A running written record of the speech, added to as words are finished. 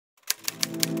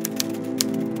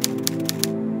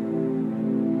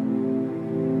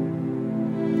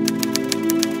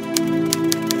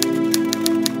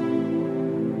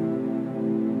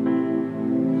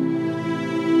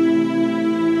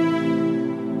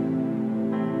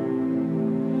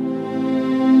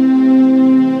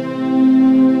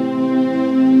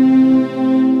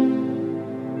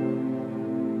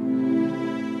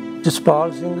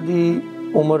जसपाल सिंह की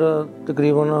उम्र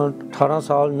तकरीबन 18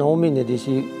 साल 9 महीने की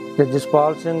सी।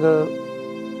 जसपाल सिंह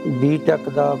B.Tech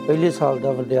का पहले साल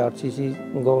का विद्यार्थी सी।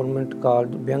 गवर्नमेंट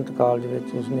कॉलेज बेअंत कॉलेज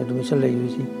में उसने एडमिशन ली हुई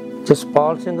सी।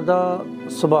 जसपाल सिंह का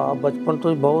सुभाव बचपन तो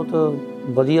ही बहुत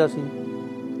वधिया सी।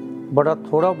 बड़ा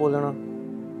थोड़ा बोलना,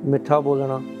 मिठा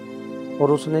बोलना,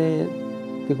 और उसने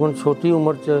तकरीबन छोटी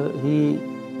उम्र च ही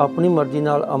अपनी मर्जी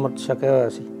नाल अमृत छकिया होया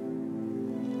सी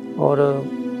और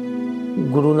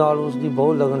गुरु नाल उसकी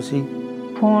बहुत लगन सी।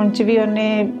 फोन च भी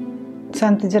उन्हें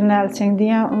संत जरनैल सिंह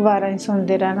दियां वारां ही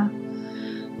सुनते रहना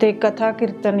ते कथा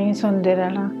कीर्तन ही सुनते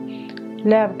रहना।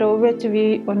 लैपटॉप विच भी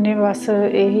उन्हें बस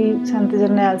यही संत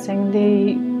जरनैल सिंह दी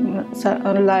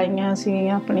लाइयां सी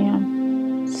अपनियां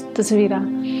तस्वीरां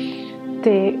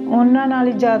ते उन्हां नाल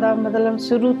ही ज़्यादा मतलब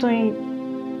शुरू तो ही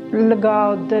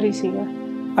लगाव उधर ही सीगा।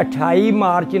 28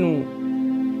 मार्च नूं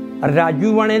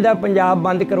राजू बाणे दा पंजाब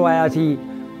बंद करवाया सी।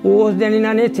 उस दिन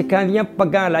इन्हां ने सिखां दीयां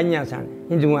पग्गां लाइयां सन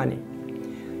हिंदुआं ने।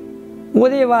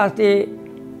 ਉਹਦੇ वास्ते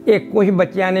एक कुछ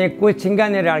बच्चों ने कुछ ਸਿੰਘਾਂ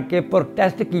ने रल के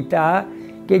प्रोटेस्ट किया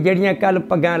कि ਜਿਹੜੀਆਂ ਕੱਲ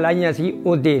ਪੱਗਾਂ ਲਾਈਆਂ ਸੀ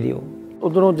ਉਹ ਦੇ ਦਿਓ।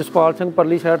 ਉਧਰੋਂ ਜਸਪਾਲ ਸਿੰਘ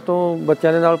ਪਰਲੀ ਸਾਈਡ ਤੋਂ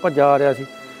ਬੱਚਿਆਂ ਦੇ ਨਾਲ ਭੱਜਾ ਆ ਰਿਹਾ ਸੀ।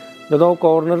 ਜਦੋਂ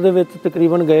ਕਾਰਨਰ ਦੇ ਵਿੱਚ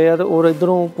ਤਕਰੀਬਨ ਗਏ ਆ ਤੇ ਔਰ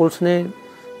ਇਧਰੋਂ ਪੁਲਿਸ ਨੇ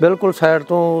ਬਿਲਕੁਲ ਸਾਈਡ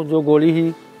ਤੋਂ ਜੋ ਗੋਲੀ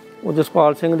ਸੀ ਉਹ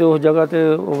ਜਸਪਾਲ ਸਿੰਘ ਦੇ ਉਸ ਜਗ੍ਹਾ ਤੇ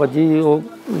ਵੱਜੀ, ਉਹ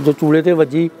ਜੋ ਚੂਲੇ ਤੇ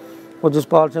ਵੱਜੀ, ਉਹ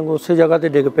ਜਸਪਾਲ ਸਿੰਘ ਉਸੇ ਜਗ੍ਹਾ ਤੇ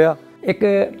ਡਿੱਗ ਪਿਆ। ਇੱਕ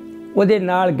ਉਹਦੇ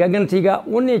ਨਾਲ ਗਗਨ ਸੀਗਾ,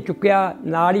 ਉਹਨੇ ਚੁੱਕਿਆ,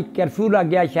 ਨਾਲ ਹੀ ਕਰਫਿਊ ਲੱਗ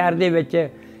ਗਿਆ ਸ਼ਹਿਰ ਦੇ ਵਿੱਚ,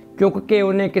 चुक के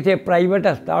उन्हें किसी प्राइवेट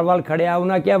हस्पताल वाल खड़िया।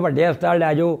 उन्हें क्या वड्डे हस्पताल लै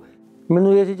जाओ।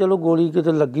 मैनू ये चलो गोली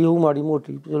कितने लगी हो माड़ी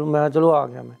मोटी, चलो मैं चलो आ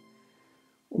गया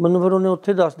मैनू फिर उन्हें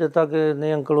उत्थे दस दिता कि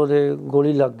नहीं अंकल वो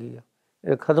गोली लग गई है,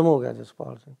 ये खत्म हो गया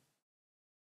जसपाल सिंह।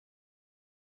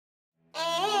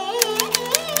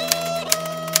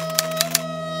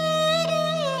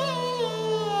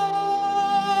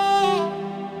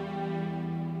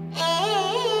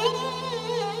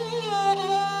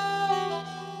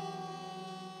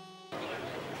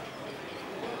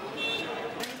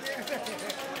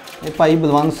 भाई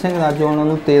बलवंत सिंह राजो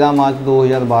उन्होंने 13 मार्च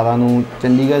 2012 ਨੂੰ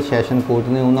ਚੰਡੀਗੜ੍ਹ ਸੈਸ਼ਨ ਕੋਰਟ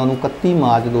ਨੇ ਉਹਨਾਂ ਨੂੰ 31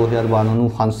 ਮਾਰਚ 2012 ਨੂੰ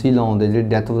ਫਾਂਸੀ ਲਾਉਣ ਦੇ ਜਿਹੜੇ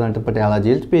ਡੈਥ ਵਾਰੰਟ ਪਟਿਆਲਾ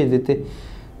ਜੇਲ੍ਹ 'ਚ ਭੇਜ ਦਿੱਤੇ।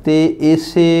 ਤੇ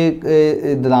ਇਸੇ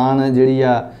ਦੌਰਾਨ ਜਿਹੜੀ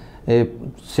ਆ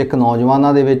ਸਿੱਖ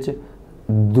ਨੌਜਵਾਨਾਂ ਦੇ ਵਿੱਚ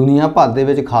ਦੁਨੀਆ ਭਰ ਦੇ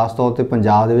ਵਿੱਚ ਖਾਸ ਤੌਰ ਤੇ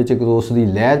ਪੰਜਾਬ ਦੇ ਵਿੱਚ ਇੱਕ ਰੋਸ ਦੀ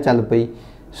ਲਹਿਰ ਚੱਲ ਪਈ।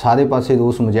 ਸਾਰੇ ਪਾਸੇ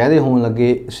ਰੋਸ ਮੁਜ਼ਾਹਰੇ ਹੋਣ ਲੱਗੇ।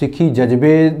 ਸਿੱਖੀ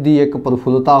ਜਜ਼ਬੇ ਦੀ ਇੱਕ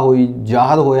ਪ੍ਰਫੁੱਲਤਾ ਹੋਈ,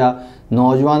 ਜ਼ਾਹਰ ਹੋਇਆ।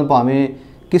 ਨੌਜਵਾਨ ਭਾਵੇਂ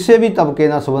ਕਿਸੇ भी तबके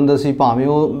ਨਾਲ ਸੰਬੰਧਿਤ ਸੀ, ਭਾਵੇਂ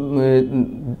ਉਹ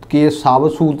ਕੇਸ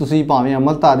ਸਾਬਤ ਸੂਰਤ ਸੀ, ਭਾਵੇਂ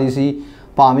ਅਮਲਧਾਰੀ ਸੀ,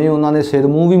 ਭਾਵੇਂ ਉਹਨਾਂ ਨੇ ਸਿਰ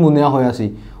ਮੂੰਹ ਵੀ ਮੁੰਨਿਆ ਹੋਇਆ ਸੀ,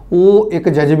 ਉਹ ਇੱਕ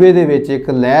ਜਜ਼ਬੇ ਦੇ ਵਿੱਚ ਇੱਕ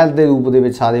ਲਹਿਰ ਦੇ ਰੂਪ ਦੇ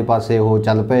ਵਿੱਚ ਸਾਰੇ ਪਾਸੇ ਉਹ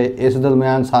ਚੱਲ ਪਏ। ਇਸ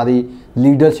ਦਰਮਿਆਨ ਸਾਰੀ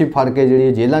ਲੀਡਰਸ਼ਿਪ ਫੜ ਕੇ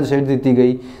ਜਿਹੜੀ ਜੇਲ੍ਹਾਂ 'ਚ ਸਿੱਟ ਦਿੱਤੀ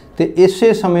ਗਈ ਤੇ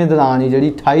ਇਸੇ ਸਮੇਂ ਦੌਰਾਨ ਹੀ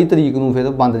ਜਿਹੜੀ 28 ਤਰੀਕ ਨੂੰ ਫਿਰ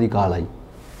ਬੰਦ ਦੀ ਕਾਲ ਆਈ।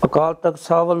 ਅਕਾਲ ਤਖਤ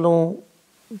ਸਾਹਿਬ ਵੱਲੋਂ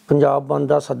ਪੰਜਾਬ ਬੰਦ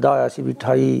ਦਾ ਸੱਦਾ ਆਇਆ ਸੀ ਵੀ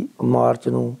 28 ਮਾਰਚ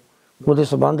ਨੂੰ। ਉਹਦੇ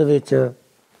ਸੰਬੰਧ ਵਿੱਚ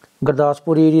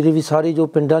ਗੁਰਦਾਸਪੁਰ ਏਰੀਏ ਦੇ ਵੀ ਸਾਰੀ ਜੋ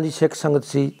ਪਿੰਡਾਂ ਦੀ ਸਿੱਖ ਸੰਗਤ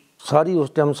ਸੀ ਸਾਰੀ ਉਸ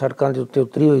ਟਾਈਮ ਸੜਕਾਂ ਦੇ ਉੱਤੇ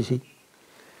ਉਤਰੀ ਹੋਈ ਸੀ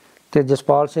ਤੇ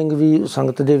ਜਸਪਾਲ ਸਿੰਘ ਵੀ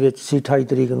ਸੰਗਤ ਦੇ ਵਿੱਚ ਸੀ 28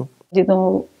 ਤਰੀਕ ਨੂੰ।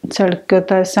 ਜਦੋਂ ਸੜਕ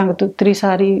ਤਾਂ ਸੰਗਤ ਉਤਰੀ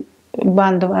ਸਾਰੀ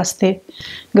ਬੰਦ ਵਾਸਤੇ,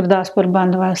 ਗੁਰਦਾਸਪੁਰ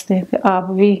ਬੰਦ ਵਾਸਤੇ, ਤੇ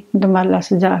ਆਪ ਵੀ ਦਮਾਲਾ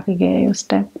ਸਜਾ ਕੇ ਗਏ ਉਸ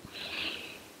ਟਾਈਮ।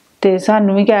 ਤੇ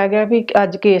ਸਾਨੂੰ ਵੀ ਕਿਹਾ ਗਿਆ ਵੀ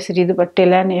ਅੱਜ ਕੇਸਰੀ ਦੁਪੱਟੇ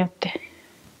ਲੈਣੇ ਉੱਤੇ।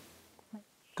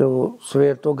 ਤੇ ਉਹ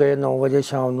ਸਵੇਰ ਤੋਂ ਗਏ 9 ਵਜੇ,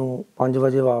 ਸ਼ਾਮ ਨੂੰ 5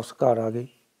 ਵਜੇ ਵਾਪਸ ਘਰ ਆ ਗਏ।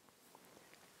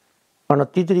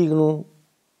 29 ਤਰੀਕ ਨੂੰ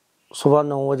ਸੁਬਾਹ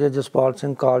 9 ਵਜੇ ਜਸਪਾਲ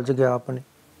ਸਿੰਘ ਕਾਲਜ ਗਿਆ ਆਪਣੇ।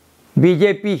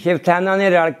 बीजेपी शिव सेना ने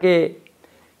रल के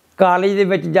ਕਾਲਜ ਦੇ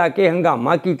ਵਿੱਚ ਜਾ ਕੇ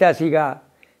ਹੰਗਾਮਾ ਕੀਤਾ ਸੀਗਾ।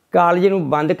 ਕਾਲਜ ਨੂੰ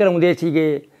ਬੰਦ ਕਰਾਉਂਦੇ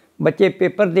ਸੀਗੇ। ਬੱਚੇ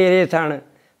ਪੇਪਰ ਦੇ ਰਹੇ ਸਨ।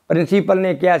 ਪ੍ਰਿੰਸੀਪਲ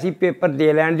ਨੇ ਕਿਹਾ ਸੀ ਪੇਪਰ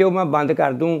ਦੇ ਲੈਣ ਦਿਓ, ਮੈਂ ਬੰਦ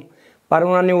ਕਰ ਦੂੰ, ਪਰ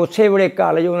ਉਹਨਾਂ ਨੇ ਉਸੇ ਵੇਲੇ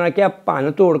ਕਾਲਜ ਉਹਨਾਂ ਨੇ ਕਿਹਾ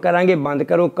ਭੰਨ ਤੋੜ ਕਰਾਂਗੇ, ਬੰਦ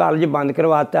ਕਰੋ। ਕਾਲਜ ਬੰਦ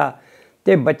ਕਰਵਾਤਾ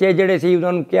ਤੇ ਬੱਚੇ ਜਿਹੜੇ ਸੀ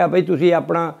ਉਹਨਾਂ ਨੂੰ ਕਿਹਾ ਬਈ ਤੁਸੀਂ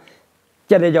ਆਪਣਾ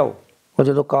ਚਲੇ ਜਾਓ। ਉਹ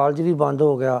ਜਦੋਂ ਕਾਲਜ ਵੀ ਬੰਦ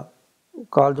ਹੋ ਗਿਆ,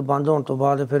 ਕਾਲਜ ਬੰਦ ਹੋਣ ਤੋਂ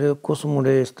ਬਾਅਦ ਫਿਰ ਕੁਛ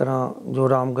ਮੁੰਡੇ ਇਸ ਤਰ੍ਹਾਂ ਜੋ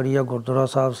ਰਾਮਗੜੀਆ ਗੁਰਦੁਆਰਾ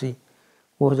ਸਾਹਿਬ ਸੀ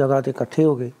ਉਸ ਜਗ੍ਹਾ 'ਤੇ ਇਕੱਠੇ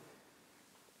ਹੋ ਗਏ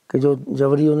ਕਿ ਜੋ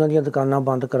ਜਬਰੀ ਉਹਨਾਂ ਦੀਆਂ ਦੁਕਾਨਾਂ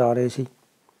ਬੰਦ ਕਰਾ ਰਹੇ ਸੀ।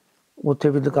 ਉੱਥੇ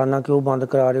ਵੀ ਦੁਕਾਨਾਂ ਕਿਉਂ ਬੰਦ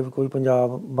ਕਰਾ ਰਹੇ, ਕੋਈ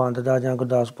ਪੰਜਾਬ ਬੰਦ ਦਾ ਜਾਂ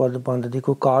ਗੁਰਦਾਸਪੁਰ ਬੰਦ ਦੀ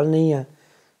ਕੋਈ ਕਾਲ ਨਹੀਂ ਹੈ,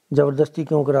 ਜ਼ਬਰਦਸਤੀ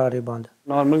ਕਿਉਂ ਕਰਾ ਰਹੇ ਬੰਦ।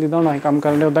 ਨੋਰਮਲ ਜਿੱਦਾਂ ਹੁਣ ਅਸੀਂ ਕੰਮ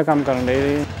ਕਰਨ ਦੇ ਉੱਦਾਂ ਕੰਮ ਕਰਨ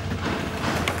ਦੇ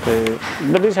ਤੇ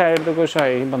ਇੱਧਰਲੀ ਸਾਈਡ ਤੋਂ ਕੁਛ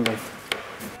ਆਏ ਸੀ ਬੰਦੇ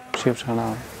ਸ਼ਿਵ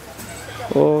ਸੈਨਾ,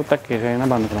 ਉਹ ਧੱਕੇ ਸੇ ਨਾ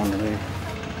ਬੰਦ ਕਰਾਉਂਦੇ ਨੇ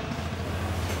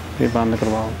ਵੀ ਬੰਦ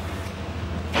ਕਰਵਾਓ।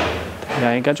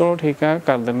 ਅਸੀਂ ਕਿਹਾ ਚਲੋ ਠੀਕ ਹੈ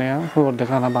ਕਰ ਦਿੰਦੇ ਹਾਂ, ਹੋਰ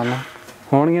ਦੁਕਾਨਾਂ ਬੰਦ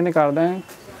ਹੋਣਗੀਆਂ ਨੇ ਕਰਦਾ।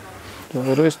 ਅਤੇ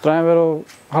ਫਿਰ ਇਸ ਤਰ੍ਹਾਂ ਫਿਰ ਉਹ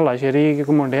ਹੱਲਾਸ਼ੇਰੀ ਇੱਕ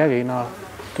ਮੁੰਡੇ ਹੈਗੇ ਨਾਲ,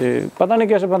 ਅਤੇ ਪਤਾ ਨਹੀਂ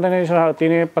ਕਿਸ ਬੰਦੇ ਨੇ ਸ਼ਰਾਰਤੀ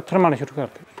ਨੇ ਪੱਥਰ ਮਾਰਨੇ ਸ਼ੁਰੂ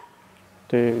ਕਰਤੇ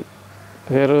ਅਤੇ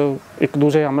ਫਿਰ ਇੱਕ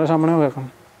ਦੂਸਰੇ ਆਮਣੇ ਸਾਹਮਣੇ ਹੋ ਗਿਆ ਕੰਮ।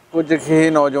 ਕੁਝ ਹੀ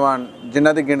ਨੌਜਵਾਨ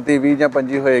ਜਿਨ੍ਹਾਂ ਦੀ ਗਿਣਤੀ 20 ਜਾਂ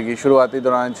 25 ਹੋਏਗੀ ਸ਼ੁਰੂਆਤੀ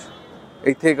ਦੌਰਾਨ 'ਚ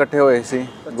ਇੱਥੇ ਇਕੱਠੇ ਹੋਏ ਸੀ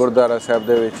ਗੁਰਦੁਆਰਾ ਸਾਹਿਬ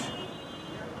ਦੇ ਵਿੱਚ।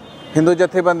 ਹਿੰਦੂ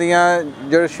ਜਥੇਬੰਦੀਆਂ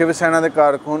ਜਿਹੜੇ ਸ਼ਿਵ ਸੈਨਾ ਦੇ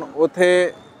ਕਾਰਕੁਨ ਉੱਥੇ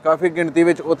ਕਾਫੀ ਗਿਣਤੀ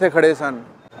ਵਿੱਚ ਉੱਥੇ ਖੜੇ ਸਨ।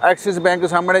 ਐਕਸਿਸ ਬੈਂਕ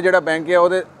ਸਾਹਮਣੇ ਜਿਹੜਾ ਬੈਂਕ ਹੈ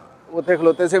ਉਹਦੇ ਉੱਥੇ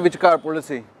ਖਲੋਤੇ ਸੀ, ਵਿਚਕਾਰ ਪੁਲਿਸ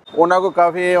ਸੀ। ਉਹਨਾਂ ਕੋਲ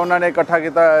ਕਾਫੀ ਉਹਨਾਂ ਨੇ ਇਕੱਠਾ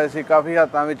ਕੀਤਾ ਹੋਇਆ ਸੀ, ਕਾਫੀ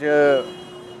ਹੱਥਾਂ ਵਿੱਚ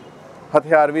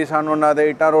ਹਥਿਆਰ ਵੀ ਸਨ, ਉਹਨਾਂ ਦੇ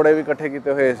ਇੱਟਾਂ ਰੋੜੇ ਵੀ ਇਕੱਠੇ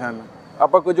ਕੀਤੇ ਹੋਏ ਸਨ।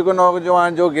 ਆਪਾਂ ਕੁਝ ਕੁ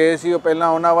ਨੌਜਵਾਨ ਜੋ ਗਏ ਸੀ ਉਹ ਪਹਿਲਾਂ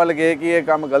ਉਹਨਾਂ ਵੱਲ ਗਏ ਕਿ ਇਹ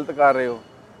ਕੰਮ ਗਲਤ ਕਰ ਰਹੇ ਹੋ,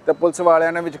 ਤੇ ਪੁਲਿਸ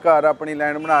ਵਾਲਿਆਂ ਨੇ ਵਿਚਕਾਰ ਆਪਣੀ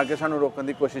ਲਾਈਨ ਬਣਾ ਕੇ ਸਾਨੂੰ ਰੋਕਣ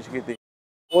ਦੀ ਕੋਸ਼ਿਸ਼ ਕੀਤੀ।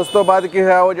 ਉਸ ਤੋਂ ਬਾਅਦ ਕੀ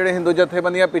ਹੋਇਆ, ਉਹ ਜਿਹੜੇ ਹਿੰਦੂ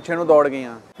ਜਥੇਬੰਦੀਆਂ ਪਿੱਛੇ ਨੂੰ ਦੌੜ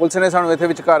ਗਈਆਂ। ਪੁਲਿਸ ਨੇ ਸਾਨੂੰ ਇੱਥੇ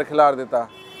ਵਿਚਕਾਰ ਖਿਲਾਰ ਦਿੱਤਾ,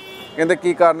 ਕਹਿੰਦੇ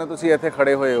ਕੀ ਕਾਰਨ ਤੁਸੀਂ ਇੱਥੇ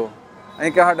ਖੜੇ ਹੋਏ ਹੋ।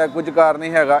 ਅਸੀਂ ਕਿਹਾ ਸਾਡਾ ਕੁਝ ਕਾਰਨ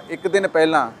ਨਹੀਂ ਹੈਗਾ। ਇੱਕ ਦਿਨ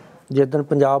ਪਹਿਲਾਂ ਜਿੱਦਣ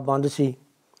ਪੰਜਾਬ ਬੰਦ ਸੀ,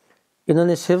 ਇਹਨਾਂ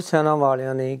ਨੇ ਸ਼ਿਵ ਸੈਨਾ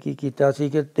ਵਾਲਿਆਂ ਨੇ ਕੀ ਕੀਤਾ ਸੀ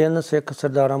ਕਿ 3 ਸਿੱਖ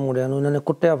ਸਰਦਾਰਾਂ ਮੁੰਡਿਆਂ ਨੂੰ ਇਹਨਾਂ ਨੇ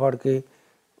ਕੁੱਟਿਆ ਫੜ ਕੇ,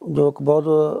 ਜੋ ਇੱਕ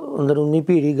ਬਹੁਤ ਅੰਦਰੂਨੀ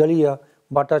ਭੀੜੀ ਗਲੀ ਆ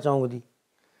ਬਾਟਾ ਚੌਂਕ ਦੀ,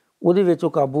 ਉਹਦੇ ਵਿੱਚ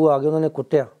ਉਹ ਕਾਬੂ ਆ ਗਏ। ਉਹਨਾਂ ਨੇ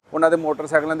ਕੁੱਟਿਆ, ਉਹਨਾਂ ਦੇ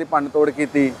ਮੋਟਰਸਾਈਕਲਾਂ ਦੀ ਭੰਨ ਤੋੜ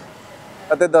ਕੀਤੀ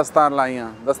ਅਤੇ ਦਸਤਾਰ ਲਾਈਆਂ,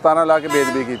 ਦਸਤਾਰਾਂ ਲਾ ਕੇ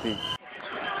ਬੇਦਬੀ ਕੀਤੀ।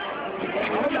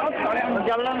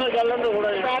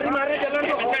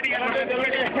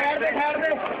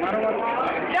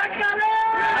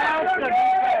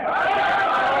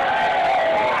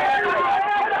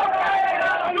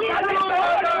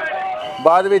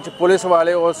 ਬਾਅਦ ਵਿੱਚ ਪੁਲਿਸ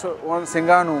ਵਾਲੇ ਉਸ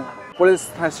ਸਿੰਘਾਂ ਨੂੰ ਪੁਲਿਸ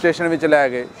ਸਟੇਸ਼ਨ ਵਿੱਚ ਲੈ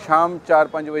ਗਏ। ਸ਼ਾਮ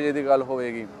 4-5 ਵਜੇ ਦੀ ਗੱਲ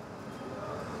ਹੋਵੇਗੀ।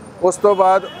 ਉਸ ਤੋਂ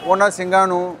ਬਾਅਦ ਉਹਨਾਂ ਸਿੰਘਾਂ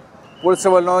ਨੂੰ ਪੁਲਿਸ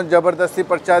ਵੱਲੋਂ ਜ਼ਬਰਦਸਤੀ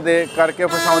ਪਰਚਾ ਦੇ ਕਰਕੇ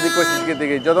ਫਸਾਉਣ ਦੀ ਕੋਸ਼ਿਸ਼ ਕੀਤੀ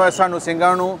ਗਈ। ਜਦੋਂ ਸਾਨੂੰ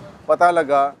ਸਿੰਘਾਂ ਨੂੰ ਪਤਾ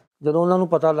ਲੱਗਾ, ਜਦੋਂ ਉਹਨਾਂ ਨੂੰ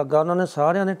ਪਤਾ ਲੱਗਾ, ਉਹਨਾਂ ਨੇ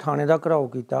ਸਾਰਿਆਂ ਨੇ ਥਾਣੇ ਦਾ ਘਿਰਾਓ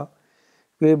ਕੀਤਾ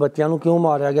ਕਿ ਬੱਚਿਆਂ ਨੂੰ ਕਿਉਂ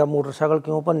ਮਾਰਿਆ ਗਿਆ, ਮੋਟਰਸਾਈਕਲ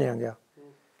ਕਿਉਂ ਭੰਨਿਆ ਗਿਆ।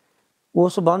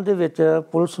 ਉਸ ਸੰਬੰਧ ਦੇ ਵਿੱਚ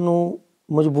ਪੁਲਿਸ ਨੂੰ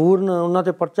ਮਜਬੂਰਨ ਉਹਨਾਂ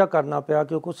 'ਤੇ ਪਰਚਾ ਕਰਨਾ ਪਿਆ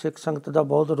ਕਿਉਂਕਿ ਸਿੱਖ ਸੰਗਤ ਦਾ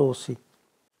ਬਹੁਤ ਰੋਸ ਸੀ।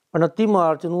 29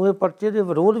 ਮਾਰਚ ਨੂੰ ਇਹ ਪਰਚੇ ਦੇ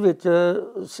ਵਿਰੋਧ ਵਿੱਚ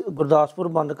ਗੁਰਦਾਸਪੁਰ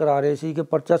ਬੰਦ ਕਰਾ ਰਹੇ ਸੀ ਕਿ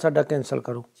ਪਰਚਾ ਸਾਡਾ ਕੈਂਸਲ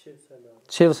ਕਰੋ,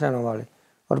 ਸ਼ਿਵ ਸੈਨਾ ਵਾਲੇ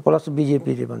ਔਰ ਪਲੱਸ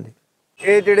BJP ਦੇ ਬੰਦੇ।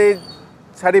 ਇਹ ਜਿਹੜੇ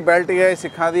ਸਾਡੀ ਬੈਲਟ ਹੈ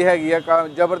ਸਿੱਖਾਂ ਦੀ ਹੈਗੀ ਆ,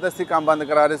 ਜ਼ਬਰਦਸਤੀ ਕੰਮ ਬੰਦ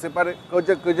ਕਰਾ ਰਹੇ ਸੀ, ਪਰ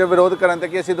ਕੁਝ ਵਿਰੋਧ ਕਰਨ ਤੇ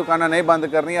ਕਿ ਅਸੀਂ ਦੁਕਾਨਾਂ ਨਹੀਂ ਬੰਦ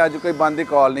ਕਰਨੀਆਂ। ਅੱਜ ਕੋਈ ਬੰਦ ਦੀ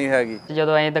ਕਾਲ ਨਹੀਂ ਹੈਗੀ।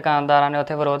 ਜਦੋਂ ਅਸੀਂ ਦੁਕਾਨਦਾਰਾਂ ਨੇ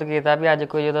ਉੱਥੇ ਵਿਰੋਧ ਕੀਤਾ ਵੀ ਅੱਜ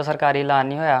ਕੋਈ ਜਦੋਂ ਸਰਕਾਰੀ ਐਲਾਨ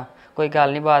ਨਹੀਂ ਹੋਇਆ, ਕੋਈ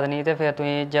ਗੱਲ ਨਹੀਂ ਬਾਤ ਨਹੀਂ, ਤੇ ਫਿਰ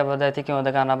ਤੁਸੀਂ ਜ਼ਬਰਦਸਤੀ ਕਿਉਂ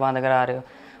ਦੁਕਾਨਾਂ ਬੰਦ ਕਰਾ ਰਹੇ ਹੋ।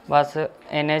 ਬਸ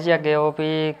ਇੰਨੇ 'ਚ ਅੱਗੇ ਉਹ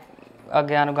ਵੀ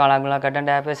ਅੱਗੇ ਨੂੰ ਗਾਲਾਂ ਗੁਲਾਂ ਕੱਢਣ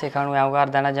ਡਿਆ ਪਏ, ਸਿੱਖਾਂ ਨੂੰ ਇਉਂ ਕਰ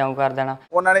ਦੇਣਾ ਜਾਉਂ ਕਰ ਦੇਣਾ।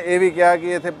 ਉਹਨਾਂ ਨੇ ਇਹ ਵੀ ਕਿਹਾ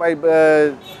ਕਿ ਇੱਥੇ ਭਾਈ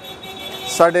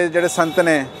ਸਾਡੇ ਜਿਹੜੇ ਸੰਤ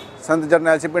ਨੇ, ਸੰਤ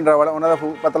ਜਰਨੈਲ ਸਿੰਘ ਭਿੰਡਰਾਂਵਾਲਾ, ਉਹਨਾਂ ਦਾ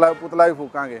ਪੁਤਲਾ ਵੀ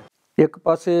ਫੂਕਾਂਗੇ। ਇੱਕ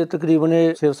ਪਾਸੇ ਤਕਰੀਬਨ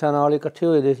ਇਹ ਸ਼ਿਵ ਸੈਨਾ ਵਾਲੇ ਇਕੱਠੇ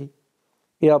ਹੋਏ ਦੇ ਸੀ।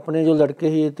 ਇਹ ਆਪਣੇ ਜੋ ਲੜਕੇ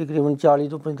ਸੀ ਇਹ ਤਕਰੀਬਨ 40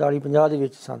 ਤੋਂ 45-50 ਦੇ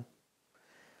ਵਿੱਚ ਸਨ।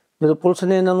 ਜਦੋਂ ਪੁਲਿਸ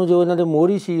ਨੇ ਇਹਨਾਂ ਨੂੰ, ਜੋ ਇਹਨਾਂ ਦੇ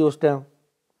ਮੋਹਰੀ ਸੀ ਉਸ ਟਾਈਮ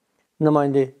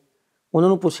ਨੁਮਾਇੰਦੇ, ਉਹਨਾਂ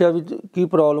ਨੂੰ ਪੁੱਛਿਆ ਵੀ ਕੀ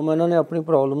ਪ੍ਰੋਬਲਮ ਹੈ, ਇਹਨਾਂ ਨੇ ਆਪਣੀ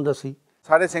ਪ੍ਰੋਬਲਮ ਦੱਸੀ।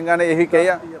 ਸਾਰੇ ਸਿੰਘਾਂ ਨੇ ਇਹੀ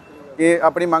ਕਿਹਾ ਕਿ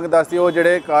ਆਪਣੀ ਮੰਗ ਦੱਸਦੀ। ਉਹ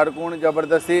ਜਿਹੜੇ ਕਾਰਕੁਨ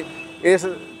ਜ਼ਬਰਦਸਤੀ ਇਸ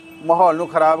ਮਾਹੌਲ ਨੂੰ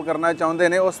ਖਰਾਬ ਕਰਨਾ ਚਾਹੁੰਦੇ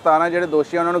ਨੇ, ਉਹ 17 ਜਿਹੜੇ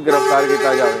ਦੋਸ਼ੀ ਉਹਨਾਂ ਨੂੰ ਗ੍ਰਿਫਤਾਰ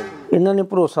ਕੀਤਾ ਜਾਵੇ। ਇਹਨਾਂ ਨੇ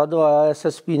ਭਰੋਸਾ ਦਵਾਇਆ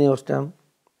SSP ਨੇ ਉਸ ਟਾਈਮ,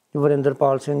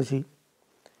 ਵਰਿੰਦਰਪਾਲ ਸਿੰਘ ਸੀ,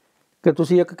 ਕਿ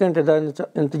ਤੁਸੀਂ 1 ਘੰਟੇ ਦਾ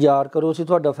ਇੰਤਜ਼ਾਰ ਕਰੋ, ਅਸੀਂ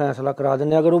ਤੁਹਾਡਾ ਫੈਸਲਾ ਕਰਾ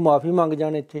ਦਿੰਦੇ। ਅਗਰ ਉਹ ਮਾफ़ੀ ਮੰਗ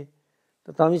ਜਾਣ ਇੱਥੇ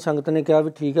ਤਾਂ ਵੀ ਸੰਗਤ ਨੇ ਕਿਹਾ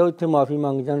ਵੀ ਠੀਕ ਹੈ, ਉਹ ਇੱਥੇ ਮਾफ़ੀ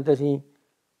ਮੰਗ ਜਾਣ ਤਾਂ ਅਸੀਂ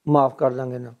ਮਾफ़ ਕਰ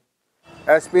ਦਾਂਗੇ ਨਾ।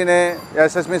 SP ਨੇ,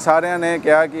 SSP ਸਾਰਿਆਂ ਨੇ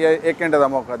ਕਿਹਾ ਕਿ 1 ਘੰਟੇ ਦਾ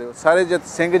ਮੌਕਾ ਦਿਓ। ਸਾਰੇ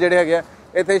ਸਿੰਘ ਜਿਹੜੇ ਹੈਗੇ ਆ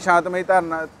ਇੱਥੇ ਸ਼ਾਂਤਮਈ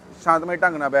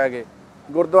ਢੰਗ ਨਾਲ ਬਹਿ ਗਏ।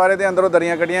 ਗੁਰਦੁਆਰੇ ਦੇ ਅੰਦਰੋਂ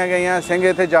ਦਰੀਆਂ ਕੱਢੀਆਂ ਗਈਆਂ, ਸਿੰਘ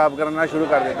ਇੱਥੇ ਜਾਪ ਕਰਨਾ ਸ਼ੁਰੂ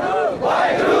ਕਰ ਦਿੱਤਾ।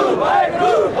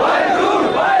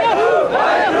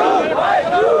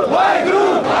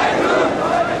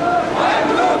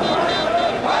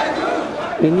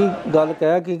 ਇੰਨੀ ਗੱਲ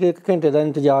ਕਹਿ ਕਿ 1 ਘੰਟੇ ਦਾ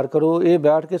ਇੰਤਜ਼ਾਰ ਕਰੋ। ਇਹ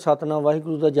ਬੈਠ ਕੇ ਸਤਨਾਮ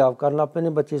ਵਾਹਿਗੁਰੂ ਦਾ ਜਾਪ ਕਰਨ ਲੱਗ ਪਏ ਨੇ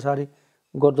ਬੱਚੇ ਸਾਰੇ।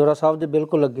 ਗੁਰਦੁਆਰਾ ਸਾਹਿਬ ਦੇ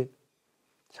ਬਿਲਕੁਲ ਅੱਗੇ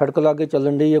ਸੜਕ ਲਾਗੇ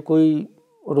ਚੱਲਣ ਡਈ ਹੈ, ਕੋਈ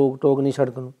ਰੋਕ ਟੋਕ ਨਹੀਂ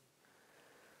ਸੜਕ ਨੂੰ।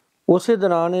 ਉਸੇ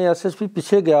ਦੌਰਾਨ ਇਹ SSP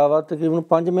ਪਿੱਛੇ ਗਿਆ ਵਾ, ਤਕਰੀਬਨ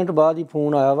 5 ਮਿੰਟ ਬਾਅਦ ਹੀ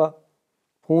ਫੋਨ ਆਇਆ ਵਾ,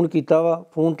 ਫੋਨ ਕੀਤਾ ਵਾ।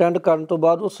 ਫੋਨ ਅਟੈਂਡ ਕਰਨ ਤੋਂ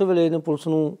ਬਾਅਦ ਉਸੇ ਵੇਲੇ ਇਹਨੇ ਪੁਲਿਸ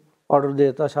ਨੂੰ ਆਰਡਰ ਦੇ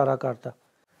ਦਿੱਤਾ, ਇਸ਼ਾਰਾ ਕਰਤਾ।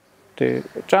 ਅਤੇ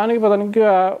ਅਚਾਨਕ ਪਤਾ ਨਹੀਂ ਕੀ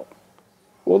ਹੋਇਆ,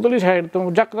 ਉਧਰਲੀ ਸਾਈਡ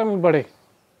ਤੋਂ ਯਕਦਮ ਬੜੇ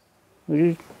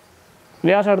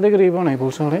 50-60 ਦੇ ਕਰੀਬ ਹੋਣੇ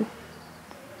ਪੁਲਿਸ ਵਾਲੇ,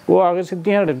 ਉਹ ਆ ਕੇ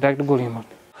ਸਿੱਧੀਆਂ ਸਾਡੇ ਡਾਇਰੈਕਟ ਗੋਲੀਆਂ ਮਾਰ।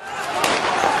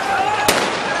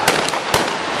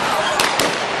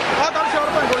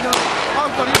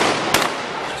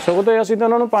 ਸਗੋਂ ਤਾਂ ਅਸੀਂ ਤਾਂ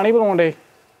ਉਹਨਾਂ ਨੂੰ ਪਾਣੀ ਪਿਲਾਉਣ ਡੇ,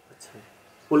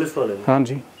 ਪੁਲਿਸ ਵਾਲੇ?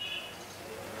 ਹਾਂਜੀ,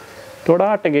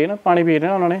 ਥੋੜ੍ਹਾ ਹਟ ਗਏ ਨਾ, ਪਾਣੀ ਪੀ ਰਹੇ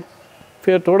ਉਹਨਾਂ ਨੇ।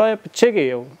 ਫਿਰ ਥੋੜ੍ਹਾ ਜਿਹਾ ਪਿੱਛੇ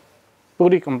ਗਏ ਉਹ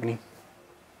ਪੂਰੀ ਕੰਪਨੀ।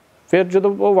 ਫਿਰ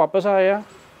ਜਦੋਂ ਉਹ ਵਾਪਸ ਆਏ ਆ,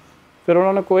 ਫਿਰ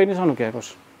ਉਹਨਾਂ ਨੇ ਕੋਈ ਨਹੀਂ ਸਾਨੂੰ ਕਿਹਾ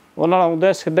ਕੁਛ। ਉਹਨਾਂ ਨਾਲ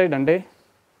ਆਉਂਦਾ ਸਿੱਧਾ ਹੀ ਡੰਡੇ,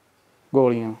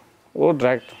 ਗੋਲੀਆਂ, ਉਹ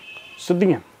ਡਾਇਰੈਕਟ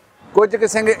ਸਿੱਧੀਆਂ। ਕੁਝ ਕੁ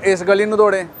ਸਿੰਘ ਇਸ ਗਲੀ ਨੂੰ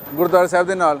ਦੌੜੇ ਗੁਰਦੁਆਰਾ ਸਾਹਿਬ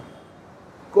ਦੇ ਨਾਲ,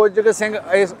 ਕੁਝ ਕੁ ਸਿੰਘ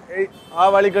ਇਸ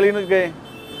ਆਹ ਵਾਲੀ ਗਲੀ ਨੂੰ ਗਏ,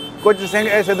 ਕੁਝ ਸਿੰਘ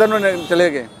ਇਸ ਇੱਧਰ ਨੂੰ ਚਲੇ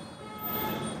ਗਏ।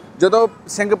 ਜਦੋਂ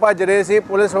ਸਿੰਘ ਭੱਜ ਰਹੇ ਸੀ,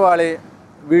 ਪੁਲਿਸ ਵਾਲੇ,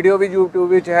 ਵੀਡੀਓ ਵੀ YouTube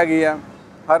ਵਿੱਚ ਹੈਗੀ ਆ,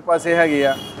 ਹਰ ਪਾਸੇ ਹੈਗੀ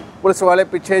ਆ, ਪੁਲਿਸ ਵਾਲੇ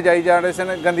ਪਿੱਛੇ ਜਾਈ ਜਾ ਰਹੇ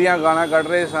ਸਨ, ਗੰਦੀਆਂ ਗਾਲਾਂ ਕੱਢ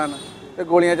ਰਹੇ ਸਨ ਅਤੇ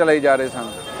ਗੋਲੀਆਂ ਚਲਾਈ ਜਾ ਰਹੇ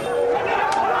ਸਨ।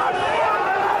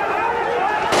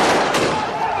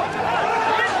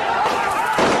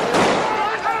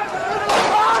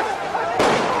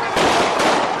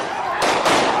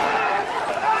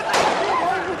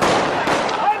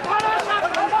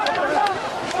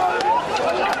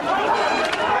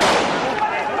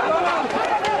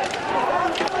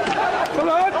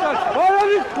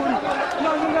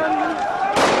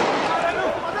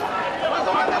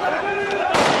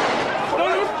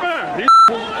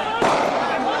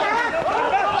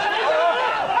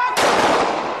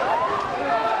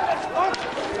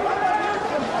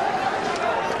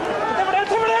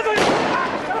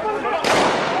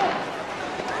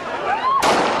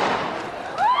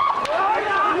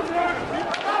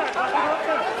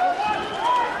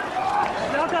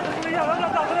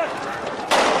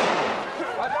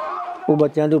 ਉਹ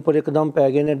ਬੱਚਿਆਂ ਦੇ ਉੱਪਰ ਇੱਕਦਮ ਪੈ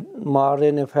ਗਏ ਨੇ, ਮਾਰ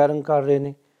ਰਹੇ ਨੇ, ਫਾਇਰਿੰਗ ਕਰ ਰਹੇ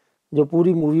ਨੇ, ਜੋ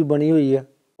ਪੂਰੀ ਮੂਵੀ ਬਣੀ ਹੋਈ ਹੈ।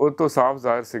 ਉਹ ਤੋਂ ਸਾਫ਼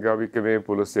ਜ਼ਾਹਿਰ ਸੀਗਾ ਵੀ ਕਿਵੇਂ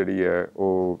ਪੁਲਿਸ ਜਿਹੜੀ ਹੈ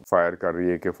ਉਹ ਫਾਇਰ ਕਰ ਰਹੀ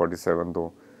ਹੈ AK-47 ਤੋਂ,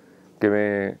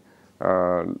 ਕਿਵੇਂ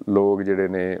ਲੋਕ ਜਿਹੜੇ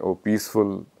ਨੇ ਉਹ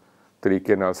ਪੀਸਫੁਲ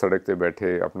ਤਰੀਕੇ ਨਾਲ ਸੜਕ 'ਤੇ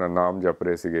ਬੈਠੇ ਆਪਣਾ ਨਾਮ ਜਪ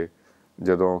ਰਹੇ ਸੀਗੇ,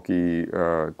 ਜਦੋਂ ਕਿ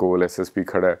ਕੋਲ SSP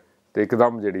ਖੜ੍ਹਾ ਅਤੇ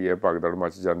ਇੱਕਦਮ ਜਿਹੜੀ ਹੈ ਭਗਦੜ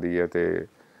ਮਚ ਜਾਂਦੀ ਹੈ ਅਤੇ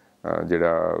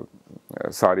ਜਿਹੜਾ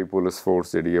ਸਾਰੀ ਪੁਲਿਸ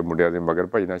ਫੋਰਸ ਜਿਹੜੀ ਹੈ ਮੁੰਡਿਆਂ ਦੇ ਮਗਰ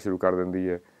ਭੱਜਣਾ ਸ਼ੁਰੂ ਕਰ ਦਿੰਦੀ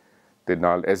ਹੈ ਅਤੇ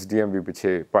ਨਾਲ SDM ਵੀ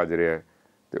ਪਿੱਛੇ ਭੱਜ ਰਿਹਾ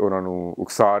ਅਤੇ ਉਹਨਾਂ ਨੂੰ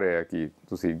ਉਕਸਾ ਰਿਹਾ ਕਿ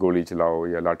ਤੁਸੀਂ ਗੋਲੀ ਚਲਾਓ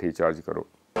ਜਾਂ ਲਾਠੀ ਚਾਰਜ ਕਰੋ।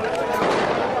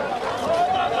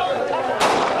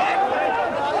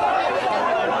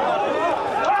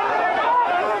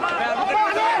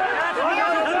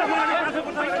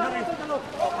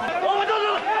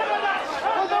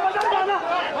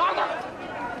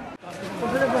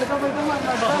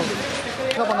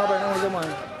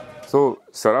 ਸੋ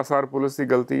ਸਰਾਸਰ ਪੁਲਿਸ ਦੀ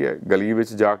ਗਲਤੀ ਹੈ, ਗਲੀ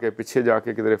ਵਿੱਚ ਜਾ ਕੇ ਪਿੱਛੇ ਜਾ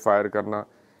ਕੇ ਕਿਧਰੇ ਫਾਇਰ ਕਰਨਾ।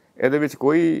 ਇਹਦੇ ਵਿੱਚ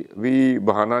ਕੋਈ ਵੀ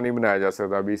ਬਹਾਨਾ ਨਹੀਂ ਬਣਾਇਆ ਜਾ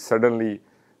ਸਕਦਾ ਵੀ ਸਡਨਲੀ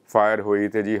ਫਾਇਰ ਹੋਈ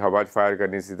ਅਤੇ ਜੀ ਹਵਾ 'ਚ ਫਾਇਰ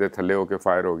ਕਰਨੀ ਸੀ ਅਤੇ ਥੱਲੇ ਹੋ ਕੇ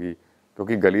ਫਾਇਰ ਹੋ ਗਈ,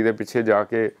 ਕਿਉਂਕਿ ਗਲੀ ਦੇ ਪਿੱਛੇ ਜਾ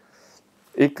ਕੇ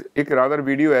ਇੱਕ ਰਾਦਰ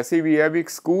ਵੀਡੀਓ ਐਸੀ ਵੀ ਹੈ ਵੀ ਇੱਕ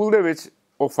ਸਕੂਲ ਦੇ ਵਿੱਚ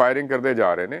ਉਹ ਫਾਇਰਿੰਗ ਕਰਦੇ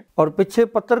ਜਾ ਰਹੇ ਨੇ ਔਰ ਪਿੱਛੇ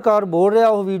ਪੱਤਰਕਾਰ ਬੋਲ ਰਿਹਾ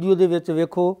ਉਹ ਵੀਡੀਓ ਦੇ ਵਿੱਚ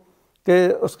ਵੇਖੋ ਕਿ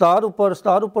ਉਸਤਾਦ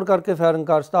ਉੱਪਰ ਕਰਕੇ ਫਾਇਰਿੰਗ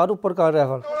ਕਰ, ਉਸਤਾਦ ਉੱਪਰ ਕਰ ਰਿਹਾ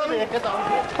ਵਾ।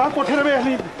 ਕੋਠੇ ਤੇ ਵੇਖ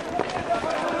ਲਈ,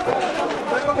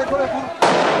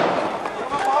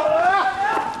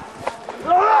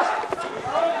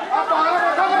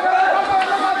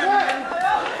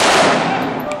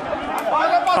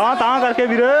 ਹਾਂ ਤਾਂ ਕਰਕੇ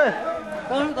ਵੀਰ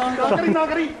ਨਾ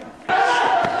ਕਰੀ।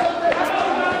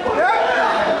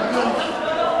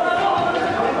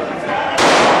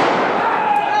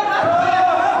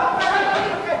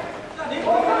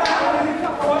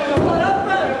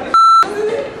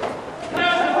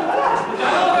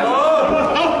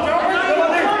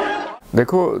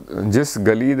 ਦੇਖੋ, ਜਿਸ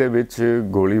ਗਲੀ ਦੇ ਵਿੱਚ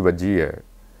ਗੋਲੀ ਵੱਜੀ ਹੈ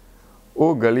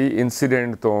ਉਹ ਗਲੀ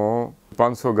ਇਨਸੀਡੈਂਟ ਤੋਂ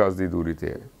 500 ਗਜ਼ ਦੀ ਦੂਰੀ 'ਤੇ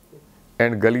ਹੈ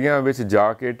ਐਂਡ ਗਲੀਆਂ ਵਿੱਚ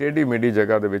ਜਾ ਕੇ ਟੇਢੀ ਮੇਢੀ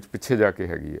ਜਗ੍ਹਾ ਦੇ ਵਿੱਚ ਪਿੱਛੇ ਜਾ ਕੇ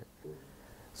ਹੈਗੀ ਹੈ।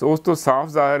 ਸੋ ਉਸ ਤੋਂ ਸਾਫ਼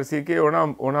ਜ਼ਾਹਿਰ ਸੀ ਕਿ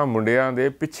ਉਹਨਾਂ ਮੁੰਡਿਆਂ ਦੇ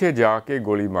ਪਿੱਛੇ ਜਾ ਕੇ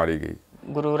ਗੋਲੀ ਮਾਰੀ ਗਈ।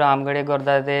 ਗੁਰੂ ਰਾਮਗੜ੍ਹੇ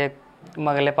ਗੁਰਦੁਆਰੇ ਦੇ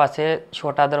ਮਗਲੇ ਪਾਸੇ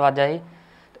ਛੋਟਾ ਦਰਵਾਜ਼ਾ ਸੀ,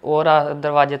 ਉਹ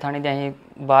ਦਰਵਾਜ਼ੇ ਥਾਣੀ ਦੇ ਅਸੀਂ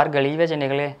ਬਾਹਰ ਗਲੀ ਵਿੱਚ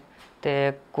ਨਿਕਲੇ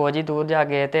ਅਤੇ ਕੁਝ ਹੀ ਦੂਰ ਜਾ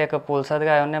ਕੇ ਅਤੇ ਇੱਕ ਪੁਲਿਸ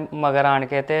ਅਧਿਕਾਰੀ ਉਹਨੇ ਮਗਰ ਆਣ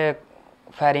ਕੇ ਅਤੇ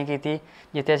ਫਾਇਰਿੰਗ ਕੀਤੀ,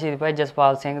 ਜਿੱਥੇ ਸ਼ਹੀਦ ਭਾਈ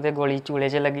ਜਸਪਾਲ ਸਿੰਘ ਦੇ ਗੋਲੀ ਚੂਲੇ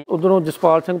 'ਚ ਲੱਗੀ। ਉੱਧਰੋਂ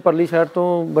ਜਸਪਾਲ ਸਿੰਘ ਪਰਲੀ ਸਾਈਡ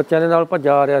ਤੋਂ ਬੱਚਿਆਂ ਦੇ ਨਾਲ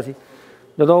ਭੱਜਾ ਆ ਰਿਹਾ ਸੀ।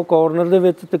 ਜਦੋਂ ਉਹ ਕੋਰਨਰ ਦੇ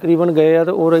ਵਿੱਚ ਤਕਰੀਬਨ ਗਏ ਆ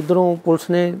ਤਾਂ ਔਰ ਇੱਧਰੋਂ ਪੁਲਿਸ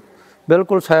ਨੇ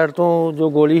ਬਿਲਕੁਲ ਸਾਈਡ ਤੋਂ ਜੋ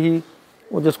ਗੋਲੀ ਸੀ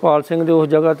ਉਹ ਜਸਪਾਲ ਸਿੰਘ ਦੇ ਉਸ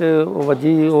ਜਗ੍ਹਾ 'ਤੇ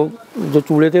ਵੱਜੀ, ਉਹ ਜੋ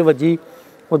ਚੂਲੇ 'ਤੇ ਵੱਜੀ,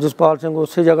 ਉਹ ਜਸਪਾਲ ਸਿੰਘ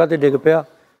ਉਸੇ ਜਗ੍ਹਾ 'ਤੇ ਡਿੱਗ ਪਿਆ।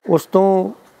 ਉਸ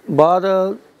ਤੋਂ ਬਾਅਦ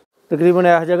ਤਕਰੀਬਨ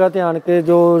ਇਸ ਜਗ੍ਹਾ 'ਤੇ ਆਣ ਕੇ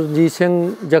ਜੋ ਰਣਜੀਤ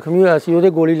ਸਿੰਘ ਜ਼ਖਮੀ ਹੋਇਆ ਸੀ ਉਹਦੇ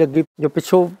ਗੋਲੀ ਲੱਗੀ, ਜੋ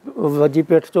ਪਿੱਛੋਂ ਵੱਜੀ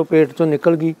ਪੇਟ 'ਚੋਂ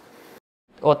ਨਿਕਲ ਗਈ।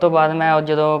 ਉਸ ਤੋਂ ਬਾਅਦ ਮੈਂ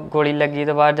ਜਦੋਂ ਗੋਲੀ ਲੱਗੀ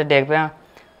ਤੋਂ ਬਾਅਦ ਡਿੱਗ ਪਿਆ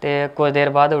ਅਤੇ ਕੁਝ ਦੇਰ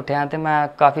ਬਾਅਦ ਉੱਠਿਆ ਅਤੇ ਮੈਂ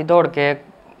ਕਾਫੀ ਦੌੜ ਕੇ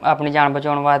ਆਪਣੀ ਜਾਨ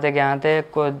ਬਚਾਉਣ ਵਾਸਤੇ ਗਿਆ ਅਤੇ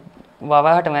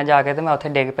ਵਾਹਵਾ ਹਟਵੇਂ ਜਾ ਕੇ ਅਤੇ ਮੈਂ ਉੱਥੇ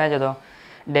ਡਿੱਗ ਪਿਆ। ਜਦੋਂ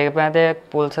ਡਿੱਗ ਪਿਆ ਅਤੇ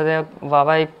ਪੁਲਿਸ ਦੇ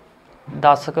ਵਾਹਵਾ ਹੀ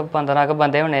 10-15 ਕੁ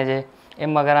ਬੰਦੇ ਹੋਣੇ ਜੇ, ਇਹ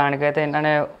ਮਗਰ ਆਣ ਕੇ ਅਤੇ ਇਹਨਾਂ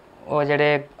ਨੇ ਉਹ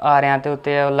ਜਿਹੜੇ ਆਰਿਆਂ ਦੇ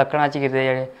ਉੱਤੇ ਲੱਕੜਾਂ ਚੀਰਦੇ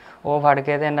ਜਿਹੜੇ ਉਹ ਫੜ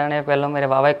ਕੇ ਅਤੇ ਇਹਨਾਂ ਨੇ ਪਹਿਲਾਂ ਮੇਰੇ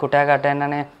ਵਾਹਵਾ ਹੀ ਕੁੱਟਿਆ ਕਾਟਿਆ। ਇਹਨਾਂ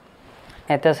ਨੇ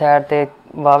ਇੱਥੇ ਸਾਈਡ 'ਤੇ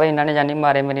ਵਾਹਵਾ ਇਹਨਾਂ ਨੇ ਜਾਨੀ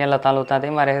ਮਾਰੇ, ਮੇਰੀਆਂ ਲੱਤਾਂ ਲੁੱਤਾਂ 'ਤੇ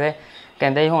ਮਾਰੇ ਅਤੇ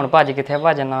ਕਹਿੰਦੇ ਸੀ ਹੁਣ ਭੱਜ ਕਿੱਥੇ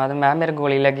ਭੱਜਣਾ, ਅਤੇ ਮੈਂ ਮੇਰੇ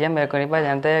ਗੋਲੀ ਲੱਗੀ ਆ, ਮੇਰੇ ਕੋਲ ਨਹੀਂ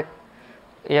ਭੱਜਣ, ਅਤੇ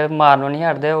ਇਹ ਮਾਰਨੋਂ ਨਹੀਂ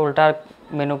ਹਟਦੇ, ਉਲਟਾ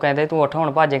ਮੈਨੂੰ ਕਹਿੰਦੇ ਤੂੰ ਉੱਠ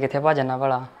ਹੁਣ ਭੱਜ ਕਿੱਥੇ ਭੱਜਣਾ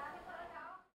ਭਲਾ।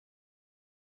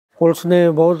 ਪੁਲਿਸ ਨੇ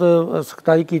ਬਹੁਤ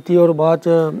ਸਖਤਾਈ ਕੀਤੀ ਔਰ ਬਾਅਦ 'ਚ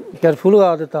ਕਰਫਿਊ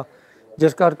ਲਗਾ ਦਿੱਤਾ,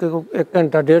 ਜਿਸ ਕਰਕੇ 1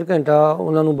 ਘੰਟਾ 1.5 ਘੰਟਾ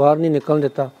ਉਹਨਾਂ ਨੂੰ ਬਾਹਰ ਨਹੀਂ ਨਿਕਲਣ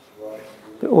ਦਿੱਤਾ।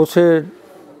 ਅਤੇ ਉਸੇ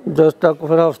ਜਿਸ ਤੱਕ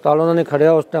ਫਿਰ ਹਸਪਤਾਲ ਉਹਨਾਂ ਨੇ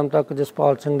ਖੜਿਆ ਉਸ ਟਾਈਮ ਤੱਕ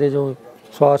ਜਸਪਾਲ ਸਿੰਘ ਦੇ ਜੋ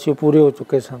ਸਵਾਸ ਸੀ ਉਹ ਪੂਰੇ ਹੋ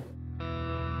ਚੁੱਕੇ ਸਨ।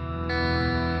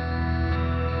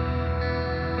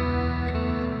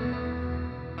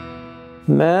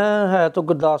 ਮੈਂ ਹੈ ਤਾਂ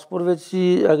ਗੁਰਦਾਸਪੁਰ ਵਿੱਚ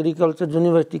ਸੀ, ਐਗਰੀਕਲਚਰ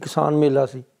ਯੂਨੀਵਰਸਿਟੀ ਕਿਸਾਨ ਮੇਲਾ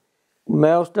ਸੀ।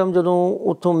 ਮੈਂ ਉਸ ਟਾਈਮ ਜਦੋਂ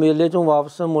ਉੱਥੋਂ ਮੇਲੇ 'ਚੋਂ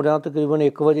ਵਾਪਸ ਮੁੜਿਆ ਤਕਰੀਬਨ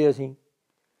 1 ਵਜੇ ਅਸੀਂ,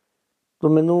 ਤਾਂ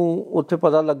ਮੈਨੂੰ ਉੱਥੇ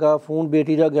ਪਤਾ ਲੱਗਾ, ਫੋਨ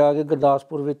ਬੇਟੀ ਦਾ ਗਿਆ ਕਿ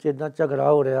ਗੁਰਦਾਸਪੁਰ ਵਿੱਚ ਇੱਦਾਂ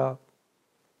ਝਗੜਾ ਹੋ ਰਿਹਾ,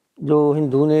 ਜੋ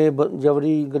ਹਿੰਦੂ ਨੇ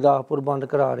ਜਬਰੀ ਗੁਰਦਾਸਪੁਰ ਬੰਦ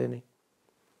ਕਰਾ ਰਹੇ ਨੇ।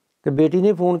 ਅਤੇ ਬੇਟੀ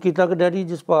ਨੇ ਫੋਨ ਕੀਤਾ ਕਿ ਡੈਡੀ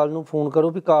ਜਸਪਾਲ ਨੂੰ ਫੋਨ ਕਰੋ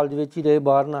ਵੀ ਕਾਲਜ ਵਿੱਚ ਹੀ ਰਹੇ,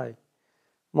 ਬਾਹਰ ਨਾ ਆਏ।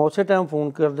 ਮੈਂ ਉਸੇ ਟਾਈਮ ਫੋਨ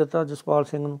ਕਰ ਦਿੱਤਾ ਜਸਪਾਲ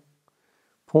ਸਿੰਘ ਨੂੰ।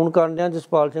 ਫੋਨ ਕਰਨ ਡਿਆ,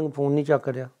 ਜਸਪਾਲ ਸਿੰਘ ਫੋਨ ਨਹੀਂ ਚੱਕ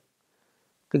ਰਿਹਾ।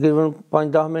 ਤਕਰੀਬਨ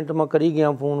 5-10 ਮਿੰਟ ਮੈਂ ਕਰੀ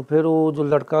ਗਿਆ ਫੋਨ। ਫਿਰ ਉਹ ਜੋ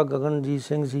ਲੜਕਾ ਗਗਨਜੀਤ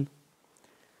ਸਿੰਘ ਸੀ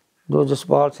ਜੋ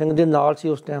ਜਸਪਾਲ ਸਿੰਘ ਦੇ ਨਾਲ ਸੀ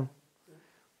ਉਸ ਟਾਈਮ,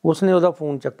 ਉਸਨੇ ਉਹਦਾ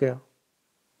ਫੋਨ ਚੱਕਿਆ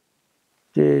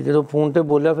ਅਤੇ ਜਦੋਂ ਫੋਨ 'ਤੇ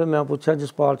ਬੋਲਿਆ ਫਿਰ ਮੈਂ ਪੁੱਛਿਆ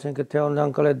ਜਸਪਾਲ ਸਿੰਘ ਕਿੱਥੇ ਆ? ਉਹਦਾ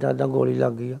ਅੰਕਲ ਇੱਦਾਂ ਇੱਦਾਂ ਗੋਲੀ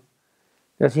ਲੱਗ ਗਈ ਆ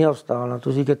ਅਤੇ ਅਸੀਂ ਹਸਪਤਾਲ ਹਾਂ,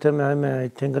 ਤੁਸੀਂ ਕਿੱਥੇ? ਮੈਂ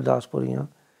ਇੱਥੇ ਗੁਰਦਾਸਪੁਰ ਹੀ ਹਾਂ।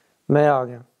 ਮੈਂ ਆ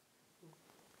ਗਿਆ।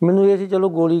 ਮੈਨੂੰ ਇਹ ਸੀ ਚਲੋ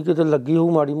ਗੋਲੀ ਕਿਤੇ ਲੱਗੀ ਹੋਊ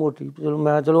ਮਾੜੀ ਮੋਟੀ,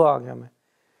 ਚਲੋ ਆ ਗਿਆ ਮੈਂ।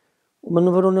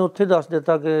 ਮੈਨੂੰ ਫਿਰ ਉਹਨੇ ਉੱਥੇ ਦੱਸ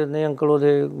ਦਿੱਤਾ ਕਿ ਨਹੀਂ ਅੰਕਲ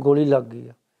ਉਹਦੇ ਗੋਲੀ ਲੱਗ ਗਈ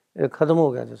ਆ, ਇਹ ਖਤਮ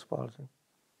ਹੋ ਗਿਆ ਜਸਪਾਲ ਸਿੰਘ।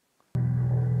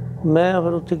 ਮੈਂ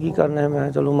ਫਿਰ ਉੱਥੇ ਕੀ ਕਰਨਾ ਹੈ,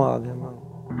 ਮੈਂ ਚਲੋ ਮੈਂ ਆ ਗਿਆ।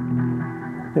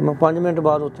 ਫਿਰ ਮੈਂ 5 ਮਿੰਟ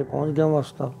ਬਾਅਦ ਉੱਥੇ ਪਹੁੰਚ ਗਿਆ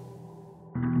ਹਸਪਤਾਲ।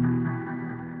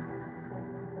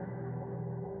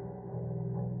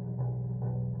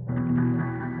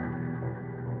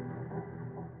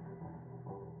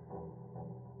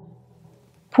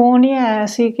 ਫੋਨ ਹੀ ਆਇਆ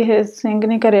ਸੀ, ਕਿਸੇ ਸਿੰਘ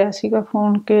ਨੇ ਕਰਿਆ ਸੀਗਾ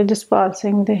ਫੋਨ ਕਿ ਜਸਪਾਲ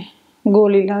ਸਿੰਘ ਦੇ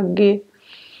ਗੋਲੀ ਲੱਗ ਗਈ।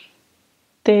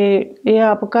 ਤੇ ਇਹ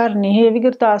ਆਪ ਘਰ ਨਹੀਂ ਸੀ, ਇਹ ਵੀ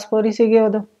ਗੁਰਦਾਸਪੁਰ ਹੀ ਸੀਗੇ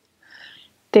ਉਦੋਂ।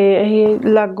 ਤੇ ਅਸੀਂ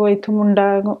ਲਾਗੋ ਇੱਥੋਂ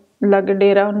ਮੁੰਡਾ ਲੱਗ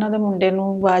ਡੇਰਾ ਉਹਨਾਂ ਦੇ ਮੁੰਡੇ ਨੂੰ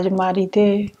ਆਵਾਜ਼ ਮਾਰੀ ਤੇ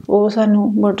ਉਹ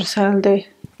ਸਾਨੂੰ ਮੋਟਰਸਾਈਕਲ ਤੇ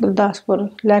ਗੁਰਦਾਸਪੁਰ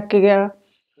ਲੈ ਕੇ ਗਿਆ।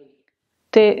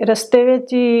 ਤੇ ਰਸਤੇ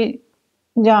ਵਿੱਚ ਹੀ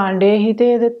ਜਾਣ ਡੇ ਸੀ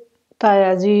ਤੇ ਇਹਦੇ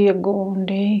ਤਾਇਆ ਜੀ ਅੱਗੋਂ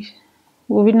ਆਉਂਦੇ ਸੀ,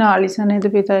 ਉਹ ਵੀ ਨਾਲ ਹੀ ਸਨ ਇਹਦੇ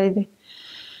ਪਿਤਾ ਜੀ ਦੇ।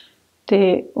 ਤੇ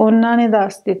ਉਹਨਾਂ ਨੇ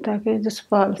ਦੱਸ ਦਿੱਤਾ ਕਿ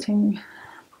ਜਸਪਾਲ ਸਿੰਘ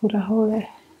ਪੂਰਾ ਹੋ ਗਿਆ।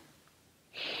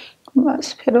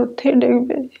 ਬਸ ਫਿਰ ਉੱਥੇ ਡਿੱਗ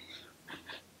ਪਏ।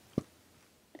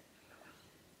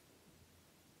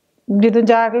 ਜਦੋਂ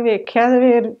ਜਾ ਕੇ ਵੇਖਿਆ ਤੇ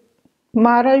ਫਿਰ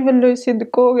ਮਹਾਰਾਜ ਵੱਲੋਂ ਹੀ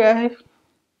ਸਿੱਧਕ ਹੋ ਗਿਆ ਹੈ।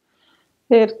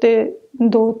 ਫਿਰ ਤੇ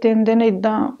 2-3 ਦਿਨ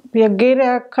ਏਦਾਂ ਵੀ ਅੱਗੇ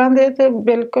ਅੱਖਾਂ ਦੇ ਤੇ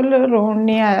ਬਿਲਕੁਲ ਰੋਣ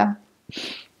ਨਹੀਂ ਆਇਆ।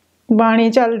 ਬਾਣੀ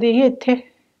ਚੱਲਦੀ ਸੀ ਇੱਥੇ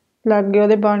ਲਾਗੇ,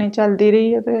 ਉਹਦੇ ਬਾਣੀ ਚੱਲਦੀ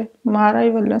ਰਹੀ ਹੈ ਤੇ ਮਹਾਰਾਜ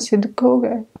ਵੱਲੋਂ ਸਿੱਧਕ ਹੋ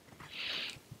ਗਿਆ।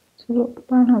 ਚਲੋ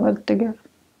ਭਾਣਾ ਵਰਤ ਗਿਆ।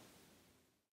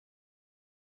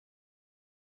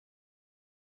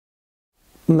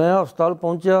 ਮੈਂ ਹਸਪਤਾਲ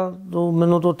ਪਹੁੰਚਿਆ ਤਾਂ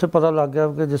ਮੈਨੂੰ ਤਾਂ ਉੱਥੇ ਪਤਾ ਲੱਗ ਗਿਆ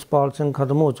ਕਿ ਜਸਪਾਲ ਸਿੰਘ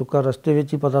ਖਤਮ ਹੋ ਚੁੱਕਾ, ਰਸਤੇ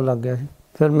ਵਿੱਚ ਹੀ ਪਤਾ ਲੱਗ ਗਿਆ ਸੀ।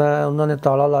 ਫਿਰ ਮੈਂ ਉਹਨਾਂ ਨੇ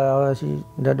ਤਾਲਾ ਲਾਇਆ ਹੋਇਆ ਸੀ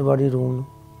ਡੈੱਡ ਬਾਡੀ ਰੂਮ ਨੂੰ,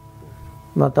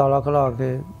 ਮੈਂ ਤਾਲਾ ਖੁਲ੍ਹਾ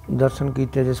ਕੇ ਦਰਸ਼ਨ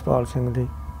ਕੀਤੇ ਜਸਪਾਲ ਸਿੰਘ ਦੇ।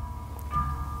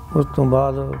 ਉਸ ਤੋਂ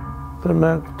ਬਾਅਦ ਫਿਰ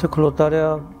ਮੈਂ ਉੱਥੇ ਖਲੋਤਾ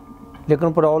ਰਿਹਾ।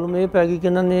 ਲੇਕਿਨ ਪ੍ਰੋਬਲਮ ਇਹ ਪੈ ਗਈ ਕਿ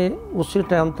ਇਹਨਾਂ ਨੇ ਉਸੇ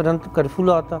ਟਾਈਮ ਤੁਰੰਤ ਕਰਫਿਊ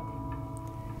ਲਾ ਤਾ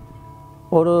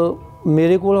ਔਰ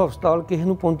ਮੇਰੇ ਕੋਲ ਹਸਪਤਾਲ ਕਿਸੇ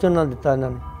ਨੂੰ ਪਹੁੰਚਣ ਨਾ ਦਿੱਤਾ ਇਹਨਾਂ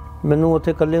ਨੇ। ਮੈਨੂੰ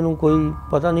ਉੱਥੇ ਇਕੱਲੇ ਨੂੰ ਕੋਈ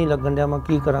ਪਤਾ ਨਹੀਂ ਲੱਗਣ ਡਿਆ ਮੈਂ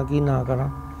ਕੀ ਕਰਾਂ ਕੀ ਨਾ ਕਰਾਂ,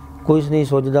 ਕੁਛ ਨਹੀਂ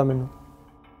ਸੁੱਝਦਾ ਮੈਨੂੰ।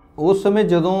 ਉਸ ਸਮੇਂ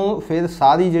ਜਦੋਂ ਫਿਰ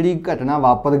ਸਾਰੀ ਜਿਹੜੀ ਘਟਨਾ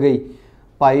ਵਾਪਰ ਗਈ,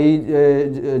 ਭਾਈ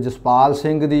ਜਸਪਾਲ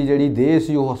ਸਿੰਘ ਦੀ ਜਿਹੜੀ ਦੇਹ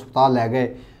ਸੀ ਉਹ ਹਸਪਤਾਲ ਲੈ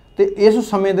ਗਏ, ਤੇ ਇਸ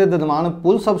ਸਮੇਂ ਦੇ ਦਰਮਿਆਨ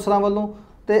ਪੁਲਿਸ ਅਫਸਰਾਂ ਵੱਲੋਂ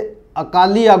ਤੇ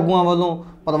ਅਕਾਲੀ ਆਗੂਆਂ ਵੱਲੋਂ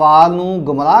ਪਰਿਵਾਰ ਨੂੰ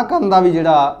ਗੁੰਮਰਾਹ ਕਰਨ ਦਾ ਵੀ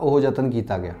ਜਿਹੜਾ ਉਹ ਯਤਨ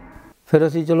ਕੀਤਾ ਗਿਆ। ਫਿਰ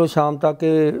ਅਸੀਂ ਚਲੋ ਸ਼ਾਮ ਤੱਕ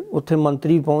ਉੱਥੇ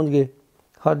ਮੰਤਰੀ ਪਹੁੰਚ ਗਏ,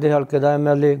 ਸਾਡੇ ਹਲਕੇ ਦਾ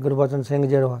MLA ਗੁਰਬਚਨ ਸਿੰਘ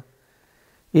ਜਿਹੜਾ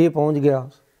ਇਹ ਪਹੁੰਚ ਗਿਆ,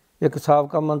 ਇੱਕ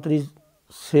ਸਾਬਕਾ ਮੰਤਰੀ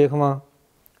ਸੇਖਵਾਂ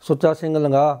ਸੁੱਚਾ ਸਿੰਘ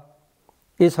ਲੰਗਾ,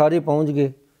 ਇਹ ਸਾਰੇ ਪਹੁੰਚ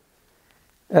ਗਏ।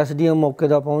 SDM ਮੌਕੇ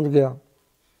ਦਾ ਪਹੁੰਚ ਗਿਆ।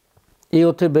 ਇਹ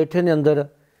ਉੱਥੇ ਬੈਠੇ ਨੇ ਅੰਦਰ।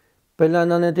 ਪਹਿਲਾਂ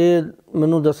ਇਹਨਾਂ ਨੇ ਤੇ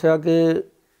ਮੈਨੂੰ ਦੱਸਿਆ ਕਿ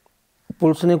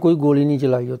ਪੁਲਿਸ ਨੇ ਕੋਈ ਗੋਲੀ ਨਹੀਂ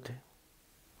ਚਲਾਈ ਉੱਥੇ,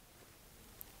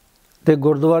 ਤੇ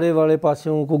ਗੁਰਦੁਆਰੇ ਵਾਲੇ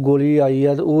ਪਾਸਿਓਂ ਕੋਈ ਗੋਲੀ ਆਈ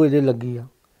ਆ ਤੇ ਉਹ ਇਹਦੇ ਲੱਗੀ ਆ।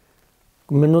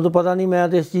 ਮੈਨੂੰ ਤਾਂ ਪਤਾ ਨਹੀਂ, ਮੈਂ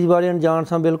ਤਾਂ ਇਸ ਚੀਜ਼ ਬਾਰੇ ਅਣਜਾਣ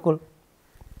ਸਾਂ ਬਿਲਕੁਲ।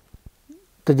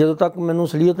 ਤੇ ਜਦੋਂ ਤੱਕ ਮੈਨੂੰ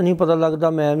ਅਸਲੀਅਤ ਨਹੀਂ ਪਤਾ ਲੱਗਦਾ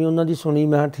ਮੈਂ ਵੀ ਉਹਨਾਂ ਦੀ ਸੁਣੀ।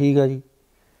 ਮੈਂ ਕਿਹਾ ਠੀਕ ਆ ਜੀ।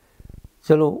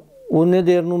 ਚਲੋ ਉਹਨੇ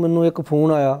ਦੇਰ ਨੂੰ ਮੈਨੂੰ ਇੱਕ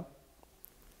ਫੋਨ ਆਇਆ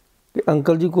ਕਿ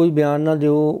ਅੰਕਲ ਜੀ ਕੋਈ ਬਿਆਨ ਨਾ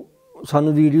ਦਿਓ,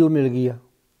 ਸਾਨੂੰ ਵੀਡੀਓ ਮਿਲ ਗਈ ਆ,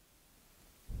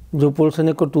 ਜੋ ਪੁਲਿਸ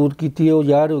ਨੇ ਕਰਤੂਤ ਕੀਤੀ ਹੈ ਉਹ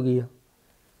ਜ਼ਾਹਿਰ ਹੋ ਗਈ ਆ।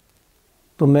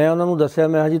 ਤਾਂ ਮੈਂ ਉਹਨਾਂ ਨੂੰ ਦੱਸਿਆ,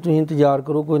 ਮੈਂ ਕਿਹਾ ਜੀ ਤੁਸੀਂ ਇੰਤਜ਼ਾਰ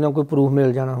ਕਰੋ, ਕੋਈ ਨਾ ਕੋਈ ਪ੍ਰੂਫ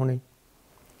ਮਿਲ ਜਾਣਾ ਹੁਣੇ।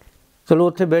 ਚਲੋ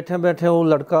ਉੱਥੇ ਬੈਠੇ ਉਹ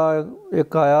ਲੜਕਾ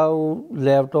ਇੱਕ ਆਇਆ, ਉਹ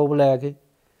ਲੈਪਟਾਪ ਲੈ ਕੇ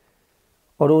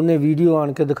ਔਰ ਉਹਨੇ ਵੀਡੀਓ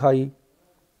ਆਣ ਕੇ ਦਿਖਾਈ।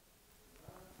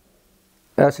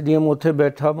 SDM ਉੱਥੇ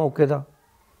ਬੈਠਾ ਮੌਕੇ ਦਾ,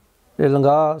 ਤੇ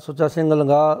ਲੰਗਾ ਸੁੱਚਾ ਸਿੰਘ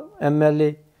ਲੰਗਾ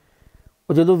MLA,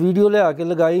 ਉਹ ਜਦੋਂ ਵੀਡੀਓ ਲਿਆ ਕੇ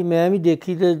ਲਗਾਈ ਮੈਂ ਵੀ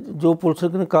ਦੇਖੀ ਤੇ ਜੋ ਪੁਲਿਸ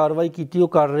ਨੇ ਕਾਰਵਾਈ ਕੀਤੀ ਉਹ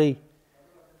ਕਰ ਰਹੀ।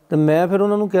 ਤੇ ਮੈਂ ਫਿਰ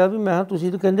ਉਹਨਾਂ ਨੂੰ ਕਿਹਾ ਵੀ ਮੈਂ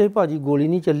ਤੁਸੀਂ ਤਾਂ ਕਹਿੰਦੇ ਭਾਜੀ ਗੋਲੀ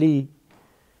ਨਹੀਂ ਚੱਲੀ,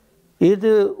 ਇਹ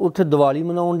ਤਾਂ ਉੱਥੇ ਦੀਵਾਲੀ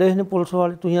ਮਨਾਉਣ ਡੇ ਨੇ ਪੁਲਿਸ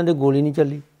ਵਾਲੇ, ਤੁਸੀਂ ਆਂਦੇ ਗੋਲੀ ਨਹੀਂ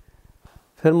ਚੱਲੀ।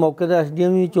 ਫਿਰ ਮੌਕੇ ਦਾ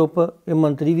SDM ਵੀ ਚੁੱਪ, ਇਹ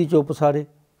ਮੰਤਰੀ ਵੀ ਚੁੱਪ ਸਾਰੇ।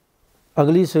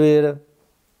 ਅਗਲੀ ਸਵੇਰ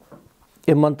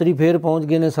ਇਹ ਮੰਤਰੀ ਫਿਰ ਪਹੁੰਚ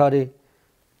ਗਏ ਨੇ ਸਾਰੇ।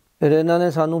 ਫਿਰ ਇਹਨਾਂ ਨੇ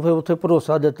ਸਾਨੂੰ ਫਿਰ ਉੱਥੇ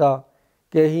ਭਰੋਸਾ ਦਿੱਤਾ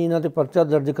ਕਿ ਅਸੀਂ ਇਹਨਾਂ 'ਤੇ ਪਰਚਾ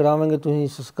ਦਰਜ ਕਰਾਵਾਂਗੇ, ਤੁਸੀਂ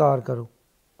ਸੰਸਕਾਰ ਕਰੋ।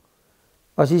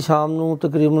 ਅਸੀਂ ਸ਼ਾਮ ਨੂੰ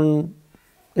ਤਕਰੀਬਨ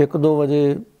 1-2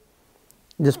 ਵਜੇ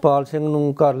ਜਸਪਾਲ ਸਿੰਘ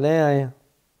ਨੂੰ ਘਰ ਲੈ ਆਏ ਹਾਂ।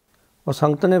 ਔਰ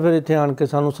ਸੰਗਤ ਨੇ ਫਿਰ ਇੱਥੇ ਆਣ ਕੇ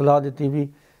ਸਾਨੂੰ ਸਲਾਹ ਦਿੱਤੀ ਵੀ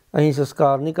ਅਸੀਂ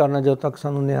ਸੰਸਕਾਰ ਨਹੀਂ ਕਰਨਾ ਜਦੋਂ ਤੱਕ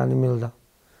ਸਾਨੂੰ ਨਿਆਂ ਨਹੀਂ ਮਿਲਦਾ।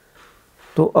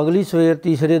 ਤਾਂ ਅਗਲੀ ਸਵੇਰ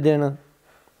ਤੀਸਰੇ ਦਿਨ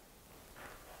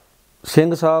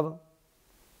ਸਿੰਘ ਸਾਹਿਬ,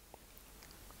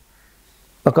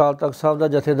 ਅਕਾਲ ਤਖਤ ਸਾਹਿਬ ਦਾ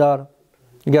ਜਥੇਦਾਰ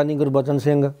ਗਿਆਨੀ ਗੁਰਬਚਨ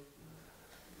ਸਿੰਘ,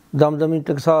 ਦਮਦਮੀ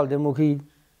ਟਕਸਾਲ ਦੇ ਮੁਖੀ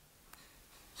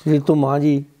ਸ੍ਰੀ ਧੁਮਾ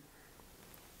ਜੀ,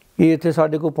 ਇਹ ਇੱਥੇ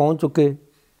ਸਾਡੇ ਕੋਲ ਪਹੁੰਚ ਚੁੱਕੇ।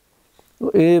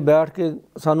 ਇਹ ਬੈਠ ਕੇ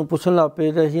ਸਾਨੂੰ ਪੁੱਛਣ ਲੱਗ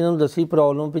ਪਏ ਤੇ ਅਸੀਂ ਇਹਨਾਂ ਨੂੰ ਦੱਸੀ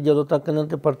ਪ੍ਰੋਬਲਮ ਵੀ ਜਦੋਂ ਤੱਕ ਇਹਨਾਂ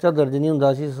 'ਤੇ ਪਰਚਾ ਦਰਜ ਨਹੀਂ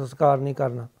ਹੁੰਦਾ ਅਸੀਂ ਸੰਸਕਾਰ ਨਹੀਂ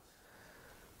ਕਰਨਾ।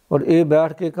 ਔਰ ਇਹ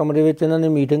ਬੈਠ ਕੇ ਕਮਰੇ ਵਿੱਚ ਇਹਨਾਂ ਨੇ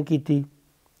ਮੀਟਿੰਗ ਕੀਤੀ,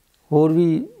 ਹੋਰ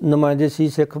ਵੀ ਨੁਮਾਇੰਦੇ ਸੀ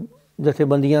ਸਿੱਖ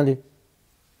ਜਥੇਬੰਦੀਆਂ ਦੇ।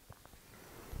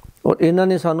 ਔਰ ਇਹਨਾਂ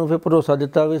ਨੇ ਸਾਨੂੰ ਫਿਰ ਭਰੋਸਾ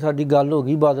ਦਿੱਤਾ ਵੀ ਸਾਡੀ ਗੱਲ ਹੋ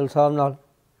ਗਈ ਬਾਦਲ ਸਾਹਿਬ ਨਾਲ,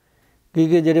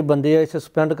 ਕਿ ਜਿਹੜੇ ਬੰਦੇ ਆ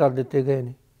ਸਸਪੈਂਡ ਕਰ ਦਿੱਤੇ ਗਏ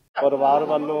ਨੇ। ਪਰਿਵਾਰ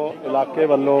ਵੱਲੋਂ, ਇਲਾਕੇ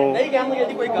ਵੱਲੋਂ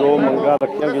ਜੋ ਮੰਗਾਂ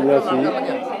ਰੱਖੀਆਂ ਗਈਆਂ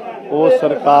ਸੀ ਉਹ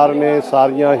ਸਰਕਾਰ ਨੇ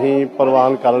ਸਾਰੀਆਂ ਹੀ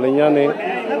ਪ੍ਰਵਾਨ ਕਰ ਲਈਆਂ ਨੇ।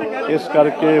 ਇਸ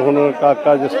ਕਰਕੇ ਹੁਣ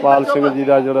ਕਾਕਾ ਜਸਪਾਲ ਸਿੰਘ ਜੀ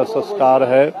ਦਾ ਜਿਹੜਾ ਸੰਸਕਾਰ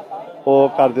ਹੈ ਉਹ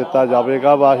ਕਰ ਦਿੱਤਾ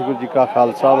ਜਾਵੇਗਾ। ਵਾਹਿਗੁਰੂ ਜੀ ਕਾ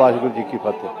ਖਾਲਸਾ, ਵਾਹਿਗੁਰੂ ਜੀ ਕੀ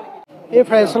ਫਤਿਹ। ਇਹ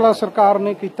ਫੈਸਲਾ ਸਰਕਾਰ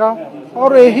ਨੇ ਕੀਤਾ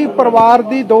ਔਰ ਇਹੀ ਪਰਿਵਾਰ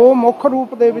ਦੀ ਦੋ ਮੁੱਖ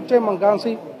ਰੂਪ ਦੇ ਵਿੱਚ ਮੰਗਾਂ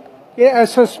ਸੀ ਕਿ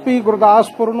ਐਸਐਸਪੀ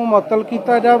ਗੁਰਦਾਸਪੁਰ ਨੂੰ ਮੁਅੱਤਲ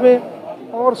ਕੀਤਾ ਜਾਵੇ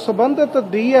ਔਰ ਸੰਬੰਧਿਤ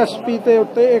ਡੀਐਸਪੀ ਤੇ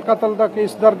ਉੱਤੇ ਇਹ ਕਤਲ ਦਾ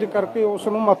ਕੇਸ ਦਰਜ ਕਰਕੇ ਉਸ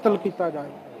ਨੂੰ ਮੁਅੱਤਲ ਕੀਤਾ ਜਾਏ।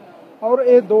 ਔਰ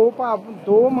ਇਹ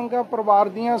ਦੋ ਮੰਗਾਂ ਪਰਿਵਾਰ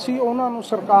ਦੀਆਂ ਸੀ। ਉਹਨਾਂ ਨੂੰ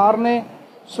ਸਰਕਾਰ ਨੇ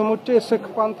ਸਮੁੱਚੇ ਸਿੱਖ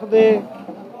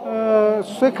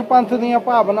ਪੰਥ ਦੀਆਂ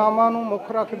ਭਾਵਨਾਵਾਂ ਨੂੰ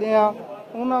ਮੁੱਖ ਰੱਖਦਿਆਂ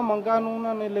ਉਹਨਾਂ ਮੰਗਾਂ ਨੂੰ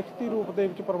ਉਹਨਾਂ ਨੇ ਲਿਖਤੀ ਰੂਪ ਦੇ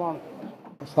ਵਿੱਚ ਪ੍ਰਵਾਨ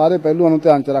ਕੀਤਾ। ਸਾਰੇ ਪਹਿਲੂਆਂ ਨੂੰ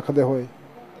ਧਿਆਨ 'ਚ ਰੱਖਦੇ ਹੋਏ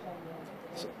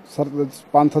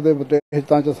ਪੰਥ ਦੇ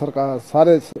ਹਿੱਤਾਂ 'ਚ ਸਰਕਾਰ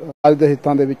ਸਾਰੇ ਰਾਜ ਦੇ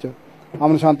ਹਿੱਤਾਂ ਦੇ ਵਿੱਚ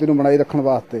ਅਮਨ ਸ਼ਾਂਤੀ ਨੂੰ ਬਣਾਈ ਰੱਖਣ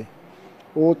ਵਾਸਤੇ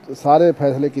ਉਹ ਸਾਰੇ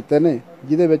ਫੈਸਲੇ ਕੀਤੇ ਨੇ,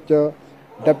 ਜਿਹਦੇ ਵਿੱਚ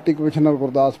ਡਿਪਟੀ ਕਮਿਸ਼ਨਰ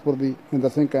ਗੁਰਦਾਸਪੁਰ ਦੀ ਮਹਿੰਦਰ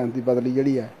ਸਿੰਘ ਕੈਂਥ ਦੀ ਬਦਲੀ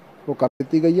ਜਿਹੜੀ ਹੈ ਉਹ ਕਰ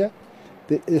ਦਿੱਤੀ ਗਈ ਹੈ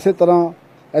ਤੇ ਇਸੇ ਤਰ੍ਹਾਂ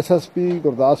ਐਸਐਸਪੀ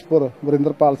ਗੁਰਦਾਸਪੁਰ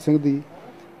ਵਰਿੰਦਰਪਾਲ ਸਿੰਘ ਦੀ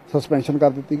ਸਸਪੈਂਸ਼ਨ ਕਰ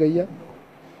ਦਿੱਤੀ ਗਈ ਹੈ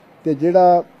ਤੇ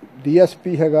ਜਿਹੜਾ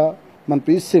ਡੀਐਸਪੀ ਹੈਗਾ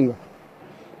ਮਨਪ੍ਰੀਤ ਸਿੰਘ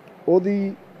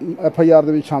ਉਹਦੀ ਐਫਆਈਆਰ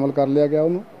ਦੇ ਵਿੱਚ ਸ਼ਾਮਲ ਕਰ ਲਿਆ ਗਿਆ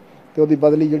ਉਹਨੂੰ ਤੇ ਉਹਦੀ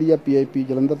ਬਦਲੀ ਜਿਹੜੀ ਹੈ ਪੀਆਈਪੀ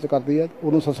ਜਲੰਧਰ 'ਚ ਕਰਦੀ ਹੈ,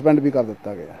 ਉਹਨੂੰ ਸਸਪੈਂਡ ਵੀ ਕਰ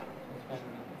ਦਿੱਤਾ ਗਿਆ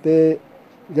ਤੇ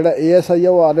ਜਿਹੜਾ ਏਐਸਆਈ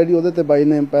ਆ ਉਹ ਆਲਰੇਡੀ ਉਹਦੇ ਤੇ ਬਾਈ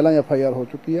ਨੇਮ ਪਹਿਲਾਂ ਹੀ ਐਫਆਈਆਰ ਹੋ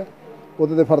ਚੁੱਕੀ ਆ,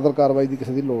 ਉਹਦੇ ਤੇ ਫਰਦਰ ਕਾਰਵਾਈ ਦੀ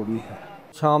ਕਿਸੇ ਦੀ ਲੋੜ ਨਹੀਂ ਹੈ।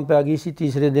 ਸ਼ਾਮ ਪੈ ਗਈ ਸੀ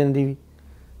ਤੀਸਰੇ ਦਿਨ ਦੀ ਵੀ,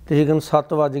 ਤਕਰੀਬਨ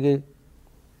 7 ਵੱਜ ਗਏ।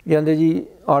 ਕਹਿੰਦੇ ਜੀ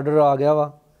ਆਰਡਰ ਆ ਗਿਆ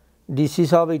ਵਾ। ਡੀਸੀ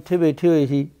ਸਾਹਿਬ ਇੱਥੇ ਬੈਠੇ ਹੋਏ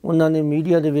ਸੀ, ਉਹਨਾਂ ਨੇ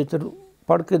ਮੀਡੀਆ ਦੇ ਵਿੱਚ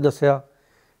ਪੜ੍ਹ ਕੇ ਦੱਸਿਆ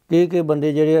ਕਿ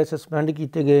ਬੰਦੇ ਜਿਹੜੇ ਆ ਸਸਪੈਂਡ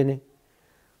ਕੀਤੇ ਗਏ ਨੇ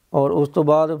ਔਰ ਉਸ ਤੋਂ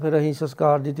ਬਾਅਦ ਫਿਰ ਅਸੀਂ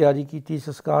ਸੰਸਕਾਰ ਦੀ ਤਿਆਰੀ ਕੀਤੀ,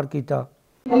 ਸੰਸਕਾਰ ਕੀਤਾ।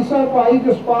 ਭਾਈ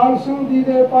ਜਸਪਾਲ ਸਿੰਘ ਜੀ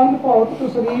ਦੇ ਪੰਜ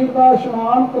ਭੌਤਿਕ ਸਰੀਰ ਦਾ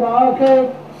ਇਸ਼ਨਾਨ ਕਰਾ ਕੇ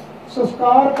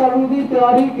ਸੰਸਕਾਰ ਕਰਨ ਦੀ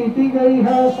ਤਿਆਰੀ ਕੀਤੀ ਗਈ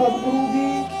ਹੈ। ਸਤਿਗੁਰੂ ਜੀ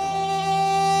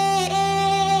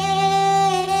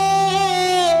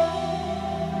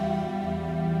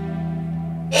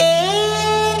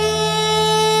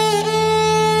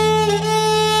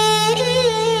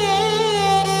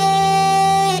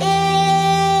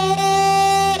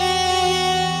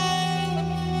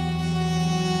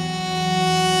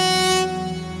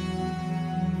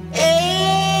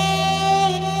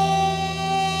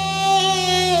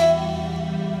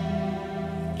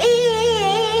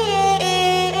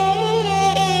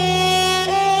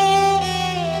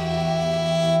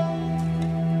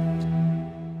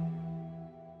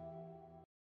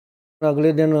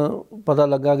ਅਗਲੇ ਦਿਨ ਪਤਾ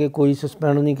ਲੱਗਾ ਕਿ ਕੋਈ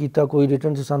ਸਸਪੈਂਡ ਨਹੀਂ ਕੀਤਾ, ਕੋਈ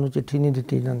ਰਿਟਨ 'ਚ ਸਾਨੂੰ ਚਿੱਠੀ ਨਹੀਂ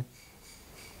ਦਿੱਤੀ ਇਹਨਾਂ ਨੇ।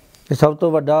 ਤੇ ਸਭ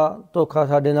ਤੋਂ ਵੱਡਾ ਧੋਖਾ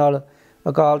ਸਾਡੇ ਨਾਲ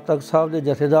ਅਕਾਲ ਤਖਤ ਸਾਹਿਬ ਦੇ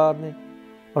ਜਥੇਦਾਰ ਨੇ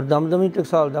ਔਰ ਦਮਦਮੀ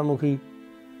ਟਕਸਾਲ ਦਾ ਮੁਖੀ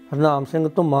ਹਰਨਾਮ ਸਿੰਘ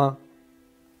ਧੁੰਮਾ,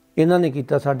 ਇਹਨਾਂ ਨੇ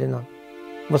ਕੀਤਾ ਸਾਡੇ ਨਾਲ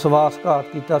ਵਿਸ਼ਵਾਸਘਾਤ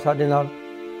ਕੀਤਾ ਸਾਡੇ ਨਾਲ।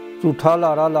 ਝੂਠਾ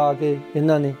ਲਾਰਾ ਲਾ ਕੇ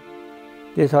ਇਹਨਾਂ ਨੇ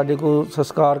ਤੇ ਸਾਡੇ ਕੋਲ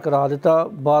ਸੰਸਕਾਰ ਕਰਾ ਦਿੱਤਾ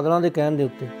ਬਾਦਲਾਂ ਦੇ ਕਹਿਣ ਦੇ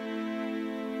ਉੱਤੇ,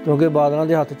 ਕਿਉਂਕਿ ਬਾਦਲਾਂ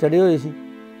ਦੇ ਹੱਥ ਚੜ੍ਹੇ ਹੋਏ ਸੀ।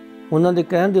 ਉਹਨਾਂ ਦੇ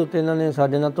ਕਹਿਣ ਦੇ ਉੱਤੇ ਇਹਨਾਂ ਨੇ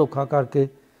ਸਾਡੇ ਨਾਲ ਧੋਖਾ ਕਰਕੇ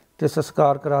ਤੇ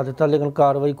ਸੰਸਕਾਰ ਕਰਾ ਦਿੱਤਾ, ਲੇਕਿਨ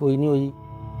ਕਾਰਵਾਈ ਕੋਈ ਨਹੀਂ ਹੋਈ।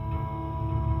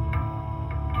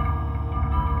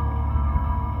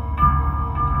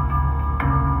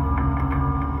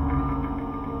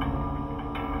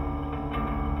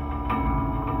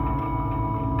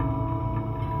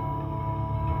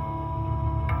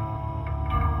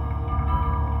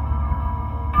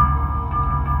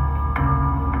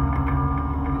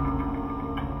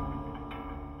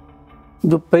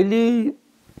 ਜੋ ਪਹਿਲੀ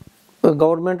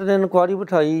ਗੌਰਮੈਂਟ ਨੇ ਇਨਕੁਆਇਰੀ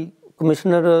ਬਿਠਾਈ,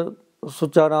 ਕਮਿਸ਼ਨਰ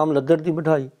ਸੁੱਚਾ ਰਾਮ ਲੱਦੜ ਦੀ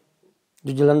ਬਿਠਾਈ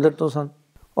ਜੋ ਜਲੰਧਰ ਤੋਂ ਸਨ,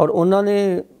 ਔਰ ਉਹਨਾਂ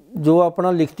ਨੇ ਜੋ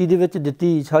ਆਪਣਾ ਲਿਖਤੀ ਦੇ ਵਿੱਚ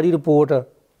ਦਿੱਤੀ ਸਾਰੀ ਰਿਪੋਰਟ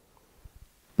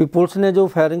ਵੀ ਪੁਲਿਸ ਨੇ ਜੋ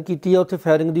ਫਾਇਰਿੰਗ ਕੀਤੀ ਆ ਉੱਥੇ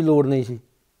ਫਾਇਰਿੰਗ ਦੀ ਲੋੜ ਨਹੀਂ ਸੀ,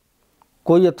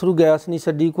 ਕੋਈ ਅਥਰੂ ਗੈਸ ਨਹੀਂ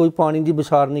ਛੱਡੀ, ਕੋਈ ਪਾਣੀ ਦੀ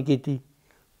ਵਿਸਾਰ ਨਹੀਂ ਕੀਤੀ,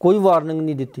 ਕੋਈ ਵਾਰਨਿੰਗ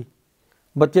ਨਹੀਂ ਦਿੱਤੀ।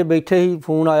 ਬੱਚੇ ਬੈਠੇ ਹੀ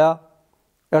ਫੋਨ ਆਇਆ,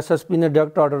 ਐਸਐਸਪੀ ਨੇ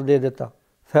ਡਾਇਰੈਕਟ ਆਰਡਰ ਦੇ ਦਿੱਤਾ,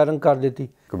 ਫਾਇਰਿੰਗ ਕਰ ਦਿੱਤੀ।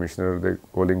 ਕਮਿਸ਼ਨਰ ਦੇ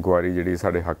ਕੋਲ ਇਨਕੁਆਇਰੀ ਜਿਹੜੀ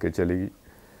ਸਾਡੇ ਹੱਕ 'ਚ ਚਲੀ ਗਈ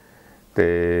ਤੇ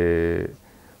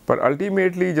ਪਰ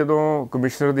ਅਲਟੀਮੇਟਲੀ ਜਦੋਂ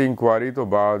ਕਮਿਸ਼ਨਰ ਦੀ ਇਨਕੁਆਇਰੀ ਤੋਂ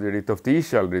ਬਾਅਦ ਜਿਹੜੀ ਤਫਤੀਸ਼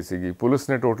ਚੱਲ ਰਹੀ ਸੀਗੀ, ਪੁਲਿਸ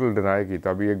ਨੇ ਟੋਟਲ ਡਿਨਾਈ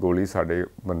ਕੀਤਾ ਵੀ ਇਹ ਗੋਲੀ ਸਾਡੇ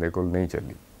ਬੰਦੇ ਕੋਲ ਨਹੀਂ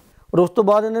ਚੱਲੀ। ਔਰ ਉਸ ਤੋਂ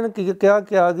ਬਾਅਦ ਇਹਨਾਂ ਨੇ ਕੀ ਕਿਹਾ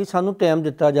ਕਿ ਸਾਨੂੰ ਟਾਈਮ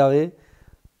ਦਿੱਤਾ ਜਾਵੇ,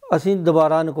 ਅਸੀਂ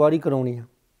ਦੁਬਾਰਾ ਇਨਕੁਆਇਰੀ ਕਰਾਉਣੀ ਆ।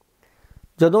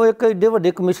 ਜਦੋਂ ਇੱਕ ਏਡੇ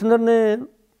ਵੱਡੇ ਕਮਿਸ਼ਨਰ ਨੇ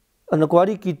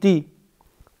ਇਨਕੁਆਇਰੀ ਕੀਤੀ,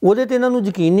 ਉਹਦੇ 'ਤੇ ਇਹਨਾਂ ਨੂੰ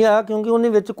ਯਕੀਨ ਨਹੀਂ ਆਇਆ, ਕਿਉਂਕਿ ਉਹਨੇ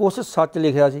ਵਿੱਚ ਕੁਛ ਸੱਚ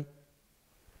ਲਿਖਿਆ ਸੀ।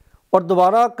 ਔਰ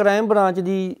ਦੁਬਾਰਾ ਕ੍ਰਾਈਮ ਬ੍ਰਾਂਚ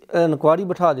ਦੀ ਇਨਕੁਆਇਰੀ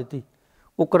ਬਿਠਾ ਦਿੱਤੀ।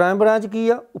 ਉਹ ਕ੍ਰਾਈਮ ਬ੍ਰਾਂਚ ਕੀ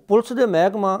ਆ? ਉਹ ਪੁਲਿਸ ਦੇ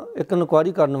ਮਹਿਕਮਾ ਇੱਕ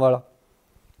ਇਨਕੁਆਇਰੀ ਕਰਨ ਵਾਲਾ,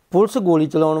 ਪੁਲਿਸ ਗੋਲੀ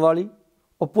ਚਲਾਉਣ ਵਾਲੀ,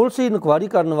 ਉਹ ਪੁਲਿਸ ਹੀ ਇਨਕੁਆਇਰੀ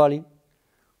ਕਰਨ ਵਾਲੀ,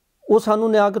 ਉਹ ਸਾਨੂੰ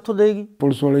ਨਿਆਂ ਕਿੱਥੋਂ ਦੇਗੀ?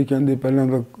 ਪੁਲਿਸ ਵਾਲੇ ਕਹਿੰਦੇ ਪਹਿਲਾਂ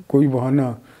ਤਾਂ ਕੋਈ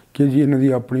ਬਹਾਨਾ ਕਿ ਜੀ ਇਹਨਾਂ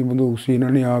ਦੀ ਆਪਣੀ ਬੰਦੂਕ ਸੀ,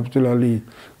 ਇਹਨਾਂ ਨੇ ਆਪ ਚਲਾ ਲਈ।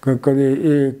 ਕਦੇ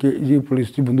ਇਹ ਕਿ ਜੀ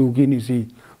ਪੁਲਿਸ ਦੀ ਬੰਦੂਕ ਹੀ ਨਹੀਂ ਸੀ,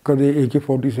 ਕਦੇ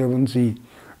AK-47 ਸੀ,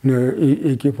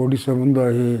 AK-47 ਦਾ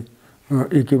ਇਹ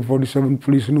AK-47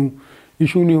 ਪੁਲਿਸ ਨੂੰ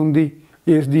ਇਸ਼ੂ ਨਹੀਂ ਹੁੰਦੀ।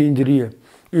 ਇਸ ਦੀ ਇੰਜਰੀ ਹੈ,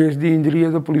 ਇਸ ਦੀ ਇੰਜਰੀ ਹੈ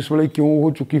ਤਾਂ ਪੁਲਿਸ ਵਾਲੇ ਕਿਉਂ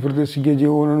ਉਹ ਚੁੱਕੀ ਫਿਰਦੇ ਸੀਗੇ ਜੇ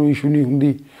ਉਹਨਾਂ ਨੂੰ ਇਸ਼ੂ ਨਹੀਂ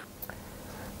ਹੁੰਦੀ?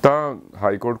 ਤਾਂ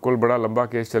ਹਾਈ ਕੋਰਟ ਕੋਲ ਬੜਾ ਲੰਬਾ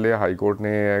ਕੇਸ ਚੱਲਿਆ। ਹਾਈ ਕੋਰਟ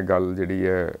ਨੇ ਇਹ ਗੱਲ ਜਿਹੜੀ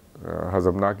ਹੈ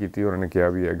ਹਜ਼ਮ ਨਾ ਕੀਤੀ। ਉਹਨਾਂ ਨੇ ਕਿਹਾ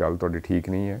ਵੀ ਇਹ ਗੱਲ ਤੁਹਾਡੀ ਠੀਕ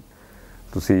ਨਹੀਂ ਹੈ,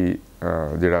 ਤੁਸੀਂ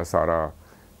ਜਿਹੜਾ ਸਾਰਾ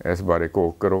इस बारे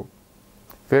घोख करो।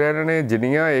 फिर इन्होंने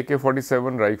जिन्नियां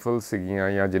AK-47 राइफल सीगियां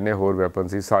या जिन्ने होर वैपन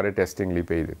सी सारे टेस्टिंग लिए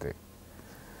भेज दिते,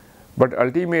 बट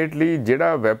अल्टीमेटली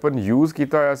जिहड़ा वैपन यूज़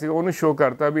किया होया सी उहनूं शो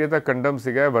करता भी ये कंडम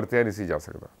सीगा, वरतिया नहीं सी जा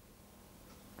सकता।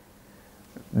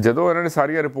 जदों इन्होंने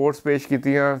सारिया रिपोर्ट्स पेश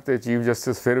कीतियां ते चीफ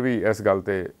जस्टिस फिर भी इस गल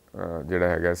ते जिहड़ा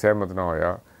हैगा सहमत ना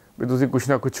होया भी तुसीं कुछ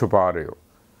ना कुछ छुपा रहे हो।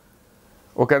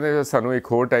 वो कहते सानूं एक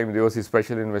होर टाइम दिओ, असीं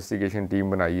स्पैशल इन्वैस्टिगेशन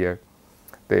टीम बनाई है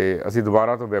तो असीं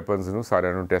दोबारा तो वैपन्स नूं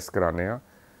सारिਆਂ ਨੂੰ टेस्ट कराने आ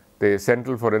ते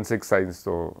सेंट्रल फोरेंसिक साइंस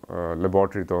तो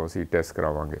लैबोरेटरी तो असीं टेस्ट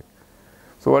करावांगे।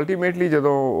 सो अल्टीमेटली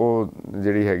जदों वो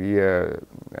जिहड़ी हैगी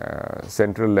है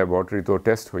सेंट्रल लैबोरेटरी तो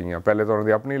टेस्ट होईयां, पहले तो उन्हां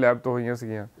दी अपनी लैब तो होईयां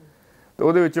सीगियां तो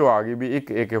ਉਹਦੇ ਵਿੱਚੋਂ आ गई भी एक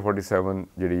AK-47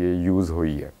 ਜਿਹੜੀ यूज़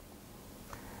हुई है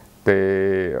तो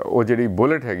वो जी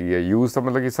बुलेट हैगी है यूज़ तो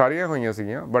मतलब कि सारिया हुई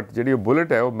सीगियां, बट जी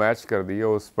बुलेट है वो मैच करती है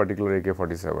उस पर्टिकुलर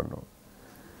AK-47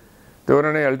 तो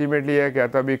उन्होंने अल्टीमेटली यह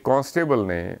कहता भी कांस्टेबल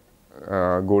ने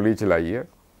गोली चलाई है,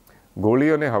 गोली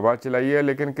उन्हें हवा चलाई है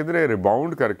लेकिन किधरे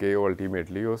रिबाउंड करके वो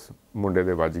अल्टीमेटली उस मुंडे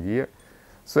दे वज गई है।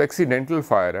 सो एक्सीडेंटल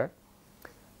फायर है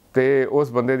तो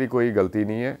उस बंदे की कोई गलती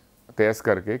नहीं है तो इस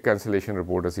करके कैंसलेशन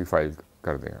रिपोर्ट असी फाइल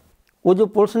करते हैं। वो जो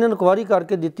पुलिस ने इनक्वायरी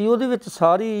करके दी वो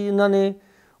सारी इन्होंने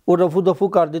वो रफू दफू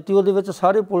कर दी, वो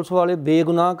सारे पुलिस वाले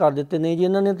बेगुनाह कर दिते। नहीं जी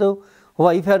इन्होंने तो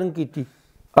हवाई फायरिंग की,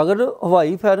 अगर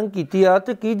हवाई फायरिंग की आ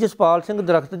तो की जसपाल सिंह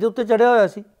दरख्त के उत्ते चढ़िया होया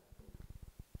सी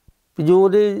जो वो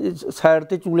साइड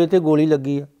ते चूले ते गोली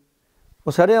लगी है।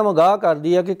 वो सारे आगाह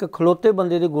करती है कि एक खलोते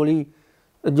बंदे दे गोली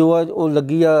जो है वो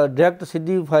लगी आ, डायरैक्ट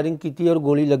सीधी फायरिंग की और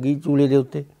गोली लगी चूले के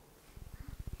उत्ते।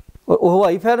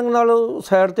 हवाई फायरिंग नाल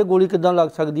साइड ते गोली किदां लग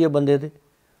सकती है बंदे ते?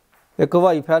 एक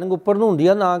हवाई फायरिंग उपर नूं हुंदी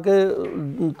आ ना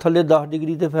कि थल्ले 10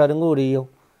 डिग्री ते फायरिंग हो रही है।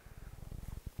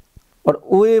 पर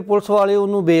वो पुलिस वाले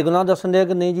उन्होंने बेगुनाह दसन दे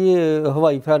कि नहीं जी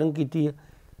हवाई फायरिंग की है।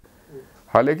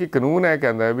 हालांकि कानून है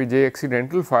कहता है भी जे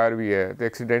एक्सीडेंटल फायर भी है तो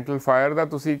एक्सीडेंटल फायर का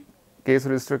तुसी केस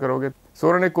रजिस्टर करोगे। सो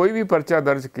उन्होंने कोई भी परचा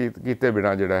दर्ज किए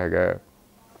बिना जिहड़ा हैगा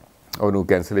उन्होंने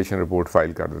कैंसलेशन रिपोर्ट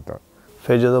फाइल कर दिता।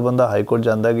 फिर जो बंदा हाई कोर्ट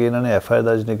जाता कि इन्होंने FIR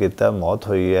दर्ज नहीं किया, मौत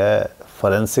हुई है,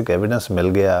 फॉरेंसिक एविडेंस मिल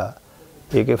गया,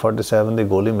 AK-47 की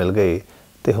गोली मिल गई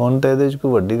तो हुण तो ये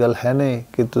कोई वड्डी गल है नहीं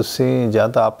कि तुसीं जां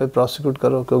तां आपे प्रोसीक्यूट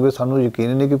करो, क्योंकि सानू यकीन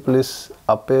ही नहीं कि पुलिस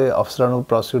आपे अफसरां नूं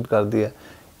प्रोसीक्यूट करती है।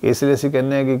 इसलिए असीं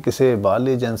कहने हैं कि किसी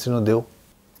बाहरली एजेंसी नूं दिओ।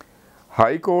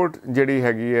 हाई कोर्ट जिहड़ी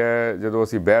हैगी है जदों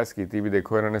असीं बहस कीती भी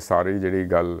देखो इन्होंने सारी जिहड़ी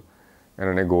गल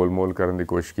इन्होंने गोलमोल करने की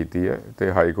कोशिश की है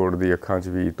तो हाई कोर्ट की अखां 'च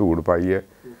भी धूड़ पाई है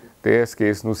तो इस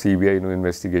केस नूं CBI नूं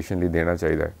इन्वैस्टिगेशन लई देना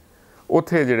चाहिए।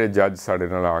 उत्थे जिहड़े जज साडे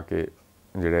नाल आके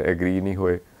जिहड़े एग्री नहीं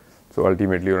होए, सो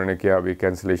अल्टीमेटली उन्होंने कहा भी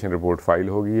कैंसलेशन रिपोर्ट फाइल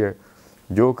हो गई है,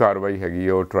 जो कार्रवाई हैगी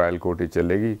है वो ट्रायल कोर्ट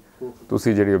चलेगी,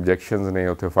 तुसीं जिहड़ी ऑब्जैक्शनस ने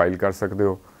उत्थे फाइल कर सकते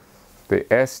हो। तो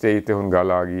इस स्टेज ते हुण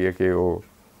गल आ गई है कि वो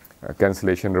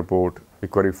कैंसलेशन रिपोर्ट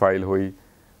एक बार फाइल हुई,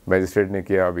 मैजिस्ट्रेट ने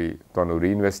कहा भी तुहानूं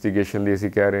री इन्वैस्टिगेशन लई असीं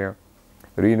कह रहे हैं,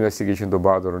 री इन्वैस्टिगेशन तो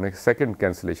बाद उन्होंने सैकेंड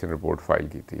कैंसलेशन रिपोर्ट फाइल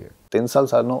की है। 3 साल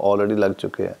सानूं ऑलरेडी लग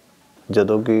चुके हैं,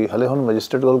 जदों कि हले हुण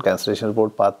मैजिस्ट्रेट कोल कैंसलेशन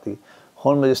रिपोर्ट पाती,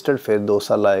 हुण मैजिस्ट्रेट फिर 2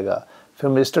 साल आएगा, फिर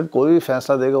मैजिस्ट्रेट कोई भी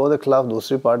फैसला देगा वो खिलाफ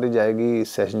दूसरी पार्टी जाएगी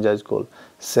सैशन जज कोल,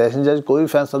 सैशन जज कोई भी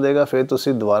फैसला देगा फिर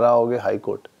तुसीं दोबारा आओगे हाई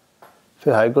कोर्ट,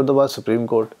 फिर हाई कोर्ट तो बाद सुप्रीम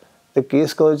कोर्ट, तो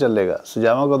केस कदों चलेगा,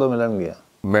 सजावां कदों मिलणगियां?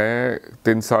 मैं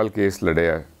 3 साल केस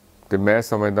लड़िया तो मैं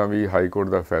समझदा भी हाई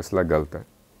कोर्ट का फैसला गलत है।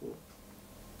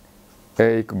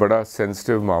 यह एक बड़ा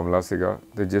सेंसिटिव मामला सीगा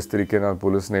ते जिस तरीके नाल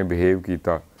पुलिस ने बिहेव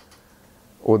किया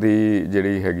उहदी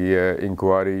जिहड़ी हैगी है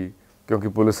इंक्वायरी, क्योंकि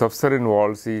पुलिस अफसर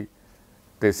इनवॉल्व सी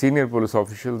ते सीनियर पुलिस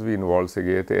ऑफिशियल्स भी इनवॉल्व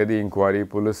सीगे ते इहदी इंक्वायरी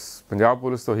पुलिस पंजाब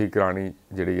पुलिस तो ही करानी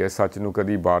जिहड़ी है सच नूं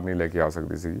कदी बाहर नहीं लैके आ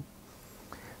सकदी सी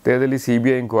ते इहदे लई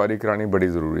CBI इंक्वायरी करानी बड़ी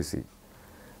जरूरी सी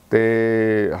ते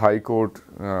हाई कोर्ट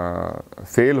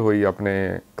फेल हुई अपने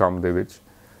काम दे विच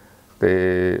ते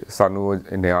सानू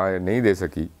न्याय नहीं दे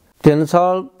सकी। 3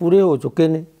 साल पूरे हो चुके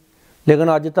ने लेकिन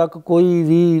अज तक कोई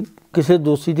भी किसी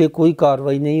दोषी ते कोई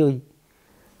कार्रवाई नहीं हुई।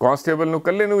 कांस्टेबल नूं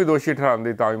कल्ले नूं भी दोषी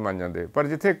ठहराउंदे तां भी मान जांदे, पर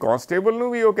जिथे कांस्टेबल नूं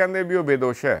भी वो कहंदे भी वो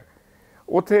बेदोश है,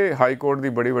 उत्थे हाई कोर्ट की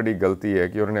बड़ी वड्डी गलती है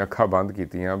कि उन्होंने अखां बंद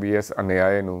कीतियां भी इस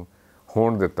अन्याय नूं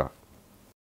होण दिता।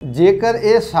 जेकर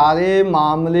ये सारे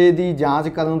मामले की जांच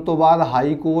करन तो बाद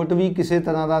हाई कोर्ट भी किसी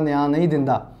तरह का न्याय नहीं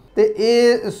दिंदा तो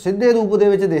ये सीधे रूप दे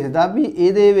विच दिखदा भी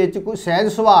इहदे विच कोई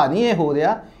सहज सुभाਅ नहीं ये हो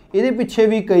रहा, इहदे पिछे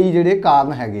भी कई जिहड़े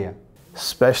कारण हैगे आ।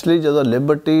 स्पैशली जो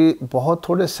लिबर्टी बहुत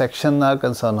थोड़े सैक्शन नाल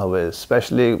कंसर्न होवे,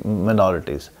 स्पैशली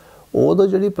मिनोरिटीज़, उदों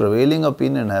जिहड़ी प्रवेलिंग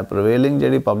ओपीनियन है, प्रवेलिंग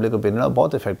जिहड़ी पब्लिक ओपीनियन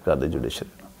बहुत इफेक्ट करदी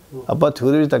जुडिशरी। ਆਪਾਂ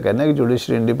ਥਿਊਰੀ ਵਿੱਚ ਤਾਂ ਕਹਿੰਦੇ ਕਿ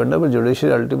ਜੁਡੀਸ਼ਰੀ ਇੰਡੀਪੈਂਡੈਂਟ, ਪਰ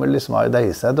ਜੁਡੀਸ਼ਰੀ ਅਲਟੀਮੇਟਲੀ ਸਮਾਜ ਦਾ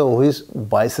ਹਿੱਸਾ ਹੈ ਤਾਂ ਉਹੀ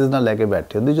ਬਾਇਸਿਸ ਨਾਲ ਲੈ ਕੇ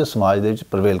ਬੈਠੇ ਹੁੰਦੇ ਜੋ ਸਮਾਜ ਦੇ ਵਿੱਚ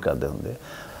ਪ੍ਰਵੇਲ ਕਰਦੇ ਹੁੰਦੇ।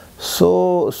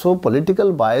 ਸੋ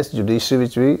ਪੋਲੀਟੀਕਲ ਬਾਇਸ ਜੁਡੀਸ਼ਰੀ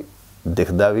ਵਿੱਚ ਵੀ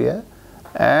ਦਿਖਦਾ ਵੀ ਹੈ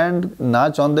ਐਂਡ ਨਾ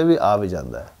ਚਾਹੁੰਦੇ ਵੀ ਆ ਵੀ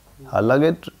ਜਾਂਦਾ ਹੈ।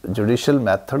 ਹਾਲਾਂਕਿ ਜੁਡੀਸ਼ੀਅਲ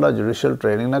ਮੈਥਡ ਔਰ ਜੁਡੀਸ਼ੀਅਲ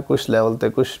ਟ੍ਰੇਨਿੰਗ ਨਾਲ ਕੁਛ ਲੈਵਲ ਤੇ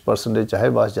ਕੁਛ ਪਰਸੈਂਟੇਜ ਚਾਹੇ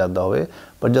ਬਾਅਦ ਜ਼ਿਆਦਾ ਹੋਵੇ,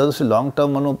 ਪਰ ਜਦੋਂ ਤੁਸੀਂ ਲੌਂਗ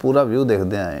ਟਰਮ ਨੂੰ ਪੂਰਾ ਵਿਊ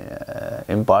ਦੇਖਦੇ ਆ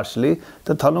ਇੰਪਾਰਸ਼ਲੀ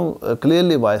ਤਾਂ ਤੁਹਾਨੂੰ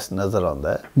ਕਲੀਅਰਲੀ ਬਾਇਸ ਨਜ਼ਰ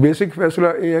ਆਉਂਦਾ ਹੈ। ਬੇਸਿਕ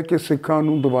ਫੈਸਲਾ ਇਹ ਹੈ ਕਿ ਸਿੱਖਾਂ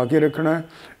ਨੂੰ ਦਬਾ ਕੇ ਰੱਖਣਾ ਹੈ,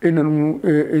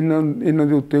 ਇਹਨਾਂ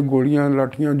ਦੇ ਉੱਤੇ ਗੋਲੀਆਂ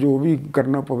ਲਾਠੀਆਂ ਜੋ ਵੀ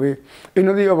ਕਰਨਾ ਪਵੇ,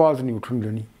 ਇਹਨਾਂ ਦੀ ਆਵਾਜ਼ ਨਹੀਂ ਉੱਠਣ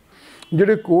ਦੇਣੀ।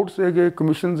 ਜਿਹੜੇ ਕੋਰਟਸ ਹੈਗੇ,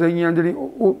 ਕਮਿਸ਼ਨਸ ਹੈਗੀਆਂ ਜਿਹੜੀ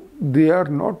ਉਹ ਦੇ ਆਰ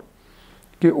ਨੋਟ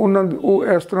ਕਿ ਉਹ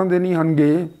ਇਸ ਤਰ੍ਹਾਂ ਦੇ ਨਹੀਂ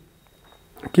ਹਨਗੇ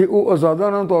ਕਿ ਉਹ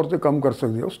ਆਜ਼ਾਦਾਨਾ ਤੌਰ 'ਤੇ ਕੰਮ ਕਰ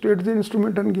ਸਕਦੇ ਆ, ਉਹ ਸਟੇਟ ਦੇ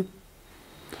ਇੰਸਟਰੂਮੈਂਟ ਹਨਗੇ।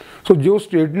 ਸੋ ਜੋ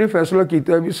ਸਟੇਟ ਨੇ ਫੈਸਲਾ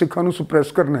ਕੀਤਾ ਵੀ ਸਿੱਖਾਂ ਨੂੰ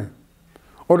ਸੁਪਰੈਸ ਕਰਨਾ ਹੈ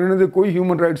ਔਰ ਇਹਨਾਂ ਦੇ ਕੋਈ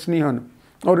ਹਿਊਮਨ ਰਾਈਟਸ ਨਹੀਂ ਹਨ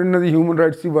ਔਰ ਇਹਨਾਂ ਦੀ ਹਿਊਮਨ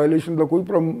ਰਾਈਟਸ ਦੀ ਵਾਇਲੇਸ਼ਨ ਦਾ ਕੋਈ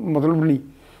ਮਤਲਬ ਨਹੀਂ,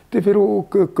 ਤੇ ਫਿਰ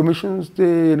ਉਹ ਕਮਿਸ਼ਨਸ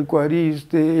ਤੇ ਇਨਕੁਆਇਰੀਜ਼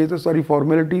ਤੇ ਇਹ ਤਾਂ ਸਾਰੀ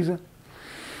ਫਾਰਮੈਲਿਟੀਜ਼ ਹੈ।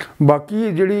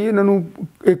 ਬਾਕੀ ਜਿਹੜੀ ਇਹਨਾਂ ਨੂੰ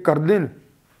ਇਹ ਕਰਦੇ ਨੇ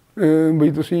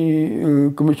ਬਈ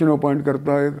ਤੁਸੀਂ ਕਮਿਸ਼ਨ ਅਪਾਇੰਟ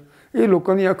ਕਰਤਾ ਹੈ, ਇਹ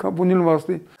ਲੋਕਾਂ ਦੀਆਂ ਅੱਖਾਂ ਪੁੰਝਣ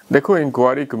ਵਾਸਤੇ। ਦੇਖੋ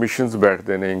ਇਨਕੁਆਇਰੀ ਕਮਿਸ਼ਨਸ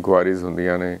ਬੈਠਦੇ ਨੇ, ਇਨਕੁਆਇਰੀਜ਼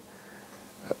ਹੁੰਦੀਆਂ ਨੇ,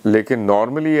 ਲੇਕਿਨ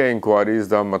ਨਾਰਮਲੀ ਇਹ ਇਨਕੁਆਇਰੀਜ਼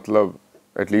ਦਾ ਮਤਲਬ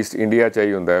ਐਟਲੀਸਟ ਇੰਡੀਆ 'ਚ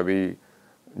ਹੀ ਹੁੰਦਾ ਵੀ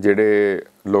ਜਿਹੜੇ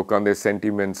ਲੋਕਾਂ ਦੇ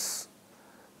ਸੈਂਟੀਮੈਂਟਸ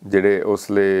ਜਿਹੜੇ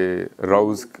ਉਸਲੇ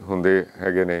ਰਾਊਜ਼ ਹੁੰਦੇ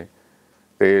ਹੈਗੇ ਨੇ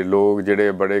ਤੇ ਲੋਕ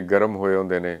ਜਿਹੜੇ ਬੜੇ ਗਰਮ ਹੋਏ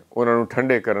ਹੁੰਦੇ ਨੇ ਉਹਨਾਂ ਨੂੰ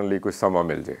ਠੰਡੇ ਕਰਨ ਲਈ ਕੋਈ ਸਮਾਂ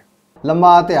ਮਿਲ ਜੇ।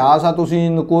 ਲੰਮਾ ਇਤਿਹਾਸ ਆ, ਤੁਸੀਂ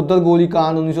ਨਕੋਦਰ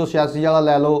ਗੋਲੀकांड 1986 ਵਾਲਾ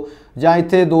ਲੈ ਲਓ ਜਾਂ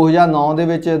ਇੱਥੇ 2009 ਦੇ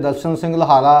ਵਿੱਚ ਦਰਸ਼ਨ ਸਿੰਘ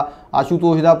ਲਹਾਰਾ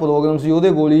ਆਸ਼ੂਤੋਸ਼ ਦਾ ਪ੍ਰੋਗਰਾਮ ਸੀ, ਉਹਦੇ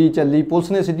ਗੋਲੀ ਚੱਲੀ,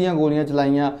 ਪੁਲਿਸ ਨੇ ਸਿੱਧੀਆਂ ਗੋਲੀਆਂ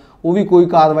ਚਲਾਈਆਂ, ਉਹ ਵੀ ਕੋਈ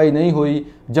ਕਾਰਵਾਈ ਨਹੀਂ ਹੋਈ।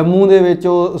 ਜੰਮੂ ਦੇ ਵਿੱਚ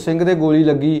ਉਹ ਸਿੰਘ ਦੇ ਗੋਲੀ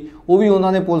ਲੱਗੀ, ਉਹ ਵੀ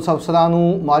ਉਹਨਾਂ ਨੇ ਪੁਲਿਸ ਅਫਸਰਾਂ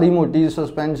ਨੂੰ ਮਾੜੀ ਮੋਟੀ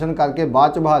ਸਸਪੈਂਸ਼ਨ ਕਰਕੇ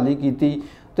ਬਾਅਦ 'ਚ ਬਹਾਲੀ ਕੀਤੀ।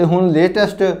 ਤੇ ਹੁਣ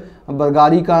ਲੇਟੈਸਟ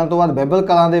ਬਰਗਾੜੀ ਕਾਂਡ ਤੋਂ ਬਾਅਦ ਬਹਿਬਲ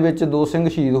ਕਲਾਂ ਦੇ ਵਿੱਚ 2 ਸਿੰਘ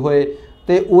ਸ਼ਹੀਦ ਹੋਏ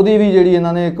ਤੇ ਉਹਦੀ ਵੀ ਜਿਹੜੀ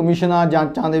ਇਹਨਾਂ ਨੇ ਕਮਿਸ਼ਨਾਂ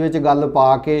ਜਾਂਚਾਂ ਦੇ ਵਿੱਚ ਗੱਲ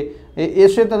ਪਾ ਕੇ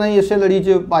ਇਸੇ ਤਰ੍ਹਾਂ ਹੀ ਇਸੇ ਲੜੀ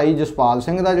 'ਚ ਭਾਈ ਜਸਪਾਲ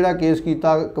ਸਿੰਘ ਦਾ ਜਿਹੜਾ ਕੇਸ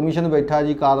ਕੀਤਾ, ਕਮਿਸ਼ਨ ਬੈਠਾ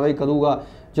ਜੀ ਕਾਰਵਾਈ ਕਰੂਗਾ।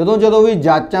 ਜਦੋਂ ਵੀ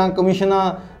ਜਾਂਚਾਂ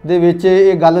ਕਮਿਸ਼ਨਾਂ ਦੇ ਵਿੱਚ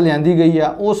ਇਹ ਗੱਲ ਲਿਆਂਦੀ ਗਈ ਆ,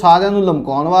 ਉਹ ਸਾਰਿਆਂ ਨੂੰ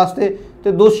ਲਮਕਾਉਣ ਵਾਸਤੇ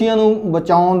ਤੇ ਦੋਸ਼ੀਆਂ ਨੂੰ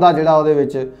ਬਚਾਉਣ ਦਾ ਜਿਹੜਾ ਉਹਦੇ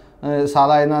ਵਿੱਚ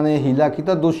ਸਾਰਾ ਇਹਨਾਂ ਨੇ ਹੀਲਾ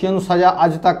ਕੀਤਾ। ਦੋਸ਼ੀਆਂ ਨੂੰ ਸਜ਼ਾ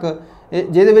ਅੱਜ ਤੱਕ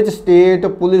ਜਿਹਦੇ ਵਿੱਚ ਸਟੇਟ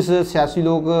ਪੁਲਿਸ ਸਿਆਸੀ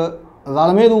ਲੋਕ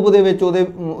ਰਲਵੇਂ ਰੂਪ ਦੇ ਵਿੱਚ ਉਹਦੇ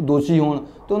ਦੋਸ਼ੀ ਹੋਣ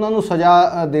ਤੇ ਉਹਨਾਂ ਨੂੰ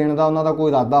ਸਜ਼ਾ ਦੇਣ ਦਾ ਉਹਨਾਂ ਦਾ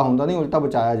ਕੋਈ ਇਰਾਦਾ ਹੁੰਦਾ ਨਹੀਂ, ਉਲਟਾ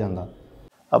ਬਚਾਇਆ ਜਾਂਦਾ।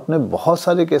 ਆਪਣੇ ਬਹੁਤ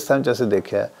ਸਾਰੇ ਕੇਸਾਂ 'ਚ ਅਸੀਂ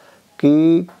ਦੇਖਿਆ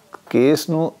ਕਿ ਕੇਸ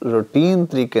ਨੂੰ ਰੂਟੀਨ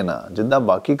ਤਰੀਕੇ ਨਾਲ ਜਿੱਦਾਂ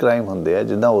ਬਾਕੀ ਕ੍ਰਾਈਮ ਹੁੰਦੇ ਆ,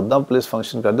 ਜਿੱਦਾਂ ਉੱਦਾਂ ਪੁਲਿਸ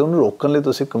ਫੰਕਸ਼ਨ ਕਰਦੇ, ਉਹਨੂੰ ਰੋਕਣ ਲਈ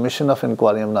ਤੁਸੀਂ ਕਮਿਸ਼ਨ ਆਫ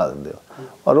ਇਨਕੁਆਇਰੀ ਬਣਾ ਦਿੰਦੇ ਹੋ।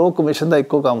 ਔਰ ਉਹ ਕਮਿਸ਼ਨ ਦਾ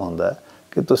ਇੱਕੋ ਕੰਮ ਹੁੰਦਾ ਹੈ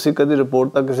ਕਿ ਤੁਸੀਂ ਕਦੀ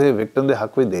ਰਿਪੋਰਟ ਤਾਂ ਕਿਸੇ ਵਿਕਟਮ ਦੇ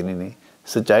ਹੱਕ ਵਿੱਚ ਦੇਣੀ ਨਹੀਂ,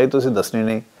 ਸੱਚਾਈ ਤੁਸੀਂ ਦੱਸਣੀ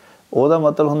ਨਹੀਂ। ਉਹਦਾ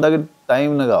ਮਤਲਬ ਹੁੰਦਾ ਕਿ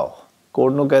ਟਾਈਮ ਲਗਾਓ।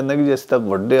 ਕੋਰਟ ਨੂੰ ਕਹਿੰਦਾ ਕਿ ਜੇ ਅਸੀਂ ਤਾਂ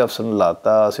ਵੱਡੇ ਅਫਸਰ ਨੂੰ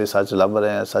ਲਾਤਾ, ਅਸੀਂ ਸੱਚ ਲੱਭ ਰਹੇ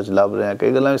ਹਾਂ, ਸੱਚ ਲੱਭ ਰਹੇ ਹਾਂ।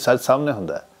 ਕਈ ਗੱਲਾਂ ਵਿੱਚ ਸੱਚ ਸਾਹਮਣੇ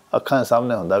ਹੁੰਦਾ, ਅੱਖਾਂ ਦੇ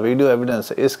ਸਾਹਮਣੇ ਹੁੰਦਾ, ਵੀਡੀਓ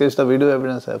ਐਵੀਡੈਂਸ, ਇਸ ਕੇਸ ਦਾ ਵੀਡੀਓ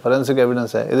ਐਵੀਡੈਂਸ ਹੈ, ਫੋਰੈਂਸਿਕ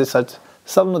ਐਵੀਡੈਂਸ ਹੈ, ਇਹਦੇ ਸੱਚ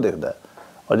ਸਭ ਨੂੰ ਦਿਖਦਾ।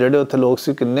 ਔਰ ਜਿਹੜੇ ਉੱਥੇ ਲੋਕ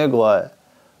ਸੀ ਕਿੰਨੇ ਗਵਾਹ ਹੈ,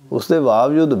 ਉਸ ਦੇ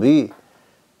ਬਾਵਜੂਦ ਵੀ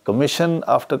ਕਮਿਸ਼ਨ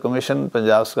ਆਫਟਰ ਕਮਿਸ਼ਨ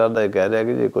ਪੰਜਾਬ ਸਰਕਾਰ ਦਾ ਇਹ ਕਹਿ ਰਿਹਾ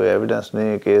ਕਿ ਜੇ ਕੋਈ ਐਵੀਡੈਂਸ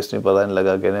ਨਹੀਂ, ਕੇਸ ਨਹੀਂ, ਪਤਾ ਨਹੀਂ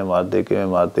ਲੱਗਾ ਕਿਹਨੇ ਮਾਰਦੇ, ਕਿਵੇਂ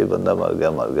ਮਾਰਦੇ, ਬੰਦਾ ਮਰ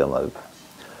ਗਿਆ।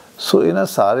 ਸੋ ਇਹਨਾਂ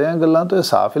ਸਾਰੀਆਂ ਗੱਲਾਂ ਤੋਂ ਇਹ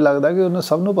ਸਾਫ਼ ਹੀ ਲੱਗਦਾ ਕਿ ਉਹਨਾਂ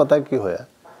ਸਭ ਨੂੰ ਪਤਾ ਕੀ ਹੋਇਆ,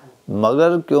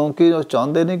 ਮਗਰ ਕਿਉਂਕਿ ਉਹ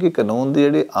ਚਾਹੁੰਦੇ ਨੇ ਕਿ ਕਾਨੂੰਨ ਦੀ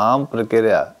ਜਿਹੜੀ ਆਮ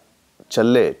ਪ੍ਰਕਿਰਿਆ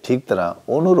ਚੱਲੇ ਠੀਕ ਤਰ੍ਹਾਂ,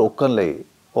 ਉਹਨੂੰ ਰੋਕਣ ਲਈ,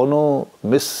 ਉਹਨੂੰ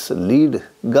ਮਿਸਲੀਡ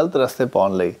ਗਲਤ ਰਸਤੇ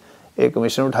ਪਾਉਣ ਲਈ ਇਹ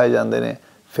ਕਮਿਸ਼ਨ ਉਠਾਏ ਜਾਂਦੇ ਨੇ।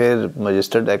 ਫਿਰ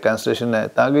ਮੈਜਿਸਟਰੇਟ ਕੈਂਸਲੇਸ਼ਨ ਹੈ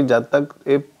ਤਾਂ ਕਿ ਜਦ ਤੱਕ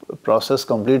ਇਹ ਪ੍ਰੋਸੈਸ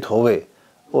ਕੰਪਲੀਟ ਹੋਵੇ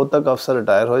ਉਦੋਂ ਤੱਕ ਅਫਸਰ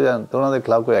ਰਿਟਾਇਰ ਹੋ ਜਾਣ ਤਾਂ ਉਹਨਾਂ ਦੇ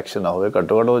ਖਿਲਾਫ ਕੋਈ ਐਕਸ਼ਨ ਨਾ ਹੋਵੇ,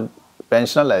 ਘੱਟੋ ਘੱਟ ਉਹ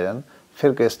ਪੈਨਸ਼ਨਾਂ ਲੈ ਜਾਣ,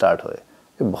 ਫਿਰ ਕੇਸ ਸਟਾਰਟ ਹੋਏ।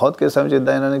 ਇਹ ਬਹੁਤ ਕੇਸਾਂ ਵਿੱਚ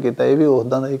ਇੱਦਾਂ ਇਹਨਾਂ ਨੇ ਕੀਤਾ, ਇਹ ਵੀ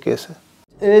ਉੱਦਾਂ ਦਾ ਹੀ ਕੇਸ ਹੈ।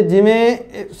 ਇਹ ਜਿਵੇਂ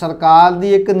ਸਰਕਾਰ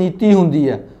ਦੀ ਇੱਕ ਨੀਤੀ ਹੁੰਦੀ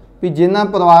ਹੈ ਵੀ ਜਿਨ੍ਹਾਂ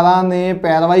ਪਰਿਵਾਰਾਂ ਨੇ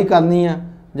ਪੈਰਵਾਈ ਕਰਨੀ ਆ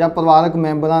ਜਾਂ ਪਰਿਵਾਰਕ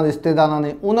ਮੈਂਬਰਾਂ ਰਿਸ਼ਤੇਦਾਰਾਂ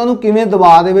ਨੇ ਉਹਨਾਂ ਨੂੰ ਕਿਵੇਂ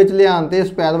ਦਬਾਅ ਦੇ ਵਿੱਚ ਲਿਆਉਣ ਤੇ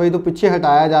ਇਸ ਪੈਰਵਾਈ ਤੋਂ ਪਿੱਛੇ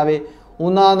ਹਟਾਇਆ ਜਾਵੇ,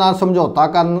 ਉਹਨਾਂ ਨਾਲ ਸਮਝੌਤਾ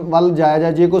ਕਰਨ ਵੱਲ ਜਾਇਆ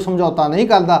ਜਾਏ। ਜੇ ਕੋਈ ਸਮਝੌਤਾ ਨਹੀਂ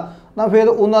ਕਰਦਾ ਤਾਂ ਫਿਰ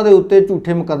ਉਹਨਾਂ ਦੇ ਉੱਤੇ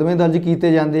ਝੂਠੇ ਮੁਕੱਦਮੇ ਦਰਜ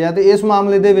ਕੀਤੇ ਜਾਂਦੇ ਆ ਤੇ ਇਸ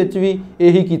ਮਾਮਲੇ ਦੇ ਵਿੱਚ ਵੀ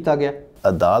ਇਹੀ ਕੀਤਾ ਗਿਆ।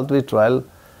 ਅਦਾਲਤ ਵਿੱਚ ਟ੍ਰਾਇਲ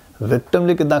ਵਿਕਟਮ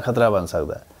ਲਈ ਕਿੱਦਾਂ ਖਤਰਾ ਬਣ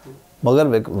ਸਕਦਾ ਹੈ,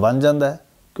 ਮਗਰ ਬਣ ਜਾਂਦਾ ਹੈ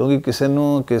ਕਿਉਂਕਿ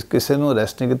ਕਿਸੇ ਨੂੰ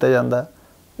ਅਰੈਸਟ ਨਹੀਂ ਕੀਤਾ ਜਾਂਦਾ,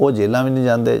 ਉਹ ਜੇਲ੍ਹਾਂ ਵੀ ਨਹੀਂ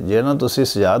ਜਾਂਦੇ। ਜਿਹਨਾਂ ਤੁਸੀਂ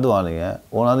ਸਜ਼ਾ ਦਵਾਉਣੀ ਹੈ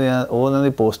ਉਹਨਾਂ ਦੀ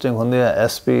ਪੋਸਟਿੰਗ ਹੁੰਦੀ ਹੈ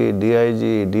SP, DIG,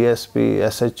 DSP,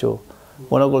 SHO।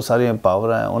 ਉਹਨਾਂ ਕੋਲ ਸਾਰੀਆਂ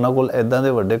ਪਾਵਰਾਂ ਹੈ, ਉਹਨਾਂ ਕੋਲ ਇੱਦਾਂ ਦੇ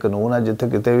ਵੱਡੇ ਕਾਨੂੰਨ ਹੈ ਜਿੱਥੇ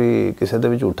ਕਿਤੇ ਵੀ ਕਿਸੇ 'ਤੇ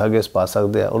ਵੀ ਝੂਠਾ ਕੇਸ ਪਾ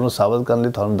ਸਕਦੇ ਆ। ਉਹਨੂੰ ਸਾਬਤ ਕਰਨ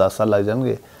ਲਈ ਤੁਹਾਨੂੰ 10 ਸਾਲ ਲੱਗ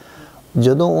ਜਾਣਗੇ।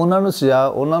 ਜਦੋਂ ਉਹਨਾਂ ਨੂੰ ਸਜ਼ਾ,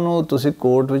 ਉਹਨਾਂ ਨੂੰ ਤੁਸੀਂ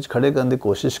ਕੋਰਟ ਵਿੱਚ ਖੜੇ ਕਰਨ ਦੀ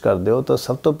ਕੋਸ਼ਿਸ਼ ਕਰਦੇ ਹੋ ਤਾਂ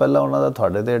ਸਭ ਤੋਂ ਪਹਿਲਾਂ ਉਹਨਾਂ ਦਾ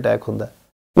ਤੁਹਾਡੇ 'ਤੇ ਅਟੈਕ ਹੁੰਦਾ।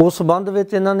 ਉਸ ਸੰਬੰਧ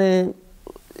ਵਿੱਚ ਇਹਨਾਂ ਨੇ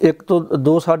 1 ਤੋਂ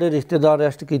 2 ਸਾਡੇ ਰਿਸ਼ਤੇਦਾਰ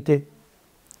ਅਰੈਸਟ ਕੀਤੇ,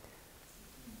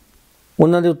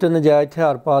 ਉਹਨਾਂ ਦੇ ਉੱਤੇ ਨਜਾਇਜ਼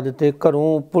ਹਥਿਆਰ ਪਾ ਦਿੱਤੇ।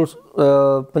 ਘਰੋਂ ਪੁਲਿਸ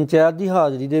ਪੰਚਾਇਤ ਦੀ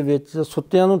ਹਾਜ਼ਰੀ ਦੇ ਵਿੱਚ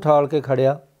ਸੁੱਤਿਆਂ ਨੂੰ ਠਾਲ ਕੇ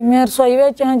ਖੜਿਆ। ਮੈਂ ਰਸੋਈ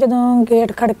ਵਿੱਚ ਹਾਂ, ਜਦੋਂ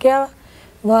ਗੇਟ ਖੜਕਿਆ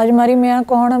ਆਵਾਜ਼ ਮਾਰੀ, ਮੈਂ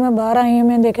ਕੌਣ ਆ, ਮੈਂ ਬਾਹਰ ਆਈ,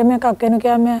 ਮੈਂ ਦੇਖਿਆ, ਮੈਂ ਕਾਕੇ ਨੂੰ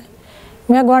ਕਿਹਾ,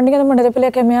 ਮੈਂ ਗੁਆਂਢੀਆਂ ਦੇ ਮੁੰਡੇ ਦੇ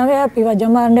ਭੁਲੇਖੇ ਮੈਂ ਹੈਪੀ ਆਵਾਜ਼ਾਂ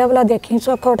ਮਾਰਨ ਡਿਆ, ਭਲਾ ਦੇਖੀ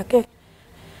ਸੁੱਖ ਉੱਠ ਕੇ।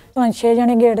 5-6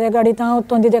 ਜਣੇ ਗੇਟ ਦੇ ਗਾੜੀ ਤਾਂ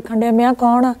ਉੱਤੋਂ ਦੀ ਦੇਖਣ ਡਿਆ, ਮੈਂ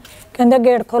ਕੌਣ ਆ, ਕਹਿੰਦੇ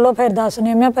ਗੇਟ ਖੋਲੋ ਫਿਰ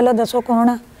ਦੱਸਨੇ। ਮੈਂ ਪਹਿਲਾਂ ਦੱਸੋ ਕੌਣ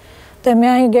ਆ, ਤੇ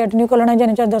ਮੈਂ ਅਸੀਂ ਗੇਟ ਨਹੀਂ ਖੋਲ੍ਹਣਾ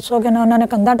ਜਿੰਨੇ ਚਿਰ ਦੱਸੋਗੇ ਨਾ। ਉਹਨਾਂ ਨੇ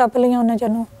ਕੰਧਾਂ ਟੱਪ ਲਈਆਂ ਉਹਨਾਂ ਚਿਰ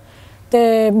ਨੂੰ,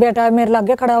 ਤੇ ਬੇਟਾ ਮੇਰੇ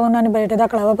ਲਾਗੇ ਖੜਾ, ਉਹਨਾਂ ਨੇ ਬੇਟੇ ਦਾ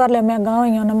ਕੜਾਵਾ ਭਰ ਲਿਆ। ਮੈਂ ਗਾਂਹ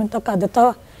ਹੋਈਆਂ, ਉਹਨਾਂ ਮੈਨੂੰ ਧੱਕਾ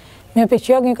ਦਿੱਤਾ। मैं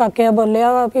पिछे हो गई, काके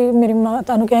बोलिया वा भी मेरी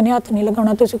माता नूं कहने हत्थ नहीं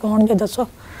लगाउणा, तुसीं कौन जे दसो।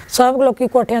 सब लोग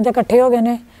कोठियां ते इकट्ठे हो गए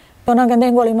ने, उन्होंने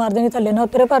कहते गोली मार देनी, थल्ले ना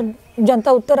उतरे, पर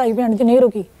जनता उतर आई, पिंड च नहीं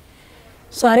रुकी,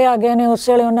 सारे आ गए ने। उस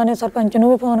वेले उन्होंने सरपंच नूं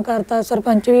भी फोन करता,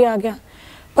 सरपंच भी आ गया,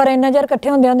 पर इन्ना चर इकट्ठे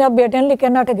होंदे होंदे बेटे ने लिखे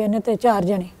नट गए ने ते 4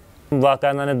 जने। वाक़ा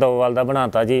इन्होंने दोवाल का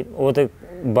बनाता जी, वो तो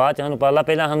बाद सानू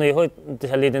पहला सानू यो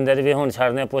तसली देंदे भी हुण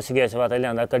छड़ने, पुछ गए इस वास्ते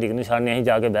लिया, घड़ी नूं छड़ने असीं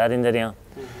जाके बह रहिंदे रहे,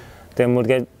 तो मुड़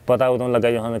के पता उदों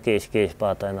लगा जो सानू केस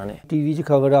पाता इन्होंने। टीवी 'च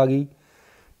खबर आ गई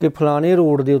कि फलाने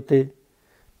रोड के उत्ते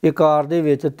एक कार दे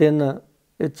विच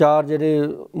 4 ਜਿਹੜੇ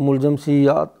ਮੁਲਜ਼ਮ ਸੀ,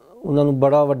 ਉਹਨਾਂ ਨੂੰ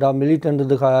ਬੜਾ ਵੱਡਾ ਮਿਲੀਟੈਂਟ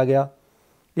ਦਿਖਾਇਆ ਗਿਆ।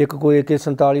 ਇੱਕ ਕੋਈ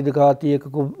AK-47 ਦਿਖਾਤੀ, ਇੱਕ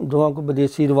ਦੋਵਾਂ ਕੋ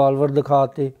ਵਿਦੇਸ਼ੀ ਰਿਵਾਲਵਰ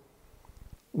ਦਿਖਾਤੇ,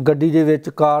 ਗੱਡੀ ਦੇ ਵਿੱਚ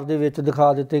ਕਾਰ ਦੇ ਵਿੱਚ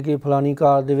ਦਿਖਾ ਦਿੱਤੇ ਕਿ ਫਲਾਣੀ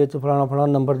ਕਾਰ ਦੇ ਵਿੱਚ ਫਲਾਣਾ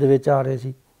ਨੰਬਰ ਦੇ ਵਿੱਚ ਆ ਰਹੇ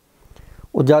ਸੀ।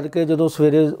 ਉਹ ਜਦ ਕਿ ਜਦੋਂ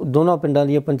ਸਵੇਰੇ ਦੋਨਾਂ ਪਿੰਡਾਂ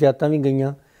ਦੀਆਂ ਪੰਚਾਇਤਾਂ ਵੀ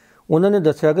ਗਈਆਂ, ਉਹਨਾਂ ਨੇ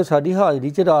ਦੱਸਿਆ ਕਿ ਸਾਡੀ ਹਾਜ਼ਰੀ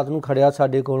 'ਚ ਰਾਤ ਨੂੰ ਖੜਿਆ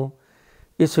ਸਾਡੇ ਕੋਲੋਂ।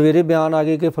 ਇਹ ਸਵੇਰੇ ਬਿਆਨ ਆ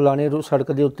ਗਏ ਕਿ ਫਲਾਣੇ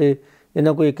ਸੜਕ ਦੇ ਉੱਤੇ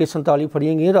ਇਹਨਾਂ ਕੋਲ AK-47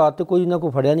 ਫੜੀਆਂ ਗਈਆਂ, ਰਾਤ ਤੇ ਕੋਈ ਇਹਨਾਂ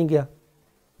ਕੋਲ ਫੜਿਆ ਨਹੀਂ ਗਿਆ।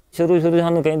 शुरू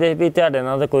ਸਾਨੂੰ ਕਹਿੰਦੇ ਵੀ ਤੁਹਾਡੇ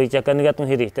ਨਾਲ ਤਾਂ ਕੋਈ ਚੱਕਰ ਨਹੀਂ ਗਾ,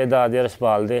 ਤੁਸੀਂ ਰਿਸ਼ਤੇਦਾਰ ਦੇ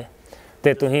ਰਸਪਾਲ ਦੇ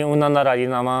ਤੇ ਤੁਸੀਂ ਉਹਨਾਂ ਨਾਲ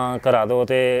ਰਾਜੀਨਾਮਾ ਕਰਾ ਦਿਓ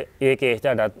ਤੇ ਇਹ ਕੇਸ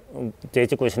ਤੁਹਾਡਾ ਤੇ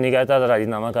 'ਚ ਕੁਛ ਨਹੀਂ ਗਾ, ਤੁਹਾਡਾ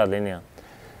ਰਾਜੀਨਾਮਾ ਕਰ ਲੈਂਦੇ ਆ।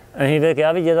 ਅਸੀਂ ਫਿਰ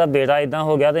ਕਿਹਾ ਵੀ ਜਿਹਦਾ ਬੇਟਾ ਇਦਾਂ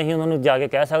ਹੋ ਗਿਆ ਤੇ ਅਸੀਂ ਉਹਨਾਂ ਨੂੰ ਜਾ ਕੇ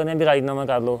ਕਹਿ ਸਕਦੇ ਹਾਂ ਵੀ ਰਾਜੀਨਾਮਾ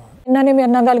ਕਰ ਲਓ। ਇਹਨਾਂ ਨੇ ਮੇਰੇ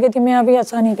ਨਾਲ ਗੱਲ ਕੀਤੀ, ਮੈਂ ਵੀ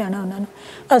ਅਸਾਂ ਨਹੀਂ ਕਹਿਣਾ ਉਹਨਾਂ ਨੂੰ,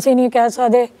 ਅਸੀਂ ਨਹੀਂ ਕਹਿ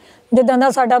ਸਕਦੇ, ਜਿੱਦਾਂ ਦਾ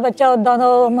ਸਾਡਾ ਬੱਚਾ ਉੱਦਾਂ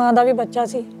ਦਾ ਮਾਂ ਦਾ ਵੀ ਬੱਚਾ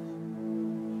ਸੀ,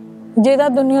 ਜਿਹਦਾ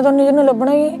ਦੁਨੀਆ ਤੋਂ ਜਿਹਨੂੰ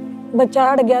ਲੱਭਣਾ ਹੀ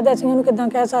ਬੱਚਾ ਹਟ ਗਿਆ ਤੇ ਅਸੀਂ ਉਹਨੂੰ ਕਿੱਦਾਂ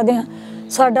ਕਹਿ ਸਕਦੇ ਹਾਂ।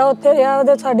 ਸਾਡਾ ਉੱਥੇ ਰਿਹਾ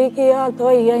ਉਹਦੇ ਸਾਡੀ ਕੀ ਹਾਲਤ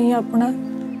ਹੋਈ ਆ, ਅਸੀਂ ਆਪਣਾ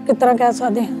ਕਿਸ ਤਰ੍ਹਾਂ ਕਹਿ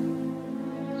ਸਕਦੇ ਹਾਂ।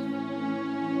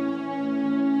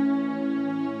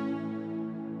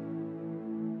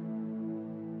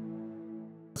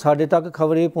 ਸਾਡੇ ਤੱਕ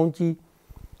ਖਬਰ ਇਹ ਪਹੁੰਚੀ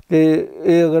ਕਿ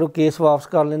ਇਹ ਅਗਰ ਕੇਸ ਵਾਪਸ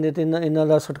ਕਰ ਲੈਂਦੇ ਤਾਂ ਇਹਨਾਂ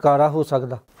ਦਾ ਛੁਟਕਾਰਾ ਹੋ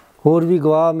ਸਕਦਾ। ਹੋਰ ਵੀ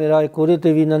ਗਵਾਹ ਮੇਰਾ ਇੱਕ ਉਹਦੇ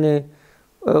 'ਤੇ ਵੀ ਇਹਨਾਂ ਨੇ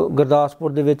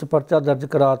ਗੁਰਦਾਸਪੁਰ ਦੇ ਵਿੱਚ ਪਰਚਾ ਦਰਜ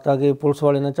ਕਰਾ ਦਿੱਤਾ ਕਿ ਪੁਲਿਸ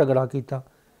ਵਾਲੇ ਨਾਲ ਝਗੜਾ ਕੀਤਾ,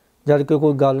 ਜਦ ਕਿ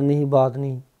ਕੋਈ ਗੱਲ ਨਹੀਂ, ਬਾਤ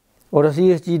ਨਹੀਂ। ਔਰ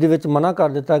ਅਸੀਂ ਇਸ ਚੀਜ਼ ਦੇ ਵਿੱਚ ਮਨਾ ਕਰ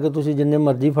ਦਿੱਤਾ ਕਿ ਤੁਸੀਂ ਜਿੰਨੇ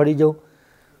ਮਰਜ਼ੀ ਫੜੀ ਜਾਓ,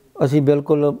 ਅਸੀਂ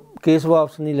ਬਿਲਕੁਲ ਕੇਸ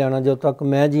ਵਾਪਸ ਨਹੀਂ ਲੈਣਾ, ਜਦੋਂ ਤੱਕ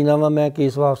ਮੈਂ ਜੀਣਾ ਵਾ ਮੈਂ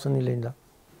ਕੇਸ ਵਾਪਸ ਨਹੀਂ ਲੈਂਦਾ।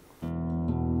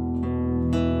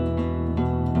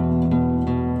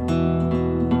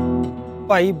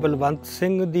 ਭਾਈ ਬਲਵੰਤ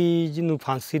ਸਿੰਘ ਦੀ ਜਿਹਨੂੰ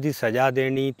ਫਾਂਸੀ ਦੀ ਸਜ਼ਾ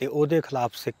ਦੇਣੀ ਤੇ ਉਹਦੇ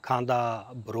ਖਿਲਾਫ ਸਿੱਖਾਂ ਦਾ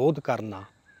ਵਿਰੋਧ ਕਰਨਾ,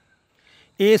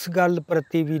 ਇਸ ਗੱਲ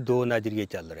ਪ੍ਰਤੀ ਵੀ 2 ਨਜ਼ਰੀਏ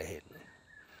ਚੱਲ ਰਹੇ ਨੇ।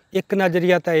 ਇੱਕ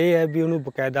ਨਜ਼ਰੀਆ ਤਾਂ ਇਹ ਹੈ ਵੀ ਉਹਨੂੰ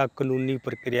ਬਕਾਇਦਾ ਕਾਨੂੰਨੀ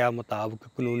ਪ੍ਰਕਿਰਿਆ ਮੁਤਾਬਕ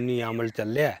ਕਾਨੂੰਨੀ ਅਮਲ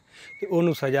ਚੱਲਿਆ ਤੇ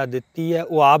ਉਹਨੂੰ ਸਜ਼ਾ ਦਿੱਤੀ ਹੈ,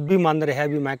 ਉਹ ਆਪ ਵੀ ਮੰਨ ਰਿਹਾ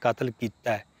ਵੀ ਮੈਂ ਕਤਲ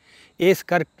ਕੀਤਾ ਹੈ। ਇਸ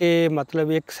ਕਰਕੇ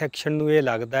ਮਤਲਬ ਇੱਕ ਸੈਕਸ਼ਨ ਨੂੰ ਇਹ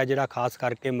ਲੱਗਦਾ ਜਿਹੜਾ ਖਾਸ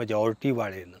ਕਰਕੇ ਮੈਜੋਰਟੀ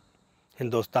ਵਾਲੇ ਨੇ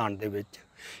ਹਿੰਦੁਸਤਾਨ ਦੇ ਵਿੱਚ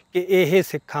ਕਿ ਇਹ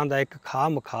ਸਿੱਖਾਂ ਦਾ ਇੱਕ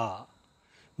ਖਾਹ-ਮਖਾਹ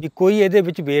ਵੀ ਕੋਈ ਇਹਦੇ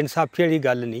ਵਿੱਚ ਬੇਇਨਸਾਫੀ ਵਾਲੀ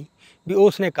ਗੱਲ ਨਹੀਂ, ਵੀ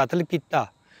ਉਸ ਨੇ ਕਤਲ ਕੀਤਾ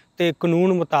ਤੇ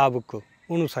ਕਾਨੂੰਨ ਮੁਤਾਬਕ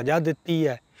ਉਹਨੂੰ ਸਜ਼ਾ ਦਿੱਤੀ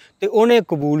ਹੈ ਤੇ ਉਹਨੇ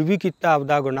ਕਬੂਲ ਵੀ ਕੀਤਾ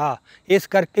ਆਪਦਾ ਗੁਨਾਹ, ਇਸ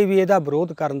ਕਰਕੇ ਵੀ ਇਹਦਾ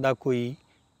ਵਿਰੋਧ ਕਰਨ ਦਾ ਕੋਈ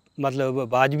ਮਤਲਬ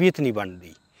ਵਾਜਬੀਅਤ ਨਹੀਂ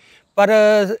ਬਣਦੀ। ਪਰ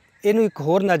ਇਹਨੂੰ ਇੱਕ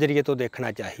ਹੋਰ ਨਜ਼ਰੀਏ ਤੋਂ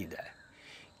ਦੇਖਣਾ ਚਾਹੀਦਾ ਹੈ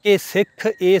ਕਿ ਸਿੱਖ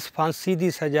ਇਸ ਫਾਂਸੀ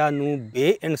ਦੀ ਸਜ਼ਾ ਨੂੰ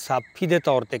ਬੇਇਨਸਾਫੀ ਦੇ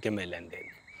ਤੌਰ 'ਤੇ ਕਿਵੇਂ ਲੈਂਦੇ ਨੇ,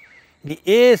 ਵੀ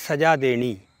ਇਹ ਸਜ਼ਾ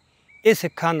ਦੇਣੀ ਇਹ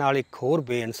ਸਿੱਖਾਂ ਨਾਲ ਇੱਕ ਹੋਰ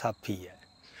ਬੇਇਨਸਾਫੀ ਹੈ।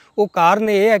 ਉਹ ਕਾਰਨ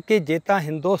ਇਹ ਹੈ ਕਿ ਜੇ ਤਾਂ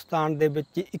ਹਿੰਦੁਸਤਾਨ ਦੇ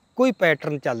ਵਿੱਚ ਇੱਕੋ ਹੀ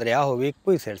ਪੈਟਰਨ ਚੱਲ ਰਿਹਾ ਹੋਵੇ,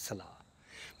 ਇੱਕੋ ਹੀ ਸਿਲਸਿਲਾ,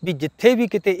 ਵੀ ਜਿੱਥੇ ਵੀ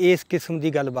ਕਿਤੇ ਇਸ ਕਿਸਮ ਦੀ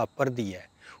ਗੱਲ ਵਾਪਰਦੀ ਹੈ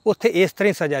ਉੱਥੇ ਇਸ ਤਰ੍ਹਾਂ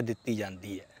ਹੀ ਸਜ਼ਾ ਦਿੱਤੀ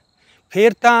ਜਾਂਦੀ ਹੈ,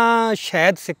 ਫਿਰ ਤਾਂ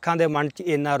ਸ਼ਾਇਦ ਸਿੱਖਾਂ ਦੇ ਮਨ 'ਚ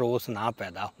ਇੰਨਾ ਰੋਸ ਨਾ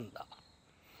ਪੈਦਾ ਹੁੰਦਾ।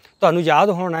 ਤੁਹਾਨੂੰ ਯਾਦ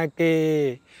ਹੋਣਾ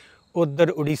ਕਿ ਉੱਧਰ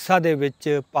ਉੜੀਸਾ ਦੇ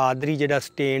ਵਿੱਚ ਪਾਦਰੀ ਜਿਹੜਾ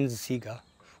ਸਟੇਨਜ਼ ਸੀਗਾ,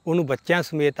 ਉਹਨੂੰ ਬੱਚਿਆਂ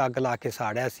ਸਮੇਤ ਅੱਗ ਲਾ ਕੇ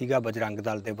ਸਾੜਿਆ ਸੀਗਾ ਬਜਰੰਗ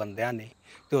ਦਲ ਦੇ ਬੰਦਿਆਂ ਨੇ,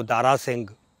 ਤੇ ਉਹ ਦਾਰਾ ਸਿੰਘ,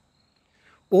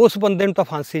 ਉਸ ਬੰਦੇ ਨੂੰ ਤਾਂ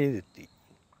ਫਾਂਸੀ ਨਹੀਂ ਦਿੱਤੀ,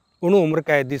 ਉਹਨੂੰ ਉਮਰ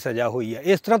ਕੈਦ ਦੀ ਸਜ਼ਾ ਹੋਈ ਹੈ।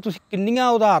 ਇਸ ਤਰ੍ਹਾਂ ਤੁਸੀਂ ਕਿੰਨੀਆਂ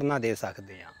ਉਦਾਹਰਨਾਂ ਦੇ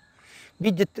ਸਕਦੇ ਆ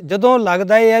ਵੀ ਜਦੋਂ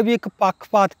ਲੱਗਦਾ ਇਹ ਹੈ ਵੀ ਇੱਕ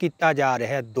ਪੱਖਪਾਤ ਕੀਤਾ ਜਾ ਰਿਹਾ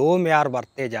ਹੈ, 2 ਮਿਆਰ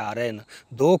ਵਰਤੇ ਜਾ ਰਹੇ ਨੇ,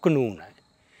 2 ਕਾਨੂੰਨ ਹੈ,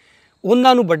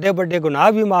 ਉਹਨਾਂ ਨੂੰ ਵੱਡੇ ਵੱਡੇ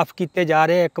ਗੁਨਾਹ ਵੀ ਮਾਫ ਕੀਤੇ ਜਾ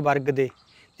ਰਹੇ ਇੱਕ ਵਰਗ ਦੇ,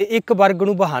 ਤੇ ਇੱਕ ਵਰਗ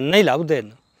ਨੂੰ ਬਹਾਨਾ ਹੀ ਲੱਭਦੇ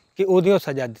ਨੇ ਕਿ ਉਹਦੀ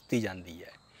ਸਜ਼ਾ ਦਿੱਤੀ ਜਾਂਦੀ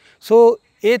ਹੈ। ਸੋ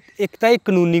ਇਹ ਇੱਕ ਤਾਂ ਇਹ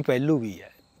ਕਾਨੂੰਨੀ ਪਹਿਲੂ ਵੀ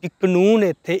ਹੈ ਕਿ ਕਾਨੂੰਨ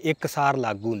ਇੱਥੇ ਇੱਕਸਾਰ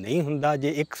ਲਾਗੂ ਨਹੀਂ ਹੁੰਦਾ। ਜੇ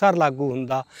ਇੱਕਸਾਰ ਲਾਗੂ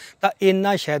ਹੁੰਦਾ ਤਾਂ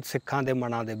ਇੰਨਾ ਸ਼ਾਇਦ ਸਿੱਖਾਂ ਦੇ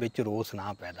ਮਨਾਂ ਦੇ ਵਿੱਚ ਰੋਸ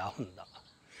ਨਾ ਪੈਦਾ ਹੁੰਦਾ।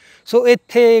 ਸੋ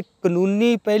ਇੱਥੇ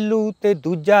ਕਾਨੂੰਨੀ ਪਹਿਲੂ ਤੇ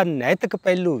ਦੂਜਾ ਨੈਤਿਕ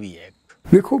ਪਹਿਲੂ ਵੀ ਹੈ।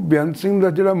 ਦੇਖੋ, ਬੇਅੰਤ ਸਿੰਘ ਦਾ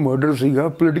ਜਿਹੜਾ ਮਰਡਰ ਸੀਗਾ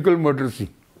ਪੋਲੀਟੀਕਲ ਮਰਡਰ ਸੀ,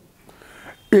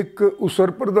 ਇੱਕ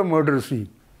ਉਸਰਪਰ ਦਾ ਮਰਡਰ ਸੀ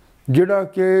ਜਿਹੜਾ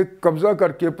ਕਿ ਕਬਜ਼ਾ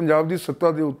ਕਰਕੇ ਪੰਜਾਬ ਦੀ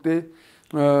ਸੱਤਾ ਦੇ ਉੱਤੇ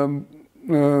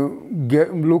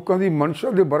ਲੋਕਾਂ ਦੀ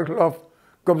ਮਨਸ਼ਾ ਦੇ ਬਰਖਲਾਫ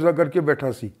ਕਬਜ਼ਾ ਕਰਕੇ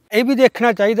ਬੈਠਾ ਸੀ। ਇਹ ਵੀ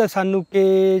ਦੇਖਣਾ ਚਾਹੀਦਾ ਸਾਨੂੰ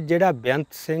ਕਿ ਜਿਹੜਾ ਬੇਅੰਤ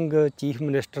ਸਿੰਘ ਚੀਫ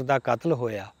ਮਿਨਿਸਟਰ ਦਾ ਕਤਲ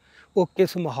ਹੋਇਆ ਉਹ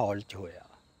ਕਿਸ ਮਾਹੌਲ 'ਚ ਹੋਇਆ।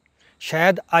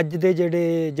 ਸ਼ਾਇਦ ਅੱਜ ਦੇ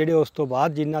ਜਿਹੜੇ ਉਸ ਤੋਂ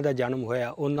ਬਾਅਦ ਜਿਨ੍ਹਾਂ ਦਾ ਜਨਮ ਹੋਇਆ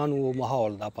ਉਹਨਾਂ ਨੂੰ ਉਹ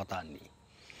ਮਾਹੌਲ ਦਾ ਪਤਾ ਨਹੀਂ।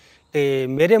 ਤੇ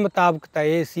ਮੇਰੇ ਮੁਤਾਬਕ ਤਾਂ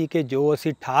ਇਹ ਸੀ ਕਿ ਜੋ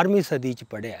ਅਸੀਂ 18ਵੀਂ ਸਦੀ 'ਚ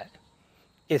ਪੜ੍ਹਿਆ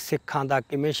ਕਿ ਸਿੱਖਾਂ ਦਾ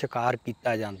ਕਿਵੇਂ ਸ਼ਿਕਾਰ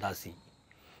ਕੀਤਾ ਜਾਂਦਾ ਸੀ,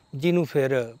 ਜਿਹਨੂੰ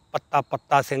ਫਿਰ ਪੱਤਾ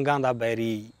ਪੱਤਾ ਸਿੰਘਾਂ ਦਾ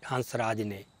ਬੈਰੀ ਹੰਸਰਾਜ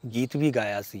ਨੇ ਗੀਤ ਵੀ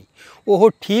ਗਾਇਆ ਸੀ। ਉਹ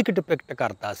ਠੀਕ ਡਿਪਿਕਟ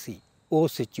ਕਰਦਾ ਸੀ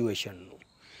ਉਸ ਸਿਚੁਏਸ਼ਨ ਨੂੰ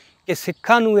ਕਿ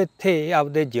ਸਿੱਖਾਂ ਨੂੰ ਇੱਥੇ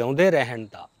ਆਪਦੇ ਜਿਉਂਦੇ ਰਹਿਣ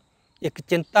ਦਾ ਇੱਕ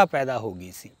ਚਿੰਤਾ ਪੈਦਾ ਹੋ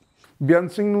ਗਈ ਸੀ।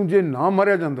 ਬੇਅੰਤ ਸਿੰਘ ਨੂੰ ਜੇ ਨਾ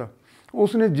ਮਾਰਿਆ ਜਾਂਦਾ,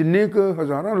 ਉਸਨੇ ਜਿੰਨੇ ਕੁ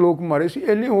ਹਜ਼ਾਰਾਂ ਲੋਕ ਮਾਰੇ ਸੀ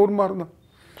ਇੰਨੇ ਹੋਰ ਮਾਰਨਾ।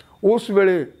 ਉਸ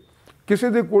ਵੇਲੇ ਕਿਸੇ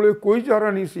ਦੇ ਕੋਲੇ ਕੋਈ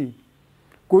ਚਾਰਾ ਨਹੀਂ ਸੀ,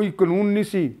 ਕੋਈ ਕਾਨੂੰਨ ਨਹੀਂ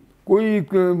ਸੀ, ਕੋਈ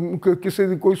ਕਿਸੇ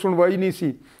ਦੀ ਕੋਈ ਸੁਣਵਾਈ ਨਹੀਂ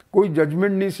ਸੀ, ਕੋਈ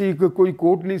ਜੱਜਮੈਂਟ ਨਹੀਂ ਸੀ, ਕੋਈ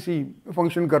ਕੋਰਟ ਨਹੀਂ ਸੀ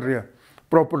ਫੰਕਸ਼ਨ ਕਰ ਰਿਹਾ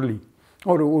ਪ੍ਰੋਪਰਲੀ।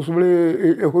 ਔਰ ਉਸ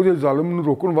ਵੇਲੇ ਇਹੋ ਜਿਹੇ ਜ਼ਾਲਮ ਨੂੰ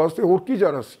ਰੋਕਣ ਵਾਸਤੇ ਹੋਰ ਕੀ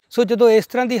ਚਾਰਾ ਸੀ। ਸੋ ਜਦੋਂ ਇਸ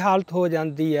ਤਰ੍ਹਾਂ ਦੀ ਹਾਲਤ ਹੋ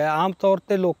ਜਾਂਦੀ ਹੈ, ਆਮ ਤੌਰ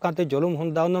 'ਤੇ ਲੋਕਾਂ 'ਤੇ ਜ਼ੁਲਮ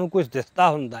ਹੁੰਦਾ, ਉਹਨਾਂ ਨੂੰ ਕੁਝ ਦਿਸਦਾ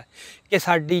ਹੁੰਦਾ ਕਿ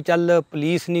ਸਾਡੀ ਚੱਲ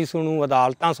ਪੁਲਿਸ ਨਹੀਂ ਸੁਣੂ,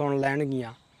 ਅਦਾਲਤਾਂ ਸੁਣ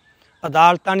ਲੈਣਗੀਆਂ,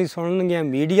 ਅਦਾਲਤਾਂ ਨਹੀਂ ਸੁਣਨਗੀਆਂ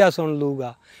ਮੀਡੀਆ ਸੁਣ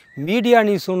ਲੂਗਾ, ਮੀਡੀਆ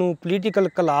ਨਹੀਂ ਸੁਣੂ ਪੋਲੀਟੀਕਲ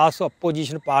ਕਲਾਸ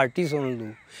ਆਪੋਜੀਸ਼ਨ ਪਾਰਟੀ ਸੁਣ ਲੂ।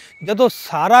 ਜਦੋਂ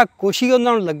ਸਾਰਾ ਕੁਛ ਹੀ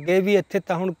ਉਹਨਾਂ ਨੂੰ ਲੱਗੇ ਵੀ ਇੱਥੇ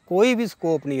ਤਾਂ ਹੁਣ ਕੋਈ ਵੀ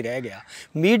ਸਕੋਪ ਨਹੀਂ ਰਹਿ ਗਿਆ,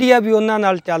 ਮੀਡੀਆ ਵੀ ਉਹਨਾਂ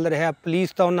ਨਾਲ ਚੱਲ ਰਿਹਾ,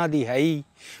 ਪੁਲਿਸ ਤਾਂ ਉਹਨਾਂ ਦੀ ਹੈ ਹੀ,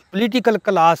 ਪੋਲੀਟੀਕਲ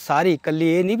ਕਲਾਸ ਸਾਰੀ, ਇਕੱਲੀ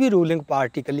ਇਹ ਨਹੀਂ ਵੀ ਰੂਲਿੰਗ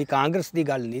ਪਾਰਟੀ, ਇਕੱਲੀ ਕਾਂਗਰਸ ਦੀ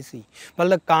ਗੱਲ ਨਹੀਂ ਸੀ,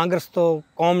 ਮਤਲਬ ਕਾਂਗਰਸ ਤੋਂ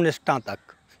ਕਮਿਊਨਿਸਟਾਂ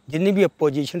ਤੱਕ ਜਿੰਨੀ ਵੀ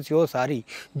ਆਪੋਜੀਸ਼ਨ ਸੀ ਉਹ ਸਾਰੀ,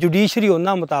 ਜੁਡੀਸ਼ਰੀ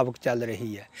ਉਹਨਾਂ ਮੁਤਾਬਕ ਚੱਲ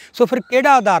ਰਹੀ ਹੈ। ਸੋ ਫਿਰ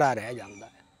ਕਿਹੜਾ ਅਦਾਰਾ ਰਹਿ ਜਾਂਦਾ ਹੈ?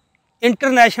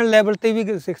 ਇੰਟਰਨੈਸ਼ਨਲ ਲੈਵਲ 'ਤੇ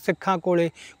ਵੀ ਸਿੱਖਾਂ ਕੋਲੇ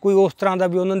ਕੋਈ ਉਸ ਤਰ੍ਹਾਂ ਦਾ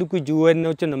ਵੀ ਉਹਨਾਂ ਦੀ ਕੋਈ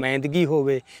UN 'ਚ ਨੁਮਾਇੰਦਗੀ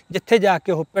ਹੋਵੇ ਜਿੱਥੇ ਜਾ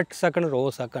ਕੇ ਉਹ ਪਿੱਟ ਸਕਣ, ਰੋ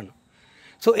ਸਕਣ।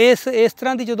 ਸੋ ਇਸ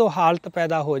ਤਰ੍ਹਾਂ ਦੀ ਜਦੋਂ ਹਾਲਤ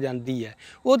ਪੈਦਾ ਹੋ ਜਾਂਦੀ ਹੈ,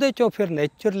 ਉਹਦੇ 'ਚੋਂ ਫਿਰ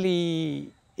ਨੇਚਰਲੀ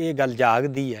ਇਹ ਗੱਲ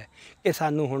ਜਾਗਦੀ ਹੈ ਕਿ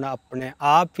ਸਾਨੂੰ ਹੁਣ ਆਪਣੇ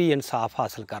ਆਪ ਹੀ ਇਨਸਾਫ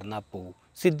ਹਾਸਲ ਕਰਨਾ ਪਊ,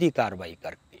 ਸਿੱਧੀ ਕਾਰਵਾਈ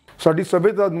ਕਰਕੇ। ਸਾਡੀ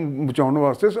ਸਭਿਅਤਾ ਨੂੰ ਬਚਾਉਣ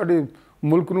ਵਾਸਤੇ, ਸਾਡੇ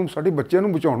ਮੁਲਕ ਨੂੰ, ਸਾਡੇ ਬੱਚਿਆਂ